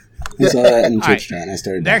 I saw that in All right. Twitch chat, and I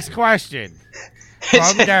started. Next question from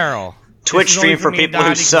It's a Daryl. Twitch This is only stream for me and people who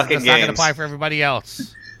Donnie, suck at because it's not gonna games. apply for everybody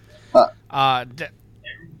else. Uh.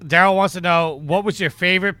 Daryl wants to know, what was your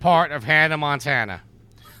favorite part of Hannah Montana?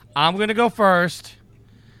 I'm gonna go first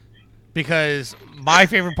because my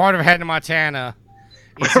favorite part of Hannah Montana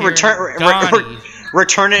is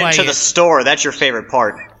Return it play into the it. store. That's your favorite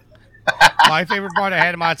part. My favorite part of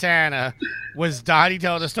Hannah Montana was Donnie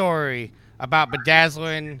telling the story about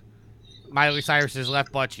bedazzling Miley Cyrus's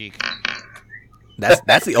left butt cheek.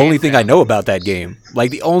 That's the only thing I know about that game.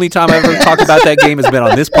 Like, the only time I ever talked about that game has been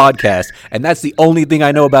on this podcast, and that's the only thing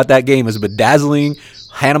I know about that game is bedazzling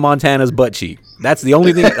Hannah Montana's butt cheek. That's the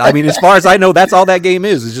only thing. I mean, as far as I know, that's all that game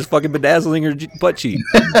is just fucking bedazzling her butt cheek.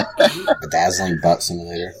 Bedazzling butt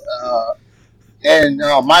simulator. And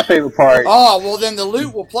my favorite part, Oh, well, then the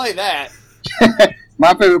loot will play that.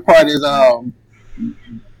 my favorite part is,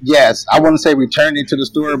 yes, I wouldn't say return it to the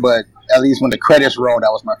store, but at least when the credits roll,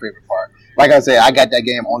 that was my favorite part. Like I said, I got that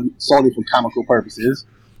game solely for comical purposes,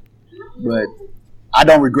 but I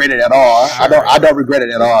don't regret it at all. I don't regret it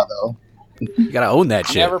at all, though. You gotta own that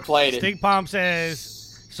shit. Never played it. Stink Palm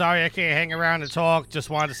says, sorry I can't hang around and talk. Just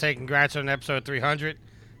wanted to say congrats on episode 300.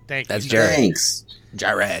 Thank That's you. Jared. Thanks.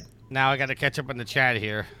 Jared. Now I got to catch up in the chat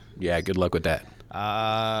here. Yeah, good luck with that.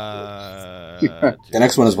 The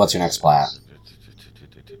next one is what's your next plat?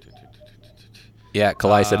 Yeah,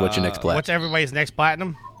 Kalai said, what's your next plat? What's everybody's next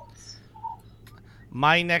platinum?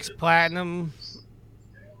 My next platinum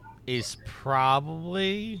is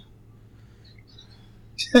probably...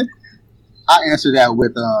 I answer that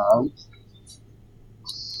with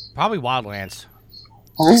Probably Wildlands.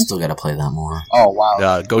 I still gotta play that more. oh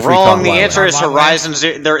wow. Ghost Wrong. Recon The Wildlands. answer is Wildlands. Horizon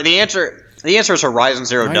Zero. The answer is Horizon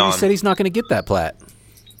Zero I Dawn. already said he's not gonna get that plat.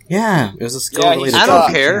 Yeah, it was a skill Yeah, related. I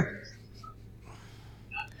don't care,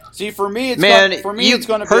 See, for me, it's man. it's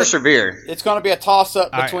going to be persevere. it's going to be a toss up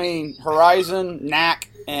All right. between Horizon, Knack,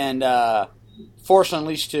 and Force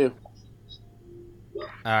Unleashed 2. All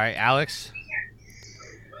right, Alex.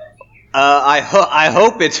 I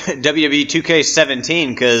hope it's WWE 2K17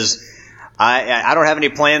 because I don't have any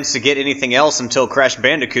plans to get anything else until Crash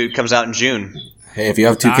Bandicoot comes out in June. Hey, if you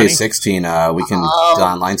have Donnie? 2K16, we can the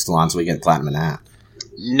online still on, so we get platinum in that.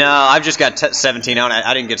 No, I've just got 17 out.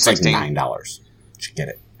 I didn't get It's like 16. $9. Should get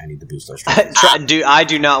it. I need to boost those. I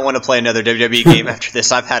do not want to play another WWE game after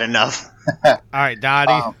this. I've had enough. All right,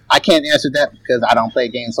 Dottie. I can't answer that because I don't play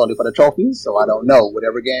games solely for the trophies, so I don't know.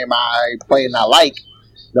 Whatever game I play and I like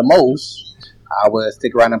the most, I will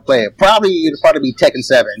stick around and play it. It'll probably be Tekken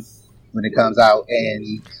 7 when it comes out,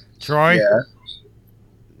 and Troy. yeah.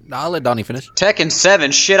 I'll let Donnie finish. Tekken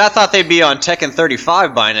 7? Shit, I thought they'd be on Tekken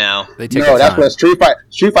 35 by now. They take No, their that's time. what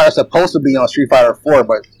Street Fighter's supposed to be on Street Fighter 4,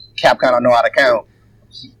 but Capcom don't know how to count.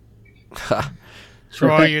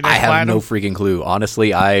 Troy, your I next have platinum. no freaking clue.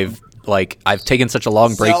 Honestly, I've taken such a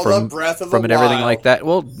long break Zelda Breath of from the it, everything Wild. like that.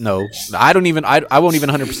 Well, no, I won't even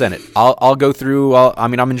 100% it. I'll go through.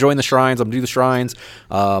 I'm enjoying the shrines. I'm gonna do the shrines.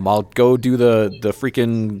 I'll go do the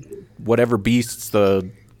freaking whatever beasts. The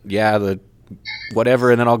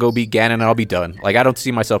whatever, and then I'll go beat Ganon, and I'll be done. Like, I don't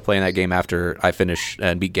see myself playing that game after I finish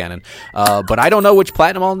and beat Ganon. But I don't know which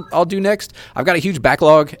platinum I'll do next. I've got a huge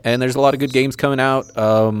backlog, and there's a lot of good games coming out.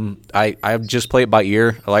 I just play it by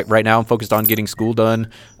ear. Like, right now, I'm focused on getting school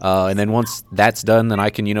done, and then once that's done, then I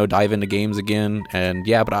can dive into games again. And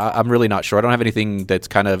yeah, but I'm really not sure. I don't have anything that's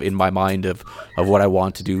kind of in my mind of what I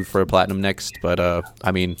want to do for a platinum next. But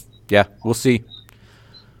yeah, we'll see.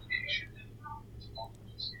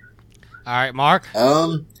 All right, Mark.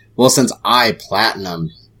 Well, since I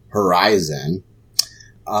platinum Horizon,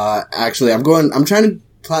 actually, I'm trying to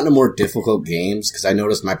platinum more difficult games because I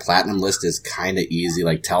noticed my platinum list is kind of easy,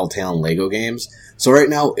 like Telltale and Lego games. So right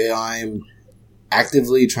now, I'm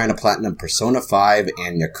actively trying to platinum Persona 5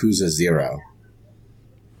 and Yakuza 0.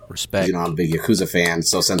 Respect. I'm a big Yakuza fan,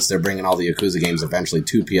 so since they're bringing all the Yakuza games eventually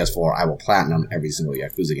to PS4, I will platinum every single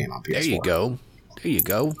Yakuza game on PS4. There you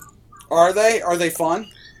go. Are they fun?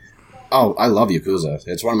 Oh, I love Yakuza.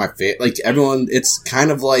 It's one of my favorite. Like, everyone, it's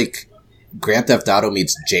kind of like Grand Theft Auto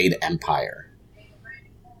meets Jade Empire.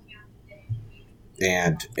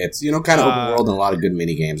 And it's, kind of open world and a lot of good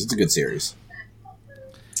mini games. It's a good series.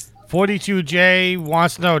 42J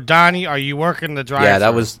wants to know, Donnie, are you working the drive? Yeah,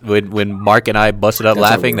 that was when Mark and I busted up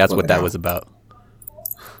laughing. That's what that was about.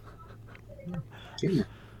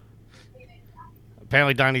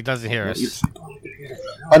 Apparently, Donnie doesn't hear us.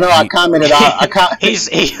 Oh no, I commented. I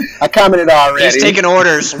commented already. He's taking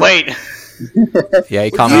orders. Wait. Yeah,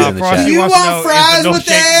 he commented in the chat. You wants to want know, fries is the with milkshake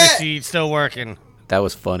that? machine still working? That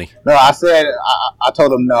was funny. No, I said I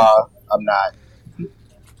told him no, I'm not.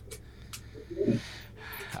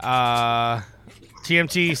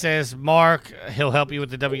 TMT says Mark, he'll help you with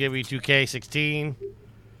the WWE 2K16.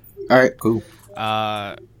 All right, cool.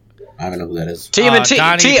 I I don't know who that is.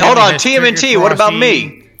 TMNT. Hold on, TMNT. What about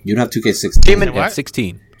me? You don't have 2K16. Yeah,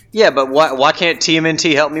 16. Yeah, but why can't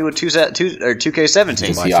TMNT help me with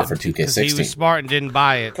 2K17? He offered Because he was 2K16. smart and didn't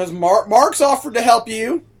buy it. Because Mark's offered to help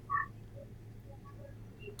you.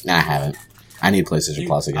 Nah, I haven't. I need PlayStation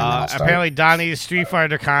Plus again. Then I'll start. Apparently, Donnie's Street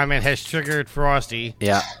Fighter comment has triggered Frosty.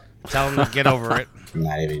 Yeah. Tell him to get over it. I'm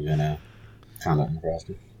not even gonna comment on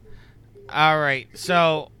Frosty. All right,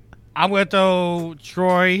 so I'm going to throw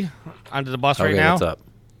Troy under the bus right now. What's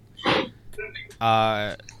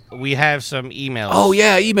up? We have some emails. Oh,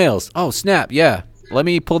 yeah, emails. Oh, snap, yeah. Let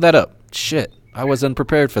me pull that up. Shit, I was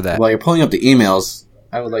unprepared for that. While you're pulling up the emails,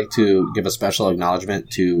 I would like to give a special acknowledgement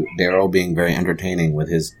to Daryl being very entertaining with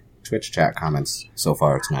his Twitch chat comments so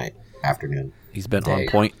far tonight afternoon. He's been Day. on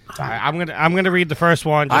point. All right, I'm gonna read the first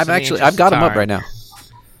one. Just I've got him up right now.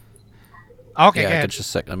 Okay, Yeah, go ahead.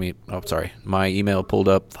 just a sec. Sorry. My email pulled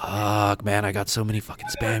up. Fuck, man, I got so many fucking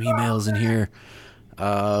spam emails in here.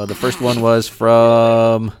 The first one was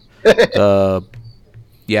from the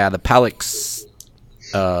Palix.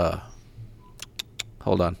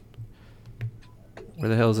 Hold on. Where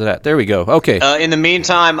the hell is it at? There we go. Okay. In the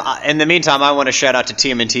meantime, I want to shout out to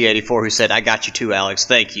TMNT84 who said, "I got you too, Alex.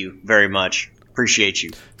 Thank you very much. Appreciate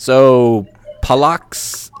you." So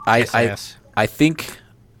Palax, Yes. I think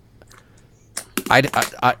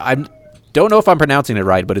I don't know if I'm pronouncing it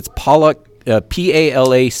right, but it's Palak,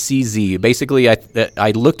 Palacz. Basically,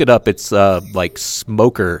 I looked it up. It's like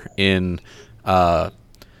smoker in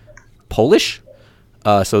Polish.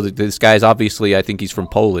 So this guy's obviously, I think he's from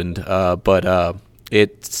Poland, but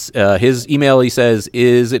it's his email. He says,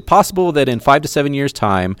 "Is it possible that in 5 to 7 years'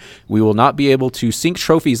 time we will not be able to sync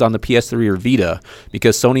trophies on the PS3 or Vita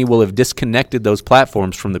because Sony will have disconnected those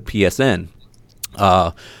platforms from the PSN?"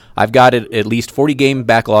 I've got at least 40 game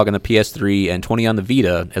backlog on the PS3 and 20 on the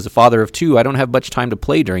Vita. As a father of 2, I don't have much time to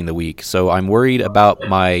play during the week, so I'm worried about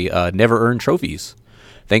my never-earned trophies.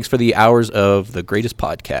 Thanks for the hours of the greatest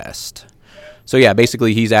podcast. So yeah,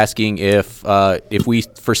 basically he's asking if we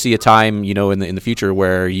foresee a time, in the future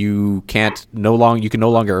where you can no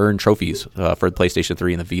longer earn trophies for the PlayStation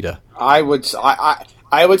 3 and the Vita. I would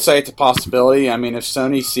say it's a possibility. I mean, if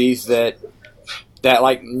Sony sees that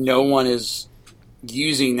like no one is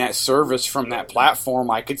using that service from that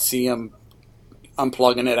platform, I could see them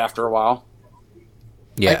unplugging it after a while.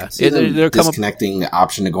 Yeah, they're disconnecting the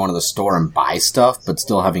option to go into the store and buy stuff, but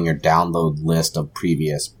still having your download list of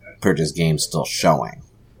previous purchase games still showing.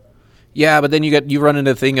 Yeah, but then you run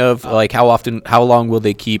into the thing of like how long will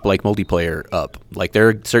they keep like multiplayer up? Like there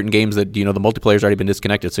are certain games that the multiplayer's already been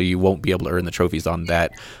disconnected, so you won't be able to earn the trophies on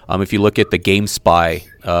that. If you look at the GameSpy,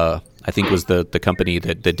 I think was the company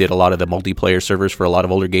that did a lot of the multiplayer servers for a lot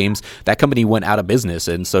of older games. That company went out of business,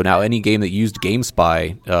 and so now any game that used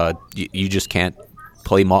GameSpy, you just can't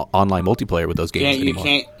play online multiplayer with those games anymore.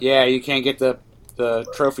 You can't get the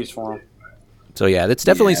trophies for them. So yeah, that's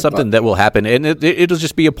definitely something that will happen, and it'll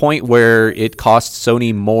just be a point where it costs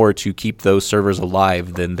Sony more to keep those servers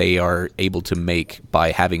alive than they are able to make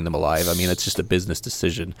by having them alive. I mean, it's just a business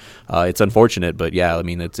decision. It's unfortunate, but yeah, I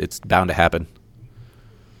mean, it's bound to happen.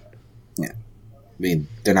 Yeah, I mean,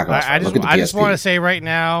 they're not going to. I just want to say right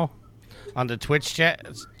now, on the Twitch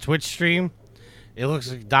stream, it looks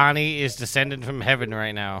like Donnie is descending from heaven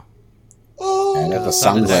right now. And the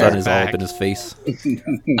sun sun is all up in his face.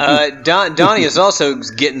 Donnie is also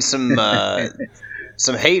getting some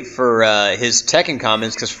hate for his Tekken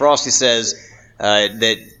comments because Frosty says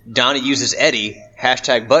that Donnie uses Eddie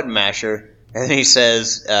 #button masher, and then he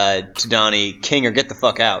says to Donnie, "King or get the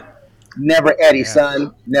fuck out." Never Eddie,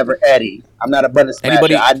 son. Never Eddie. I'm not a button smasher.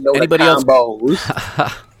 I know the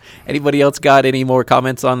combos. Anybody else got any more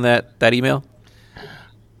comments on that email?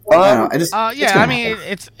 I mean,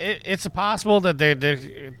 it's possible that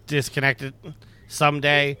they're disconnected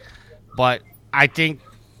someday, but I think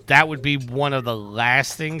that would be one of the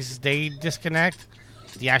last things they disconnect,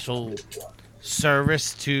 the actual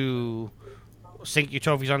service to sync your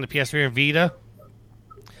trophies on the PS3 and Vita.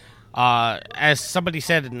 As somebody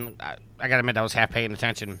said, and I gotta admit I was half paying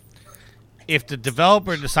attention, if the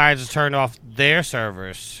developer decides to turn off their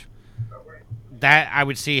servers, that I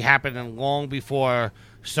would see happening long before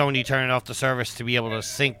Sony turning off the service to be able to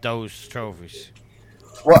sync those trophies.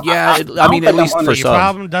 Well, Yeah, I I don't mean, think at least I'm for Your some.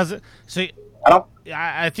 problem doesn't. So I don't.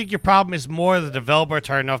 I think your problem is more the developer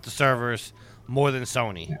turning off the servers more than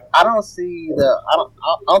Sony. I don't see the. I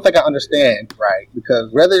don't think I understand right, because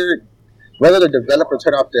whether the developer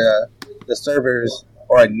turn off the servers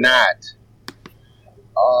or not,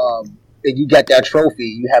 and you got that trophy,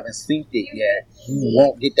 you haven't synced it yet. You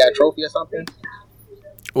won't get that trophy or something.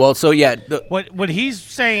 Well, so yeah, What he's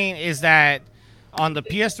saying is that on the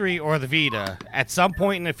PS3 or the Vita, at some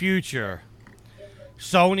point in the future,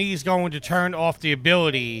 Sony's going to turn off the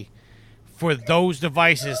ability for those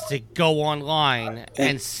devices to go online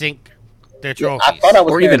and sync their trophies. I thought I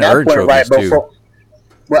was Or hearing even that earn point right, trophies, but too.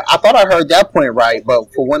 well, I thought I heard that point right,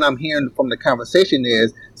 but for what I'm hearing from the conversation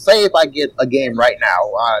is, say if I get a game right now,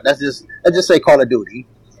 let's just say Call of Duty,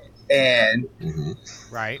 and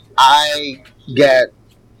Right.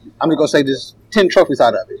 I'm gonna go say there's 10 trophies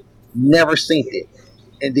out of it, never synced it,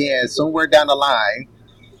 and then somewhere down the line,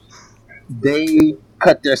 they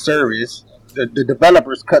cut their service. The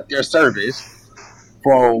developers cut their service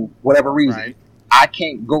for whatever reason. Right. I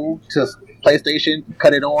can't go to PlayStation,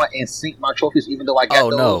 cut it on, and sync my trophies, even though I got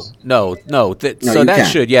those. No. No, So you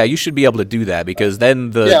that can't. you should be able to do that, because then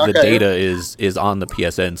the Yeah, okay. data is on the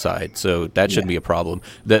PSN side, so that shouldn't be a problem.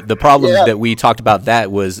 The problem Yeah. that we talked about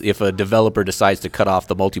that was if a developer decides to cut off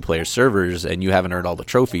the multiplayer servers and you haven't earned all the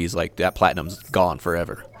trophies, like that platinum's gone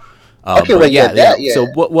forever. Okay, but well, yeah, that, yeah. So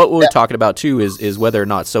what we're talking about too is whether or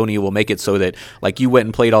not Sony will make it so that, like, you went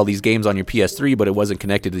and played all these games on your PS3, but it wasn't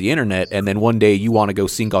connected to the internet, and then one day you want to go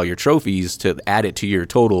sync all your trophies to add it to your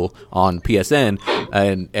total on PSN,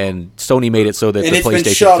 and Sony made it so that And the it's been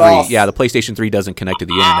PlayStation shut 3, off. the PlayStation 3 doesn't connect to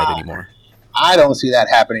the internet anymore. I don't see that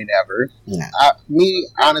happening ever. No.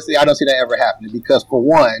 Honestly, I don't see that ever happening because, for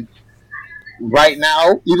one, right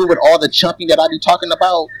now, even with all the chumping that I be talking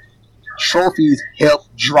about, trophies help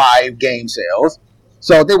drive game sales.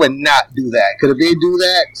 So they would not do that. Because if they do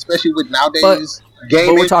that, especially with nowadays gaming,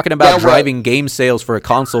 But we're talking about then what? driving game sales for a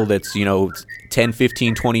console that's 10,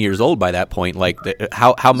 15, 20 years old by that point. Like,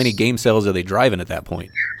 how many game sales are they driving at that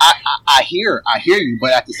point? I hear you,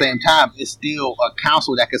 but at the same time, it's still a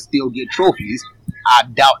console that could still get trophies. I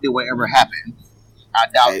doubt it will ever happen.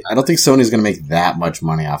 I don't think Sony's going to make that much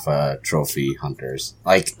money off of trophy hunters.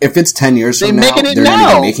 Like, if it's 10 years They from now, making it they're going to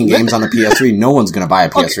now. be making games on the PS3. No one's going to buy a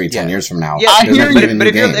PS3 10 years from now. Yeah, I They're hear not you, giving but new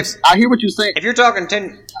if you're- games. I hear what you're saying. If you're talking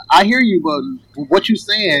 10, I hear you, but what you're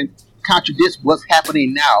saying contradicts what's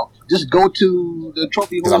happening now. Just go to the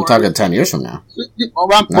trophy. Because I'm talking 10 years from now. What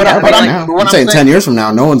Not I'm right now. I'm saying 10 saying, years from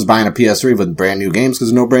now, no one's buying a PS3 with brand new games because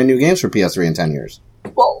there's no brand new games for PS3 in 10 years.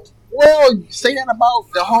 well, say that about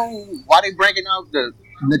the whole. Why they breaking out the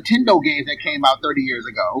Nintendo games that came out 30 years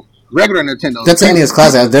ago? Regular Nintendo. That's NES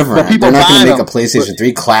Classic. That's different. But people They're not going buy to make them. a PlayStation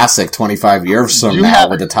 3 Classic 25 years from You now have-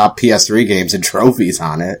 with the top PS3 games and trophies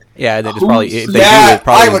on it. Yeah, they just Who's- probably if they do, Yeah, it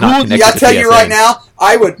probably I is would. not connected I to tell you PSN. right now,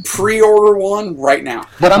 I would pre-order one right now.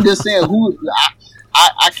 But I'm just saying,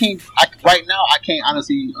 I can't. Right now, I can't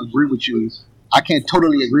honestly agree with you. I can't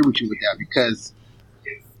totally agree with you with that because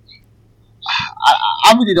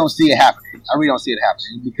I really don't see it happening. I really don't see it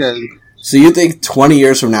happening because So you think 20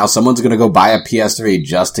 years from now, someone's going to go buy a PS3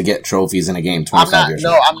 just to get trophies in a game 25 years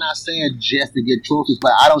from now? I'm not saying just to get trophies,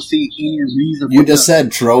 but I don't see any reason. You for just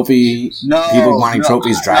the- said people wanting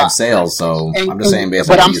trophies drive sales, so I'm just saying based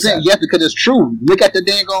on But what I'm you saying said. yes because it's true. Look at the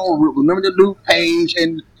dang on. Remember the loot page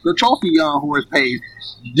and the trophy horse page.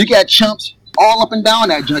 You got chumps all up and down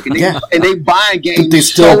that junk, and they buying games. They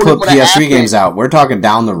still solely put for the PS3 aspect. games out. We're talking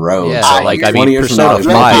down the road. Yeah, so like 20 years from now, Persona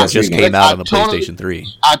there's more 5 PS3 just games. came out on the totally- PlayStation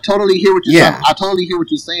 3. I totally hear what you're Yeah. saying. I totally hear what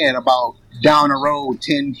you're saying about down the road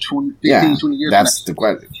 10, 20, 15, Yeah, 20 years. that's the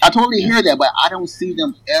question. I totally hear that, but I don't see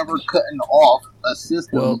them ever cutting off a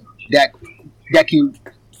system that can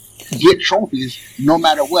get trophies no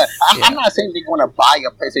matter what. I'm not saying they're going to buy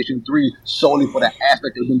a PlayStation 3 solely for the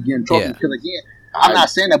aspect of them getting trophies. Yeah. Because again, I'm not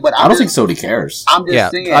saying that, but I don't think Sony cares. I'm just Yeah,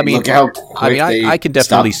 saying. I mean, Look how quick they I can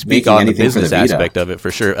definitely stopped speak making on the anything for business Vita. aspect of it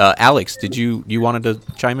for sure. Alex, did you wanted to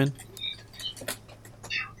chime in?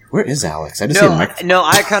 Where is Alex? I just see a microphone. No,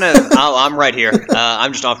 I kind of. I'm right here.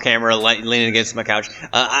 I'm just off camera, leaning against my couch.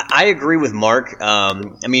 I agree with Mark.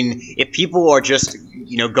 I mean, if people are just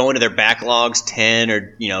going to their backlogs 10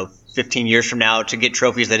 or 15 years from now to get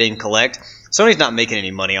trophies they didn't collect, Sony's not making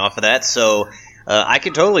any money off of that, so I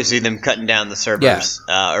could totally see them cutting down the servers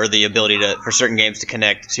or the ability for certain games to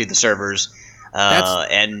connect to the servers.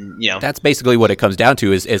 That's basically what it comes down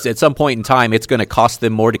to. Is at some point in time, it's going to cost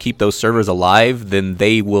them more to keep those servers alive than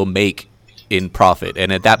they will make in profit.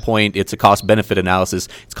 And at that point, it's a cost-benefit analysis.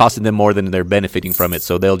 It's costing them more than they're benefiting from it,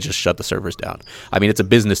 so they'll just shut the servers down. I mean, it's a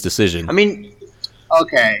business decision. I mean,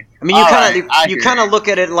 okay. I mean, you kind of look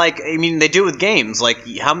at it like, I mean, they do with games. Like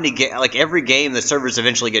how many like every game, the servers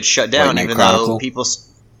eventually get shut down, even though people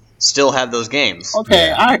still have those games. Okay,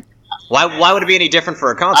 Yeah. Why would it be any different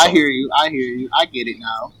for a console? I hear you. I get it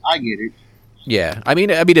now. I get it. Yeah, I mean,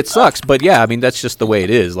 it sucks, but yeah, I mean, that's just the way it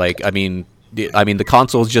is. Like, I mean, the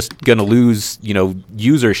console's just gonna lose,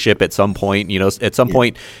 usership at some point. At some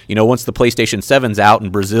point, once the PlayStation 7's out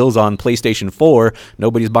and Brazil's on PlayStation 4,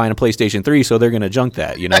 nobody's buying a PlayStation 3, so they're gonna junk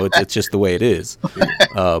that. It's just the way it is.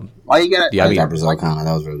 Why you got? Yeah, I mean, Brazil comment.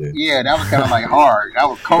 That was really good. Yeah, that was kind of like hard. That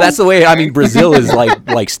was cold. That's the way. I mean, Brazil is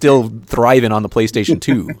like still thriving on the PlayStation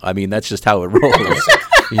 2. I mean, that's just how it rolls.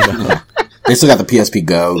 They still got the PSP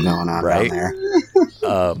Go going on right down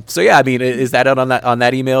there. So yeah, I mean, is that out on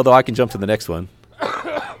that email though? I can jump to the next one.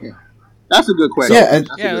 That's a good question.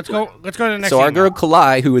 Let's go to the next. So our email. girl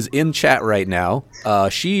Kalai, who is in chat right now,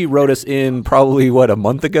 she wrote us in probably a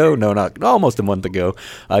month ago? No, not almost a month ago.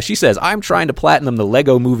 She says, "I'm trying to platinum the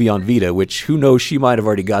Lego Movie on Vita," which who knows, she might have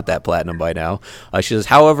already got that platinum by now. She says,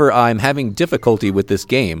 "However, I'm having difficulty with this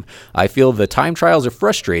game. I feel the time trials are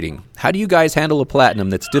frustrating. How do you guys handle a platinum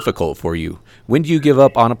that's difficult for you? When do you give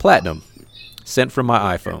up on a platinum?" Sent from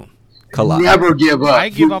my iPhone. Kalai. Never give up. I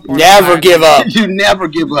give up. Never give up. You never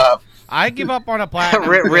give up. I give up on a platinum.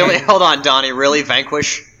 Really? Hold on, Donnie. Really,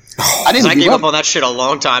 Vanquish? I didn't I give gave up. up on that shit a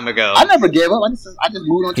long time ago. I never gave up. I just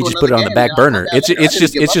moved on to He just another put it on the game, back you know? burner. I didn't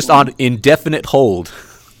give It's up just on indefinite hold.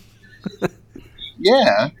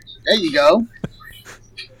 Yeah, there you go.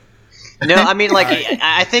 No, I mean, like,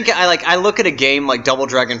 I think I look at a game like Double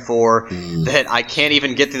Dragon 4 that I can't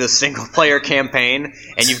even get through the single player campaign,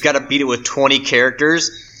 and you've got to beat it with 20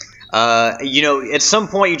 characters. At some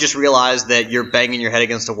point you just realize that you're banging your head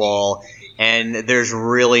against a wall, and there's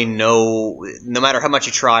really no matter how much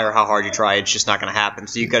you try or how hard you try, it's just not going to happen.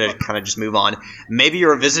 So you've got to kind of just move on. Maybe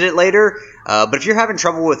you'll revisit it later, but if you're having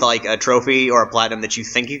trouble with like a trophy or a platinum that you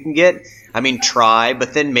think you can get, I mean, try,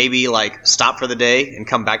 but then maybe like stop for the day and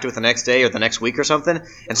come back to it the next day or the next week or something.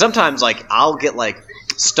 And sometimes like I'll get like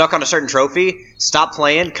stuck on a certain trophy, stop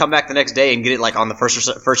playing, come back the next day and get it like on the first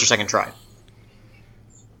or second try.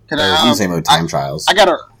 Can It's the same with time trials. I got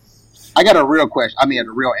a real question. I mean, a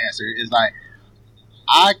real answer is like,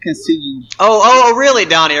 I can see you. Oh, really,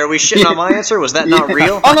 Donnie? Are we shitting on my answer? Was that not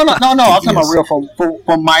real? Oh no! I'm talking about real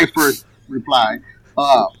from my first reply.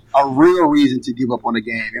 A real reason to give up on a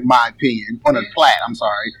game, in my opinion, on a plat. I'm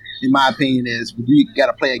sorry. In my opinion, is you got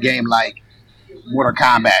to play a game like Mortal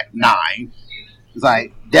Kombat 9. It's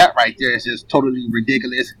like that right there is just totally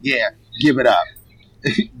ridiculous. Yeah, give it up.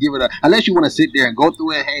 Give it up. Unless you want to sit there and go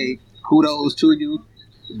through it, hey, kudos to you.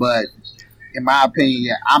 But in my opinion,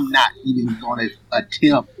 yeah, I'm not even going to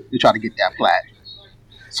attempt to try to get that plat.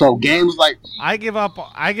 So games like I give up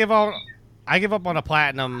on a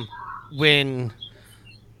platinum when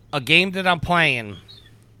a game that I'm playing,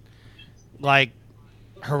 like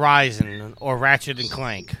Horizon or Ratchet and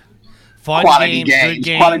Clank, fun quality games,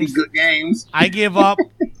 good games. I give up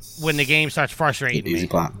when the game starts frustrating Easy me.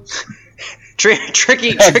 plot. Tricky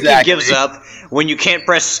Exactly. gives up when you can't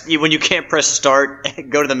press start.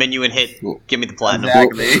 Go to the menu and hit give me the platinum.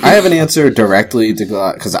 Exactly. I have an answer directly to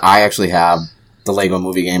go because I actually have the Lego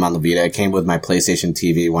Movie game on the Vita. It came with my PlayStation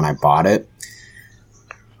TV when I bought it.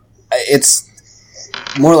 It's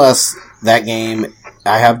more or less that game.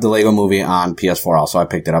 I have the Lego Movie on PS4 also. I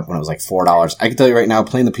picked it up when it was like $4. I can tell you right now,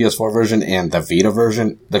 playing the PS4 version and the Vita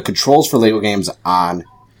version, the controls for Lego games on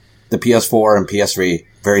the PS4 and PS3,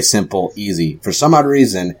 very simple, easy. For some odd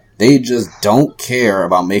reason, they just don't care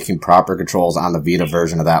about making proper controls on the Vita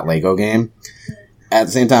version of that Lego game. At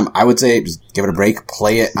the same time, I would say just give it a break,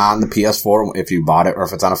 play it on the PS4 if you bought it, or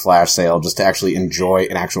if it's on a flash sale, just to actually enjoy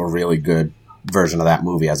an actual really good version of that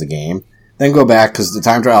movie as a game. Then go back, because the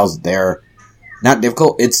time trials, they're not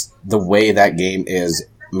difficult. It's the way that game is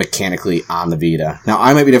mechanically on the Vita. Now,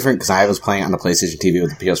 I might be different because I was playing on the PlayStation TV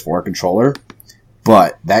with the PS4 controller.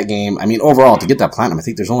 But that game, I mean, overall, to get that platinum, I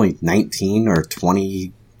think there's only 19 or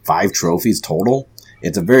 25 trophies total.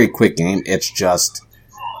 It's a very quick game. It's just,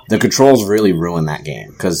 the controls really ruin that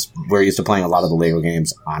game. Because we're used to playing a lot of the Lego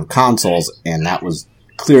games on consoles, and that was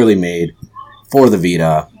clearly made for the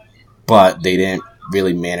Vita, but they didn't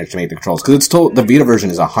really manage to make the controls. Because the Vita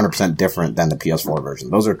version is 100% different than the PS4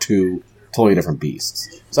 version. Those are two totally different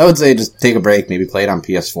beasts. So I would say just take a break, maybe play it on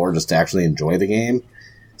PS4 just to actually enjoy the game.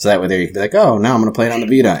 So that way there you can be like, oh, now I'm going to play it on the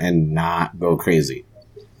Vita and not go crazy.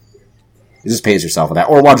 You just pace yourself with that.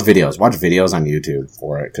 Or watch videos. Watch videos on YouTube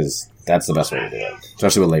for it, because that's the best way to do it.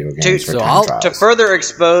 Especially with LEGO games for time trials. To further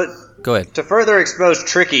expose... Go ahead. To further expose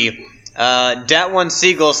Tricky, Dat1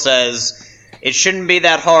 Siegel says, it shouldn't be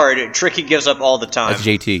that hard. Tricky gives up all the time. That's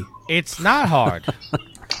JT. It's not hard.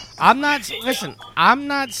 I'm not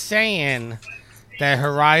saying that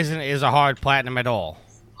Horizon is a hard platinum at all.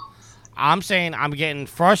 I'm saying I'm getting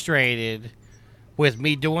frustrated with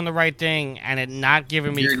me doing the right thing and it not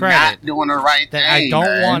giving me You're credit. not doing the right that thing, I don't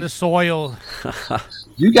man. want to soil.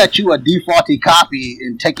 You got you a defaulty copy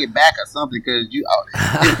and take it back or something, because you.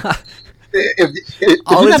 If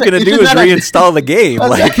All it's going to do is reinstall the game. Okay.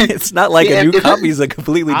 Like, it's not like a new copy is a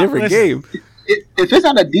completely different game. If it's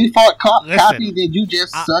not a default Listen, copy, then you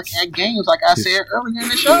just suck at games, like I said earlier in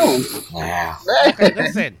the show. Wow. Okay,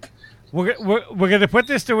 listen. We're going to put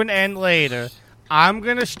this to an end later. I'm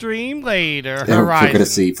going to stream later We're going to Horizon.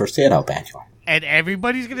 see firsthand how bad you are. And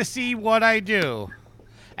everybody's going to see what I do.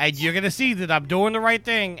 And you're going to see that I'm doing the right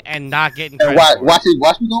thing and not getting credit. And watch it.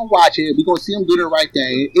 We're going to watch it. We're going to see him do the right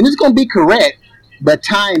thing. And it's going to be correct, but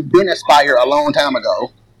time been expired a long time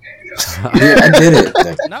ago. I did it.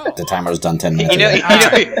 No. The timer was done 10 minutes You know,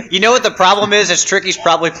 ago. you know what the problem is? Is Tricky's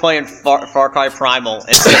probably playing Far Cry Primal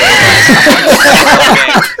instead of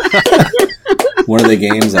One of the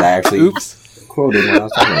games that I actually quoted when I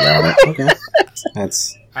was talking about it. Okay.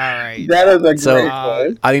 That's... All right. That is a great So,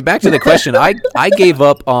 one. I mean, back to the question. I gave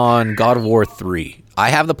up on God of War 3. I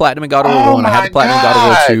have the Platinum in God of War 1. I have the Platinum in God of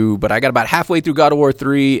War 2. But I got about halfway through God of War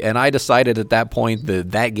 3, and I decided at that point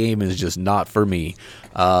that game is just not for me.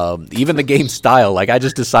 Even the game style, like I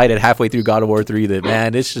just decided halfway through God of War 3 that,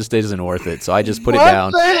 man, it just isn't worth it. So I just put it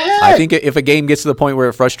down. the heck? I think if a game gets to the point where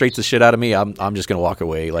it frustrates the shit out of me, I'm just going to walk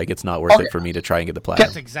away. Like, it's not worth Okay. it for me to try and get the Platinum.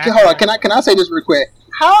 That's exactly Hold on, right. can I say this real quick?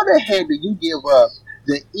 How the heck did you give up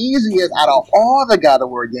the easiest out of all the God of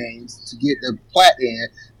War games to get the plat in?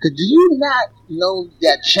 Because do you not know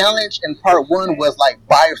that challenge in part 1 was like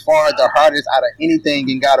by far the hardest out of anything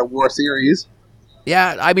in God of War series?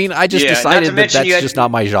 Yeah, I mean, I just Yeah, not decided to that mention that's you had- just not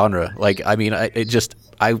my genre. Like, I mean, I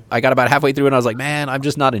got about halfway through and I was like, man, I'm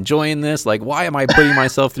just not enjoying this. Like, why am I putting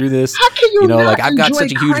myself through this? How can you not like I've got enjoy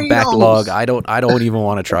such a huge Kratos? backlog. I don't even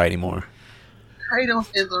want to try anymore. Kratos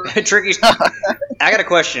is a... Tricky's. I got a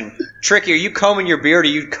question. Tricky, are you combing your beard or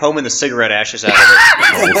are you combing the cigarette ashes out of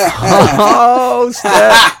it? Oh,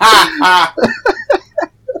 snap.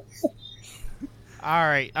 All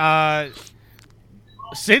right.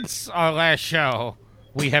 Since our last show,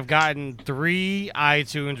 we have gotten 3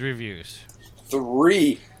 iTunes reviews.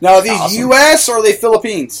 3. Now, are these Awesome. U.S. or are they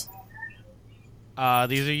Philippines?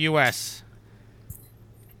 These are U.S.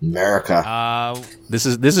 America. This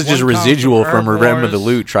is just One residual comes from from Remember the Herbivores.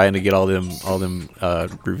 Loot trying to get all them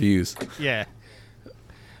reviews. Yeah.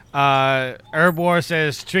 Herbor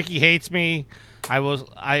says Tricky hates me.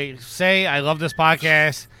 I say I love this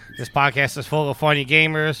podcast. This podcast is full of funny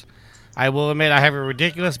gamers. I will admit I have a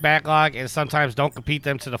ridiculous backlog and sometimes don't compete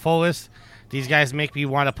them to the fullest. These guys make me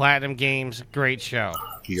want to platinum games. Great show.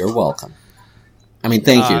 You're welcome. I mean,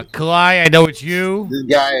 thank you. Kalai, I know it's you, This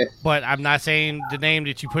guy, but I'm not saying the name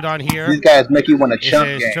that you put on here. these guys make you want to It chump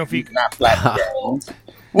says games, trophy- not flat games.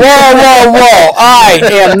 Whoa, whoa, whoa! I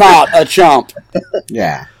am not a chump.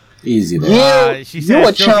 Yeah. Easy there. She You says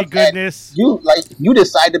a trophy chump at- goodness. You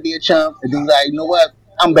decide to be a chump, and then you're like, you know what?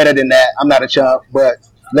 I'm better than that. I'm not a chump, but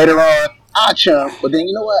later on, I'll chump. But then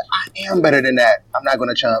you know what? I am better than that. I'm not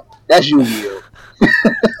gonna chump. That's you.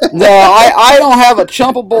 No, I don't have a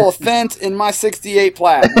chumpable offense in my 68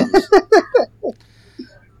 platinums.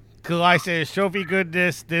 Kalai says trophy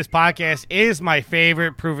goodness. This podcast is my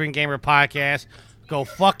favorite Proven Gamer podcast. Go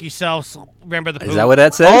fuck yourselves. Remember the poop. Is that what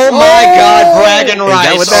that says? Oh my God, Bragging that what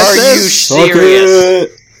Rice! that Are says? you Suck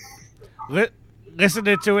serious? it.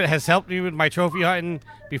 Listening to it has helped me with my trophy hunting.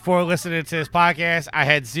 Before listening to this podcast, I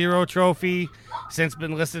had 0 trophy. Since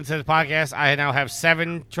been listening to the podcast, I now have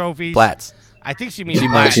 7 trophies. Plats. I think she means She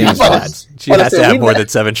plats. means plats. She has to have more than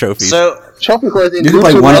 7 trophies. So, Trophy course. You can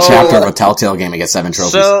play one chapter of a Telltale game and get 7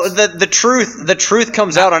 trophies. so the truth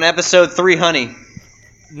comes out on episode 3, honey.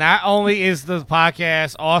 Not only is the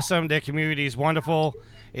podcast awesome, their community is wonderful.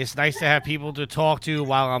 It's nice to have people to talk to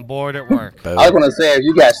while I'm bored at work. Boom. I was gonna say, if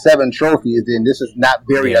you got 7 trophies, then this is not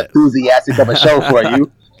very Yeah. enthusiastic of a show for you.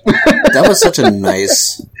 That was such a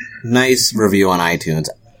nice review on iTunes.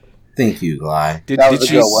 Thank you, Gly. That was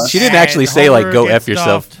a good one. She didn't And actually say like Homer "go gets f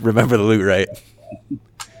yourself." stuffed. Remember the loot, right?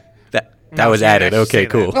 That No, was she didn't added. actually Okay, say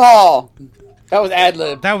cool. Oh, That was ad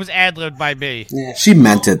lib. That was ad-libbed by me. Yeah, she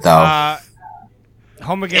meant it though.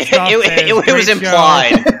 Homer gets off. It was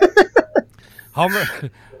implied.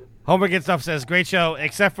 Homer gets up, says, "Great show,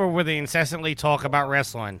 except for where they incessantly talk about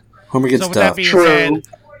wrestling." Homer gets So with that tough. being True. said,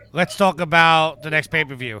 let's talk about the next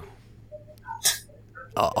pay-per-view.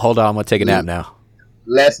 Hold on, I'm gonna take a nap now.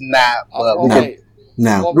 Let's not. Well, No. Okay.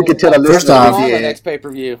 No. we can tell the First listeners off- we on the did. next pay per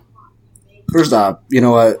view. First off, you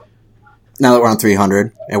know what? Now that we're on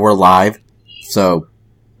 300 and we're live, so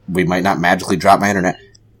we might not magically drop my internet.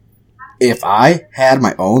 If I had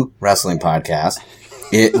my own wrestling podcast,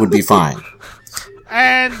 it would be fine.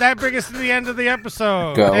 And that brings us to the end of the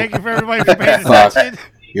episode. Go. Thank you for everybody for paying Fuck attention.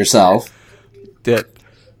 yourself.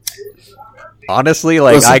 Honestly,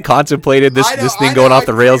 like Listen. I contemplated this I know- thing I going know off I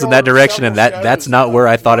the rails in that pre-ordered direction, and several that's shows not where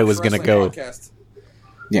I thought it of was going to Wrestling go. Podcast.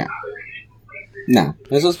 Yeah. No.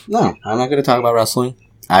 No. I'm not going to talk about wrestling.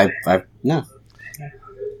 No.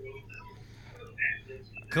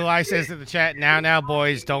 Kalai says in the chat, now,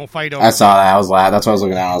 boys, don't fight over I saw that. I was laughing. That's what I was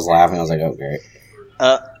looking at. I was laughing. I was like, oh,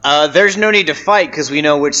 great. There's no need to fight because we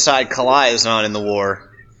know which side Kalai is on in the war.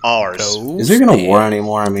 Ours. Is there going to war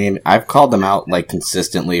anymore? I mean, I've called them out, like,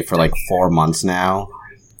 consistently for, like, 4 months now.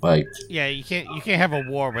 Like, Yeah, you can't have a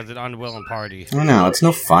war with an unwilling party. I don't know. It's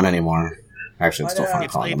no fun anymore. Actually, it's still I fun know.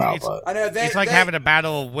 calling them out, but... I know It's like having a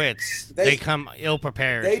battle of wits. They come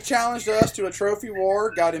ill-prepared. They challenged us to a trophy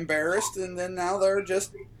war, got embarrassed, and then now they're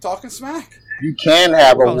just talking smack. You can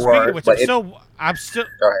have a Well, speaking war, of which, but I'm still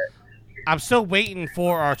go ahead. I'm still waiting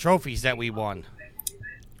for our trophies that we won.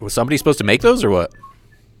 Was somebody supposed to make those or what?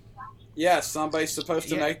 Yes, somebody's supposed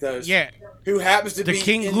to make those. Yeah, Who happens to The be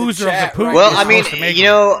king in loser the of the chat pool. right Well, now. I mean, supposed to make you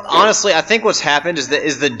know, honestly, I think what's happened is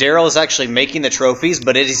that Daryl is actually making the trophies,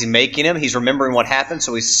 but as he's making them, he's remembering what happened,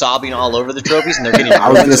 so he's sobbing all over the trophies, and they're getting. I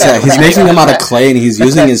was going to say, he's making them out of clay, and he's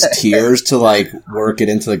using his tears to, like, work it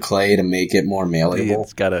into the clay to make it more malleable.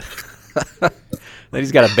 It's gotta. Then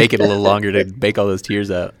he's got to bake it a little longer to bake all those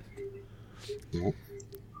tears out.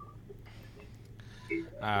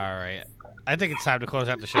 All right. I think it's time to close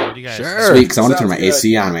out the show. What do you guys? Sure. Sweet, because I want to turn my Sounds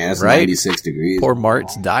AC on, man. It's Right? 96 degrees. Poor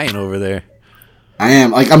Mart's dying over there. I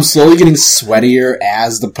am. Like, I'm slowly getting sweatier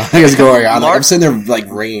as the podcast is going on. Like, I'm sitting there, like,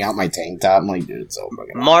 wringing out my tank top. I'm like, dude, it's so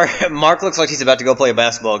fucking Mark looks like he's about to go play a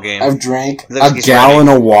basketball game. I've drank Looks like a he's gallon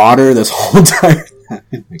of water this whole time.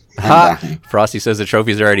 I'm Ha! dying. Frosty says the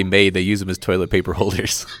trophies are already made. They use them as toilet paper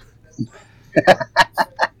holders.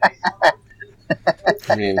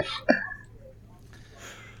 I mean,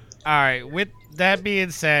 All right. With that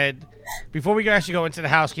being said, before we actually go into the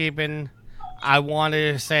housekeeping, I want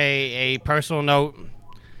to say a personal note.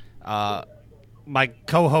 My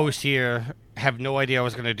co-host here have no idea I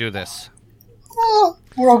was going to do this.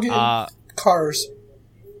 we're all getting cars.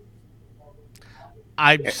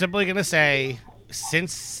 I'm simply going to say,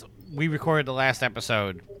 since we recorded the last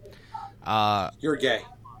episode, You're gay.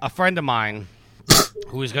 a friend of mine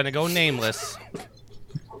who is going to go nameless.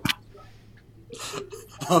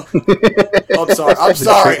 I'm sorry. I'm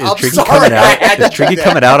sorry. Is I'm Tricky sorry. coming I out? had Is to Tricky do that.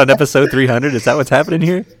 coming out on episode 300? Is that what's happening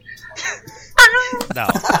here? No.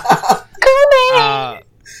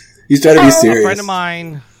 He's trying to be A serious. friend of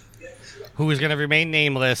mine who is going to remain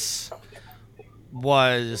nameless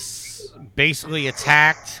was basically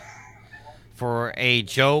attacked for a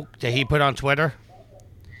joke that he put on Twitter,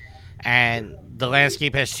 and the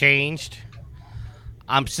landscape has changed.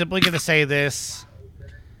 I'm simply going to say this: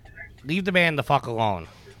 leave the man the fuck alone.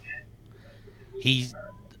 He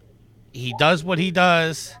does what he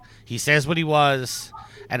does. He says what he was,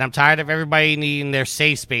 and I'm tired of everybody needing their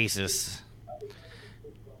safe spaces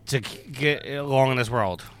to get along in this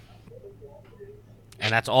world.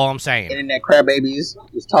 And that's all I'm saying. Internet crybabies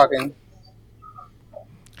is talking.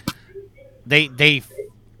 They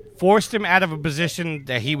forced him out of a position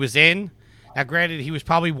that he was in. Now, granted, he was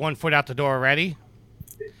probably 1 foot out the door already,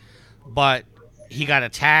 but he got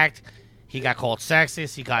attacked. He got called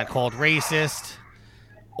sexist. He got called racist.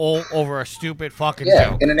 All over a stupid fucking Yeah,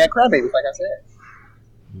 joke. internet crybabies, like I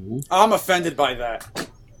said. I'm offended by that.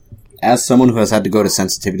 As someone who has had to go to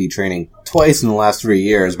sensitivity training twice in the last 3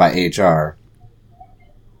 years by HR,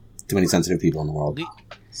 too many sensitive people in the world.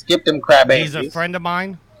 Skip them crybabies. He's a friend of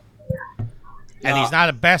mine, and No. he's not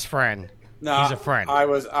a best friend. No, He's a friend. I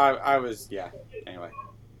was, yeah. Anyway.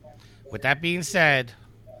 With that being said,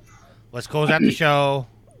 let's close out the show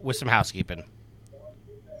with some housekeeping.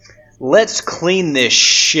 Let's clean this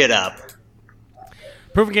shit up.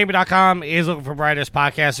 ProvenGamer.com is looking for writers,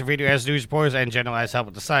 podcasts, and video as news reporters, and generalized help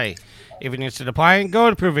with the site. If you're interested in applying, go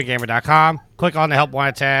to ProvenGamer.com, click on the Help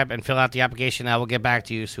Wanted tab, and fill out the application. I will get back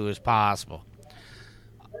to you as soon as possible.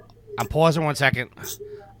 I'm pausing 1 second.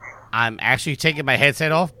 I'm actually taking my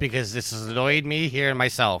headset off because this has annoyed me hearing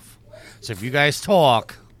myself. So if you guys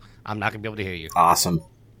talk, I'm not going to be able to hear you. Awesome.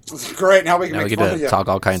 Great. Now we can Now we make get fun of to you. talk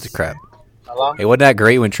all kinds of crap. Hello? Hey, wasn't that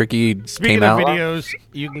great when Tricky Speaking came of out? videos,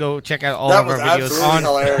 you can go check out all That of our was videos absolutely on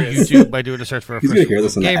hilarious. YouTube by doing a search for He's gonna Official hear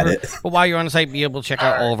this in the Gamer. edit. But while you're on the site, be able to check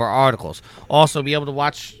out all of our articles. Also, be able to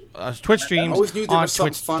watch Twitch streams always knew there on was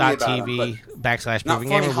something funny about 'em, twitch.tv/Proven not funny,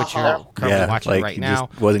 Gamer, which haha. you're currently Yeah, watching like, right he now.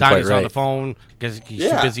 just wasn't Donnie's quite on the right. phone because he's too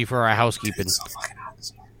Yeah. busy for our housekeeping. So fucking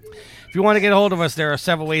awesome. If you want to get a hold of us, there are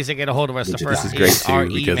several ways to get a hold of us. The This first This is great is our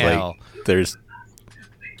too because email. like there's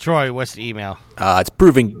Troy, what's the email? it's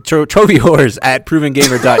trophy whores at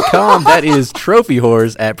provengamer.com. That is trophy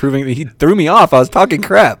whores at proven. He threw me off. I was talking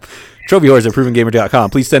crap. Trophy whores at provengamer.com.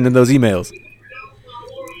 Please send in those emails.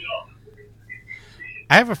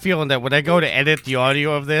 I have a feeling that when I go to edit the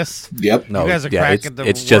audio of this, Yep. No, you guys are yeah, cracking the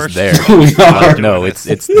it's just worst there. We are. No, it's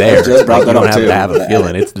there. just brought Like, that you don't up, have too. to have a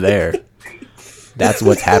feeling. It's there. That's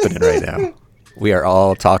what's happening right now. We are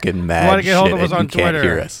all talking mad wanna get hold shit, of us and on you can't Twitter.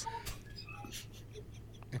 hear us.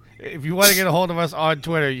 If you want to get a hold of us on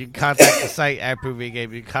Twitter, you can contact the site at Proving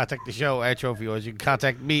Game. You can contact the show at Trophy Wars. You can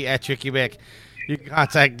contact me at Tricky Mick. You can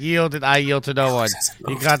contact Yield at I Yield to No One.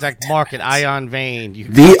 You can contact Mark at Ion Vane. You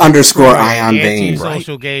can The contact underscore Troy at Ion Vane.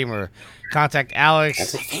 Anti-Social Gamer. Contact Alex.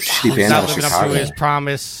 That's a He's shitty band not out of living up to Chicago. his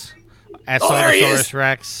promise at Oh, there he Sonosaurus is.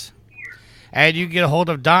 Rex. And you can get a hold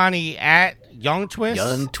of Donnie at Young Twist,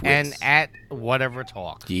 Young Twist. and at Whatever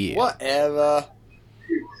Talk. Yeah. Whatever.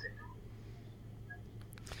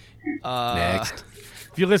 Next.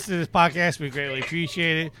 If you listen to this podcast, we greatly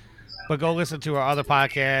appreciate it. But go listen to our other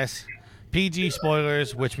podcasts, PG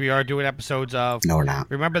Spoilers, which we are doing episodes of. No, we're not.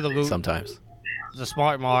 Remember the Loot, Sometimes. the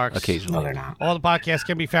Smart Marks. No, Occasionally. they're not. All the podcasts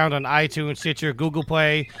can be found on iTunes, Stitcher, Google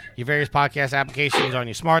Play, your various podcast applications on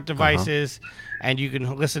your smart devices. And you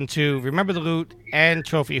can listen to Remember the Loot and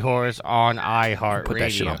Trophy Horrors on iHeartRadio. Put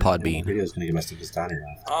that shit on Podbean. Video's gonna get messed up with Donnie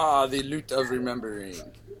laugh. Ah, the loot of remembering.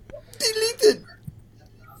 Deleted.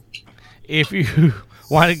 If you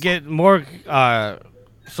want to get more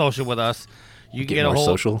social with us, you can Get get a more hold.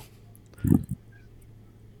 social.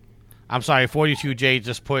 I'm sorry, 42J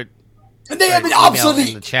just put And they have been email in the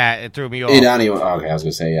obsolete. chat. It threw me off. Hey, Donnie. Okay, I was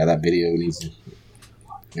gonna say, yeah, that video needs to...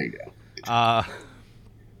 There you go.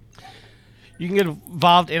 You can get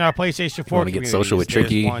involved in our PlayStation 4 wanna get communities. social with There's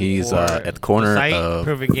Tricky? one He's, for at the corner the site, of-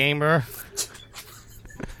 Perfect Gamer.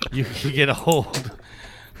 You can get a hold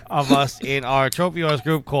of us in our Trophy Wars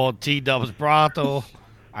group called T-Dubs Brothel.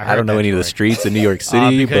 I don't know any of the streets in New York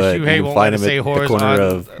City, because but Shuhei you can won't find let him us say at the whores corner on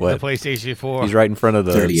of the what? PlayStation 4. He's right in front of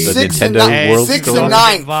the 38. 6 and Nintendo 9. World 6 Store. and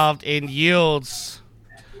 9. Involved in Yield's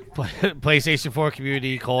PlayStation 4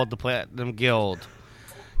 community called the Platinum Guild.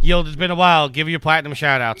 Yield, it's been a while. Give your Platinum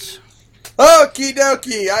shout-outs. Okie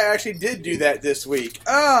dokie. I actually did do that this week.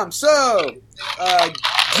 Guild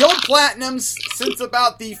Platinums since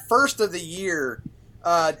about the first of the year.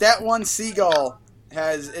 That one Seagull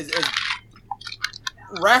is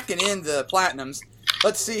racking in the Platinums.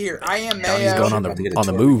 Let's see here. I am Now he's going Mayo. on About to get a the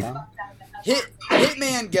tour move. now.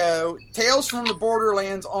 Hitman Go. Tales from the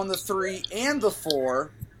Borderlands on the 3 and the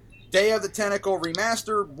 4. Day of the Tentacle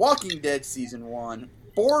Remastered. Walking Dead Season 1.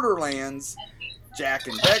 Borderlands. Jack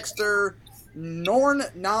and Dexter. Norn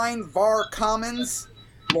 9 Var Commons.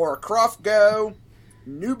 Laura Croft Go.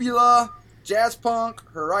 Nubula. Jazzpunk.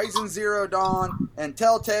 Horizon Zero Dawn. And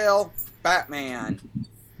Telltale Batman.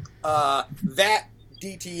 That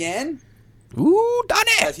DTN, Ooh, Donnie!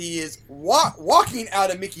 as he is walking out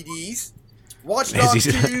of Mickey D's. Watch As Dogs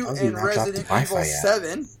he's- 2 How's he and not dropped the Resident Wi-Fi Evil yet?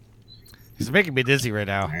 7. He's making me dizzy right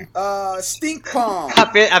now. Stink Pong.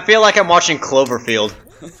 I feel like I'm watching Cloverfield.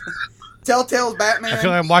 Telltale's Batman. I feel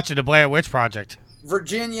like I'm watching the Blair Witch Project.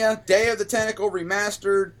 Virginia, Day of the Tentacle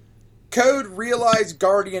Remastered, Code Realized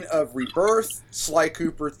Guardian of Rebirth, Sly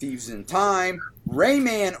Cooper Thieves in Time,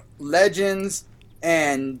 Rayman Legends,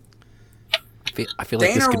 and I feel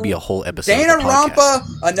like this Dana- could be a whole episode Dana of the podcast.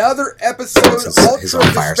 Rampa, another episode, His Ultra own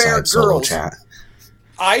Despair fireside solo Girls. chat.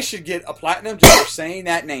 I should get a platinum just for saying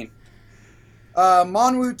that name.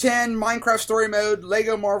 Monwu 10, Minecraft Story Mode,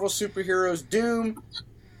 Lego Marvel Superheroes, Doom,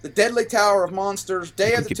 The Deadly Tower of Monsters,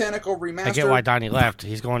 Day of the Tentacle Remastered, I get why Donnie left.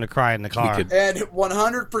 He's going to cry in the car. could- and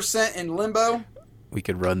 100% in Limbo. We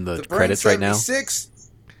could run the The Brain credits right now. 76,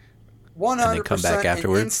 100% come back in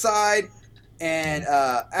afterwards. Inside, and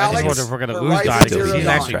I Alex. just wonder if we're going to lose Horizon Donnie Zero because he's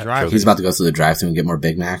Dawn. actually driving. He's about to go through the drive-thru and get more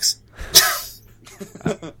Big Macs.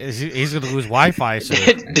 He's going to lose Wi-Fi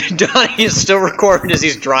soon. Donnie is still recording as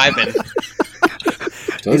he's driving.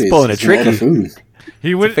 He's pulling a tricky. Food.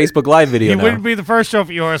 He would. Facebook Live video He now. wouldn't be the first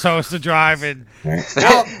Trophy Yours host to drive and Right.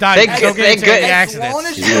 Now, Donnie, Thank don't get thank into any good- as long accidents.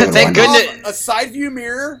 as you Thank have goodness- a side view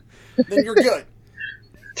mirror then you're good.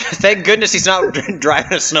 Thank goodness he's not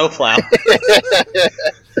driving a snowplow.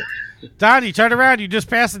 Donnie, turn around. You just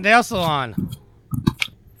passed the nail salon.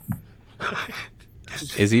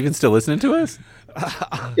 Is he even still listening to us?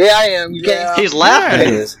 Yeah, I am. You Yeah. can't. He's laughing. There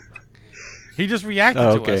it is. He just reacted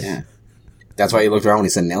Oh, to okay. us. Yeah. That's why he looked around when he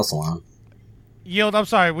said nail salon. Yield, I'm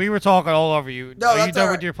sorry. We were talking all over you. No, Are you that's done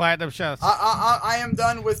all with right. your platinum shots? I am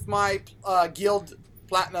done with my guild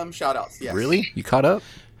platinum shoutouts. Yes. Really? You caught up?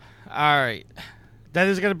 All right. That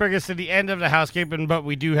is going to bring us to the end of the housekeeping, but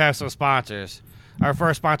we do have some sponsors. Our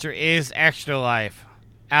first sponsor is Extra Life.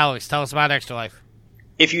 Alex, tell us about Extra Life.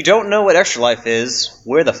 If you don't know what Extra Life is,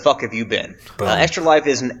 where the fuck have you been? Boom. Extra Life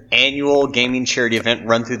is an annual gaming charity event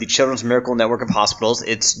run through the Children's Miracle Network of Hospitals.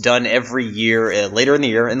 It's done every year, later in the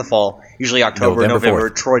year, in the fall, usually October, November.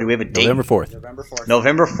 4th. Troy, do we have a date? November 4th. November 4th.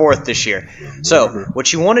 November 4th this year. So,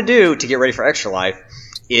 what you want to do to get ready for Extra Life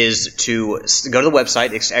is to go to the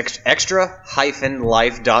website,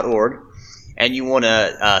 extra-life.org, and you want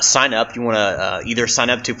to sign up. You want to either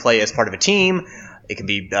sign up to play as part of a team. It can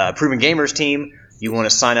be Proven Gamers team. You want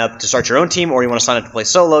to sign up to start your own team, or you want to sign up to play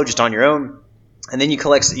solo, just on your own. And then you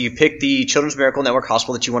pick the Children's Miracle Network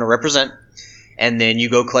Hospital that you want to represent, and then you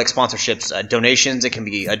go collect sponsorships, donations. It can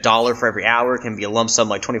be $1 for every hour. It can be a lump sum,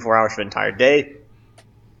 like 24 hours for an entire day.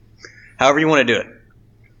 However you want to do it.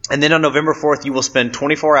 And then on November 4th, you will spend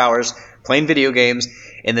 24 hours playing video games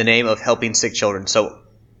in the name of helping sick children. So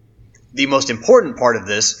the most important part of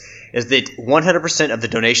this is that 100% of the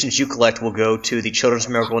donations you collect will go to the Children's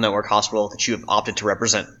Miracle Network Hospital that you have opted to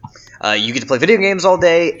represent. You get to play video games all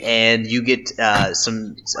day, and you get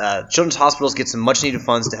some children's hospitals get some much-needed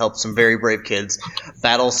funds to help some very brave kids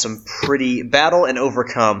battle and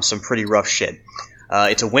overcome some pretty rough shit.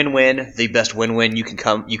 It's a win-win, the best win-win you can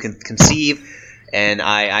conceive, and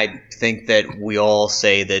I think that we all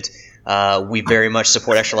say that we very much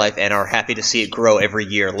support Extra Life and are happy to see it grow every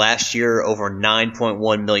year. Last year, over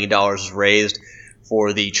 $9.1 million was raised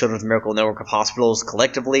for the Children's Miracle Network of Hospitals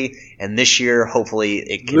collectively, and this year, hopefully,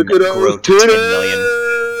 it can grow to $10 million.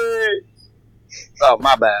 Oh,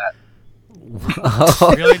 my bad.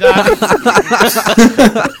 Really, Donnie?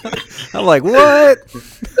 I'm like, what?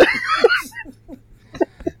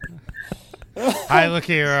 Hi, look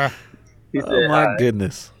here. He said Oh my hi.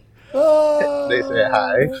 goodness. They said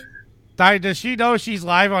hi. Donnie, does she know she's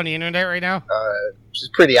live on the internet right now? Which is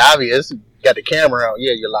pretty obvious. You got the camera on.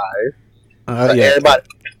 Yeah, you're live. Yeah.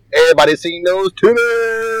 Everybody seen those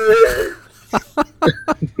titties.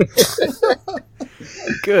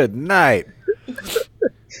 Good night.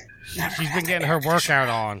 She's been getting her workout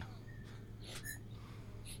on.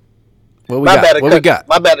 What we got? What we got?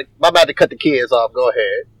 My bad to cut the kids off. Go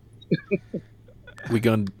ahead. We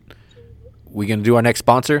gonna do our next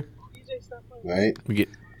sponsor? Right? We get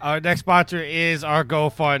Our next sponsor is our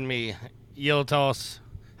GoFundMe. You'll tell us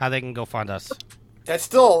how they can go fund us. That's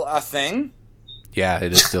still a thing. yeah,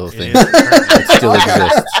 it is still a It thing. is. It still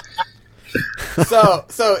exists.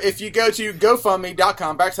 So if you go to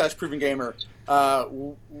GoFundMe.com/ProvenGamer,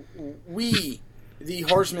 we, the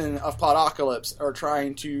Horsemen of Podocalypse, are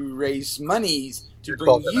trying to raise monies to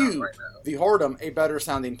bring you, the Hordem, a better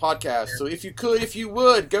sounding podcast. So if you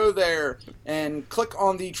would, go there and click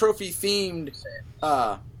on the trophy-themed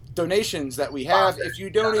donations that we have. If you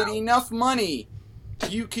donate enough money,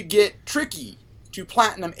 you could get Tricky to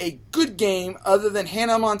platinum a good game other than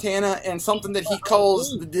Hannah Montana and something that he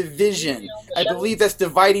calls the Division. I believe that's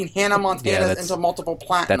dividing Hannah Montana that's- into multiple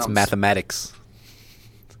platinums. That's mathematics.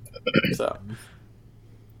 So.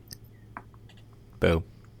 Boom.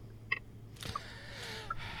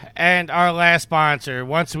 And our last sponsor,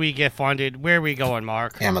 once we get funded, where are we going,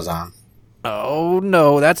 Mark? Amazon. Oh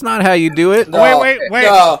no, that's not how you do it. No. Wait.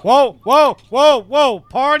 No. Whoa.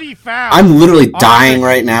 Party foul. I'm literally Oh, dying wait.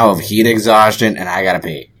 right now of heat exhaustion, and I gotta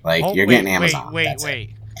pee. Like, Oh, you're wait, getting Amazon. That's it. Wait.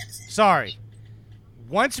 Sorry.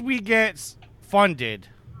 Once we get funded,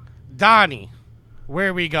 Donnie, where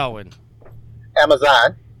are we going?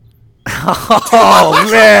 Amazon. Oh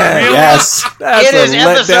man, Yes. that's It is a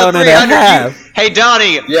episode letdown and a 300. half. Hey,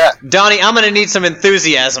 Donnie. Yeah. Donnie, I'm going to need some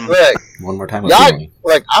enthusiasm. Look, One more time. y'all. Let's see.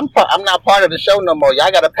 Look, I'm not part of the show no more. Y'all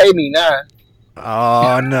gotta pay me now.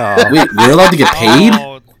 Oh no. Wait, we're allowed to get paid?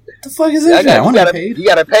 Oh, What the fuck is Y'all this? shit? I want to gotta, get paid. you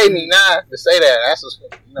gotta pay me now to say that. That's just,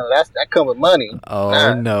 that come with money.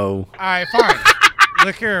 Oh no. all right, fine.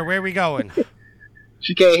 Look here, where are we going?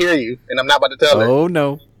 She can't hear you, and I'm not about to tell her. Oh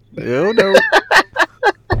no. Oh no.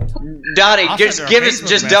 Donnie, I'll just send her a give us, Facebook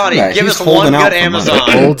just message. Donnie, Yeah, give he's us one holding out good for money.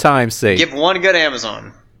 Amazon. Old time's sake. Give one good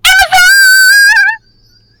Amazon.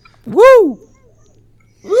 Woo!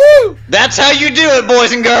 Woo! That's how you do it,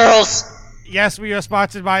 boys and girls. yes, we are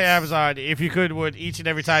sponsored by Amazon. If you would each and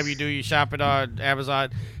every time you do your shopping on Amazon,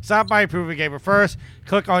 stop by Proven Gamer first.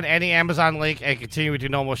 Click on any Amazon link and continue with your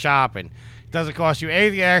normal shopping. It doesn't cost you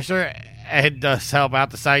anything extra and does help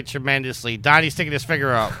out the site tremendously. Donnie's sticking his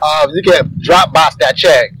finger up. You can Dropbox that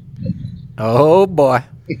check. Oh boy.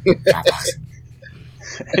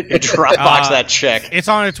 Dropbox that check. It's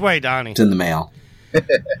on its way, Donnie. It's in the mail.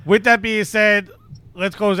 With that being said,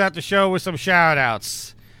 let's close out the show with some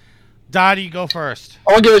shout-outs. Donnie, go first.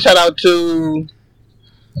 I want to give a shout out to.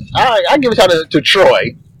 I give a shout out to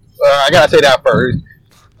Troy. I gotta say that first.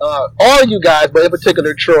 All you guys, but in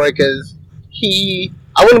particular Troy, because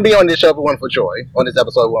I wouldn't be on this show if it wasn't for Troy. On this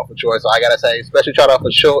episode, if it wasn't for Troy. So I gotta say, special shout out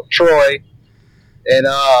for Troy, and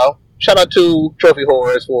shout out to Trophy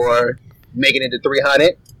Horrors for making it to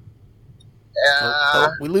 300.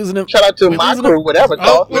 We're losing him. Shout out to my crew, whatever.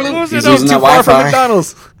 We're losing He's him. losing that Too far from Wi-Fi.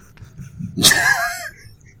 McDonald's.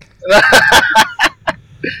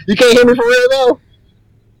 You can't hear me for real though.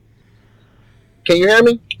 Can you hear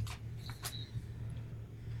me?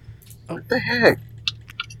 What the heck?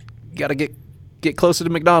 You gotta get closer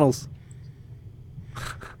to McDonald's.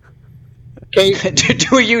 Can you,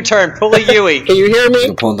 Do a U-turn. Pull a Yui. can you hear me?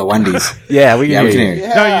 We're pulling the Wendy's. Yeah, we Yeah, can we can hear hear you.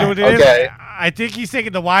 you. No, you know what it is? Okay. I think he's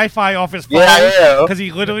taking the Wi-Fi off his phone. Yeah, I am. Because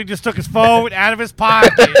he literally just took his phone out of his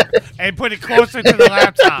pocket and put it closer to the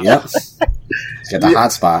laptop. Yep. Got the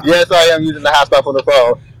hotspot. Yes, I am using the hotspot on the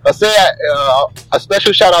phone. I say a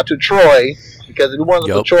special shout out to Troy, because if it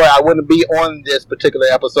wasn't for Troy, I wouldn't be on this particular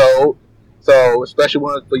episode. So, a special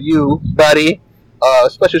one for you, buddy.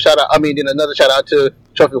 Special shout out. Then another shout out to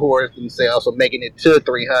Trophy Horrors themselves for making it to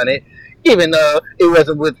 300. Even though it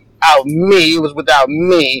wasn't without me, it was without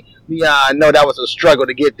me. Yeah, I know that was a struggle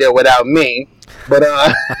to get there without me. But and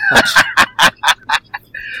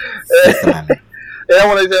I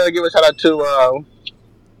want to give a shout out to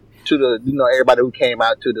the everybody who came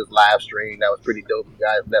out to this live stream. That was pretty dope. You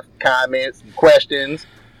guys left comments and questions,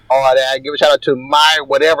 all that. Give a shout out to my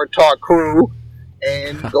Whatever Talk crew,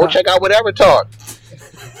 and go check out Whatever Talk.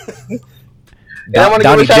 And I want to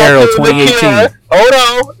give a shout out to 2018. Lakira. Hold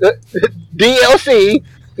on, DLC.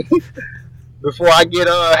 Before I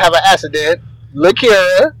have an accident,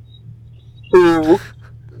 Lakira, who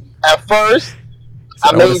at first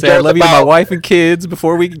I made say I love you to my wife and kids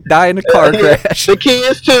before we die in a car crash. The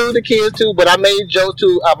kids too. But I made jokes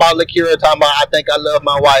too about Lakira talking about I think I love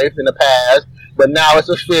my wife in the past, but now it's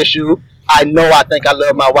official. I know I think I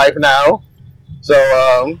love my wife now.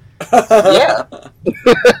 So yeah.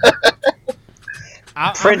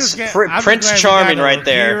 Prince Charming right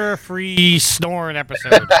there. Free snoring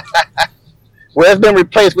episode. Well, it's been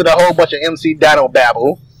replaced with a whole bunch of MC Dino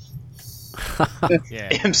babble. Yeah.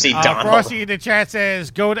 MC Donald. Frosty in the chat says,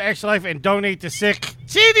 go to Extra Life and donate to Sick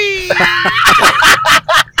Chitty.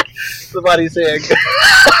 Somebody said,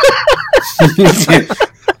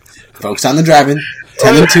 Folks on the driving,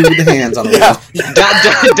 10 and 2 with the hands on the wheel.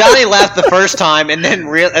 Donnie laughed the first time and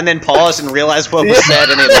then paused and realized what was said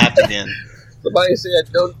and he laughed again. Somebody said,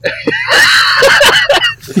 don't. I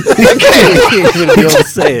can't even be able to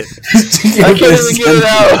say it. I can't even get it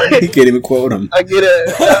out. You can't even quote him. I get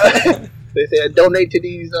it. They said, donate to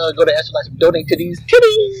these, go to Extra Life, donate to these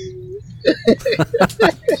titties.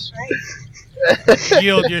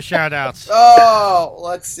 Yield your shout outs. Oh,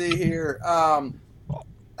 let's see here.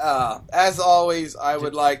 As always, I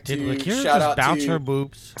would like to shout out bounce her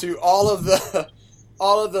boobs to all of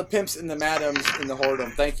the pimps and the madams in the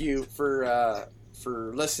whoredom. Thank you for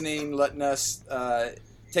listening, letting us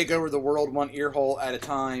take over the world one ear hole at a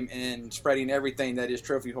time, and spreading everything that is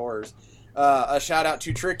Trophy Horrors. A shout out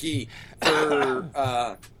to Tricky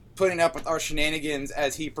for putting up with our shenanigans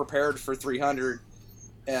as he prepared for 300.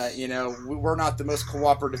 We're not the most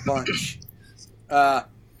cooperative bunch. A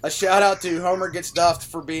shout out to Homer Gets Duffed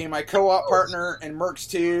for being my co-op partner and Mercs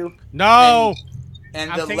 2. No! And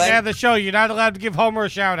I'm taking that of the show. You're not allowed to give Homer a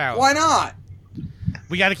shout out. Why not?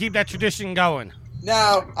 We got to keep that tradition going.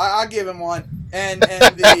 No, I'll give him one. And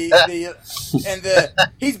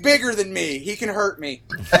he's bigger than me. He can hurt me.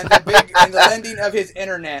 And the lending of his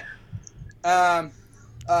internet. A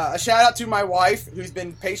shout out to my wife, who's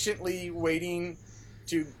been patiently waiting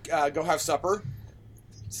to go have supper.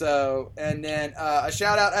 So, and then a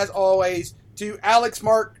shout out as always to Alex,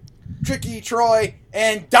 Mark, Tricky, Troy,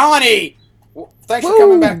 and Donnie. Thanks for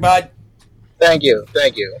coming back, bud. Thank you.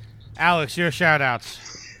 Alex, your shout outs.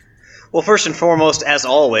 Well, first and foremost, as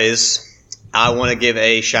always, I want to give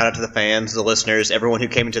a shout out to the fans, the listeners, everyone who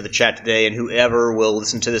came into the chat today, and whoever will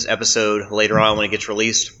listen to this episode later on when it gets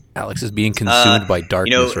released. Alex is being consumed by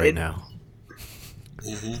darkness right now.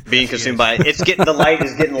 Being consumed by it's getting the light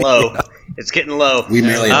is getting low. It's getting low. We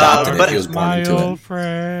merely adopted it. He was born My into old it.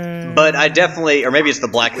 friend. But I definitely, or maybe it's the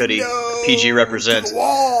Black Hoodie PG represents.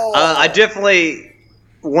 I definitely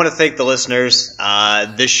want to thank the listeners.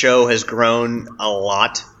 This show has grown a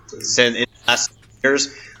lot since in the last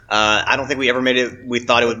years. I don't think we ever made it. We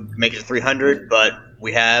thought it would make it to 300, but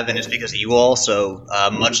we have, and it's because of you all. So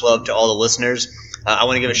much love to all the listeners. I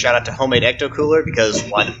want to give a shout out to Homemade Ecto Cooler because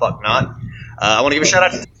why the fuck not? I want to give a shout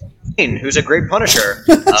out to Dean, who's a great Punisher.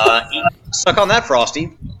 Suck on that, Frosty.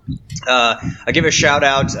 I give a shout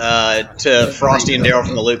out to Frosty and Daryl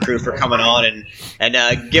from the Loot Crew for coming on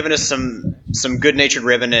and giving us some good natured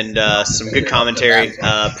ribbon and some good commentary.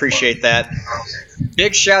 Appreciate that.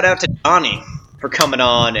 Big shout out to Donnie for coming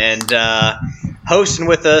on and hosting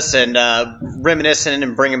with us and reminiscing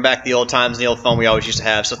and bringing back the old times and the old fun we always used to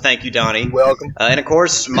have. So thank you, Donnie. You're welcome. And of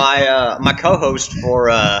course, my co-host for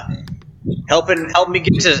helping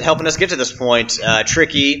us get to this point,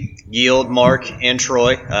 Tricky, Yield, Mark, and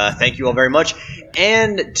Troy. Thank you all very much,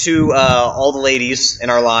 and to all the ladies in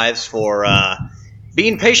our lives for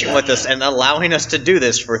being patient with us and allowing us to do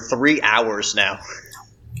this for 3 hours now.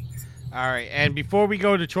 All right, and before we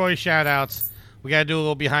go to Troy shoutouts, we got to do a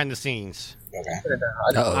little behind the scenes. Okay.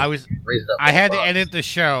 I had to edit the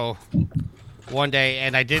show one day,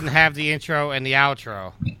 and I didn't have the intro and the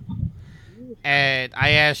outro. And I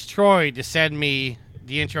asked Troy to send me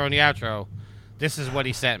the intro and the outro. This is what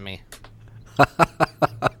he sent me.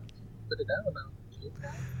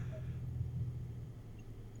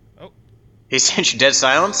 Oh. He sent you dead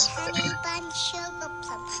silence?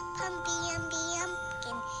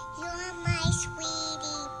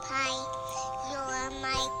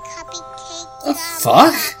 The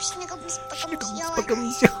fuck?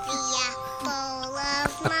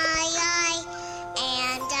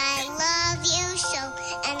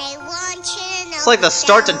 It's like the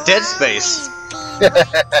start to Dead Space. And I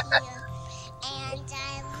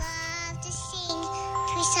love to sing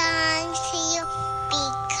 3 songs to you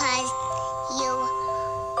because you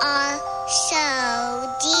are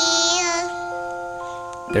so dear.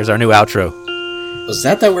 There's our new outro. Was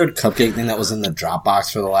that weird cupcake thing that was in the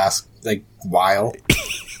Dropbox for the last while?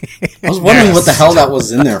 I was wondering what the hell that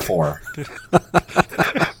was in there for.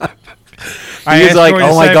 He was like,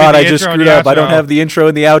 oh my god, I just screwed up. I don't have the intro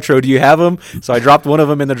and the outro. Do you have them? So I dropped one of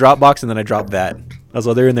them in the Dropbox, and then I dropped that. That's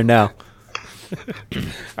why they're in there now. All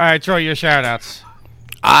right, Troy, your shout-outs.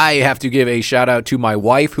 I have to give a shout-out to my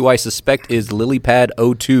wife, who I suspect is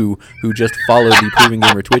LilyPad02, who just followed the Proving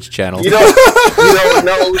Gamer Twitch channel. You don't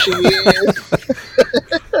know who she is?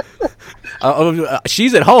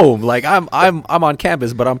 She's at home. Like I'm on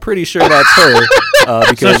campus, but I'm pretty sure that's her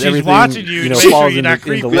because So she's everything watching you to make sure falls you're not into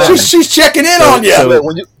creepy. line. She's checking in on you. So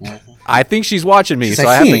When you, I think she's watching me, She's so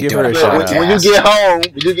like, I have "He to ain't give her a doing shout it." out. when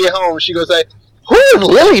you get home, she goes like, "Who's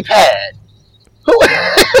LilyPad? Who?"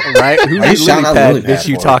 Right? Who's Why you shouting out LilyPad Lily bitch Pad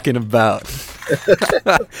you for? talking about?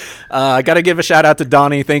 I got to give a shout out to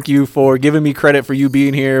Donnie. Thank you for giving me credit for you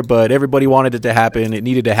being here, but everybody wanted it to happen. It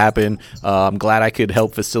needed to happen. I'm glad I could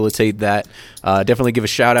help facilitate that. Definitely give a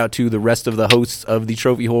shout out to the rest of the hosts of the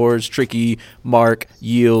Trophy Whores, Tricky, Mark,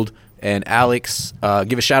 Yield, and Alex.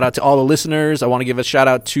 Give a shout out to all the listeners. I want to give a shout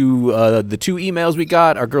out to the 2 emails we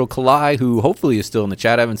got. Our girl Kalai, who hopefully is still in the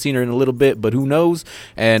chat. I haven't seen her in a little bit, but who knows?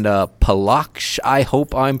 And Palaksh, I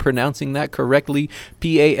hope I'm pronouncing that correctly.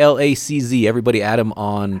 Palacz. Everybody add him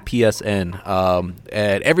on PSN.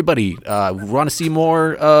 And everybody, we want to see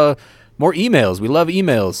more emails. We love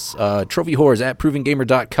emails.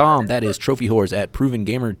 Trophyhorrors@provengamer.com. That is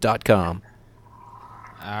trophyhorrors@provengamer.com.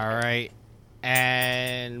 All right.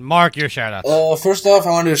 And Mark, your shout-outs. First off,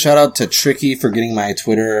 I wanted to shout out to Tricky for getting my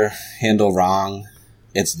Twitter handle wrong.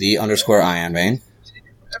 It's _Iron Vein.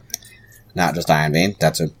 Not just Iron Vein.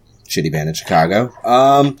 That's a shitty band in Chicago.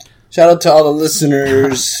 Shout out to all the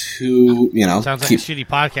listeners who, Sounds like a shitty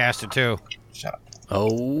podcaster, too. Shut up.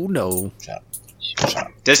 Oh, no. Shut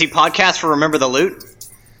up. Does he podcast for Remember the Loot?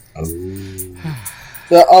 All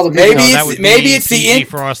the Maybe No, that it's would maybe be it's the PG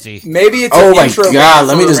Frosty. maybe it's Oh an my intro god,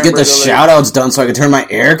 let me for just get the Remember Loot. shout-outs done so I can turn my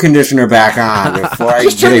air conditioner back on before I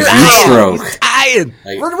Just get turn a your heat air stroke. Ian!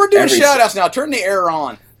 Like, We're doing every- shout outs now. Turn the air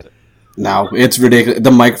on. No, it's ridiculous.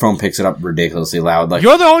 The microphone picks it up ridiculously loud. Like,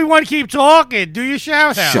 You're the only one to keep talking. Do your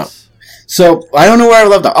shout-outs. Shut- so, I don't know where I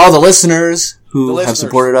left all the listeners who The have listeners.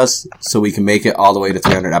 supported us so we can make it all the way to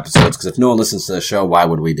 300 episodes. Because if no one listens to the show, why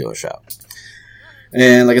would we do a show?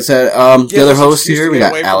 And like I said, the other us hosts excuse here, to we get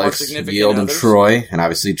got away from our Alex, significant Yield, and others. Troy, and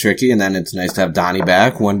obviously Tricky. And then it's nice to have Donnie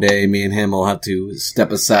back. One day, me and him will have to step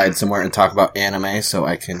aside somewhere and talk about anime so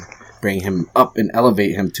I can bring him up and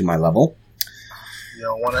elevate him to my level. You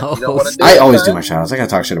don't want to. I always do my shout outs. I gotta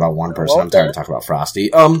talk shit about one person. I'm tired of talking about Frosty.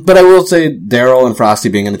 But I will say Daryl and Frosty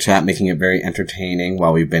being in the chat, making it very entertaining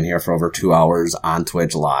while we've been here for over 2 hours on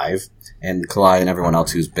Twitch live. And Kalai and everyone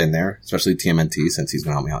else who's been there, especially TMNT, since he's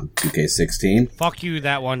going to help me out in 2K16. Fuck you,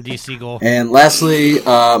 that one, DC Goal. And lastly,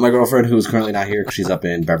 my girlfriend, who is currently not here because she's up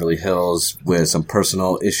in Beverly Hills with some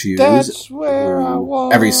personal issues. That's where I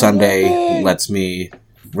want every Sunday lets me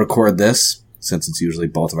record this, since it's usually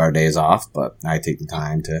both of our days off, but I take the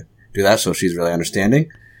time to do that, so she's really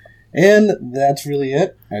understanding. And that's really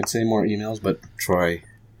it. I'd say more emails, but Troy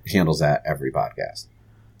handles that every podcast.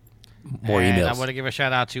 More and emails. I want to give a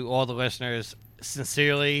shout out to all the listeners.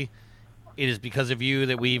 Sincerely, it is because of you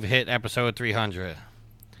that we've hit episode 300.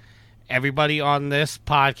 Everybody on this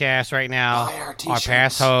podcast right now, our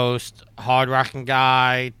past host, Hard Rockin'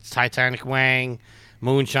 Guy, Titanic Wang,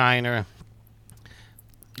 Moonshiner,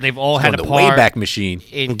 they've all had a the part Wayback Machine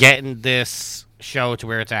in getting this show to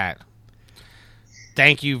where it's at.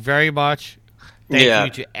 Thank you very much.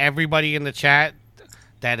 Thank you to everybody in the chat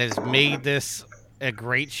that has made this a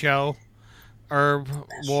great show. Herb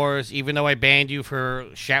Wars, even though I banned you for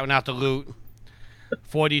shouting out the loot.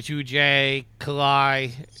 42J,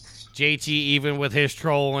 Kalai, JT, even with his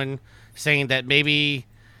trolling, saying that maybe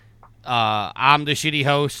I'm the shitty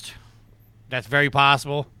host. That's very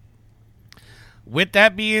possible. With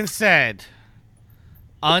that being said,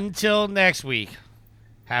 until next week,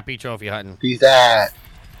 happy trophy hunting. Peace out.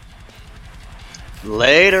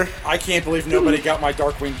 Later. I can't believe nobody got my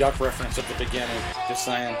Darkwing Duck reference at the beginning. Just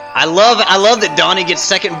saying. I love that Donnie gets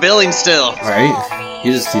second billing still. Right?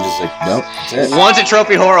 He just like, nope, that's it. Once a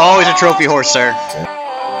trophy whore, always a trophy whore, sir.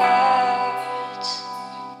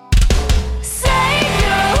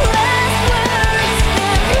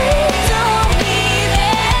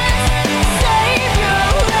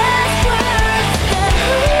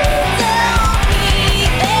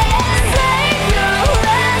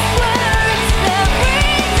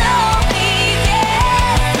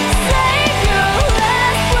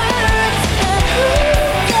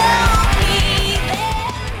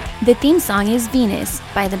 The theme song is Venus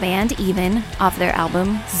by the band Even off their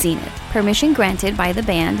album Zenith. Permission granted by the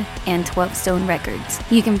band and 12 Stone Records.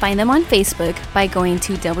 You can find them on Facebook by going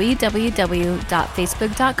to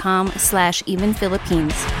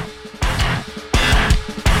www.facebook.com/evenphilippines.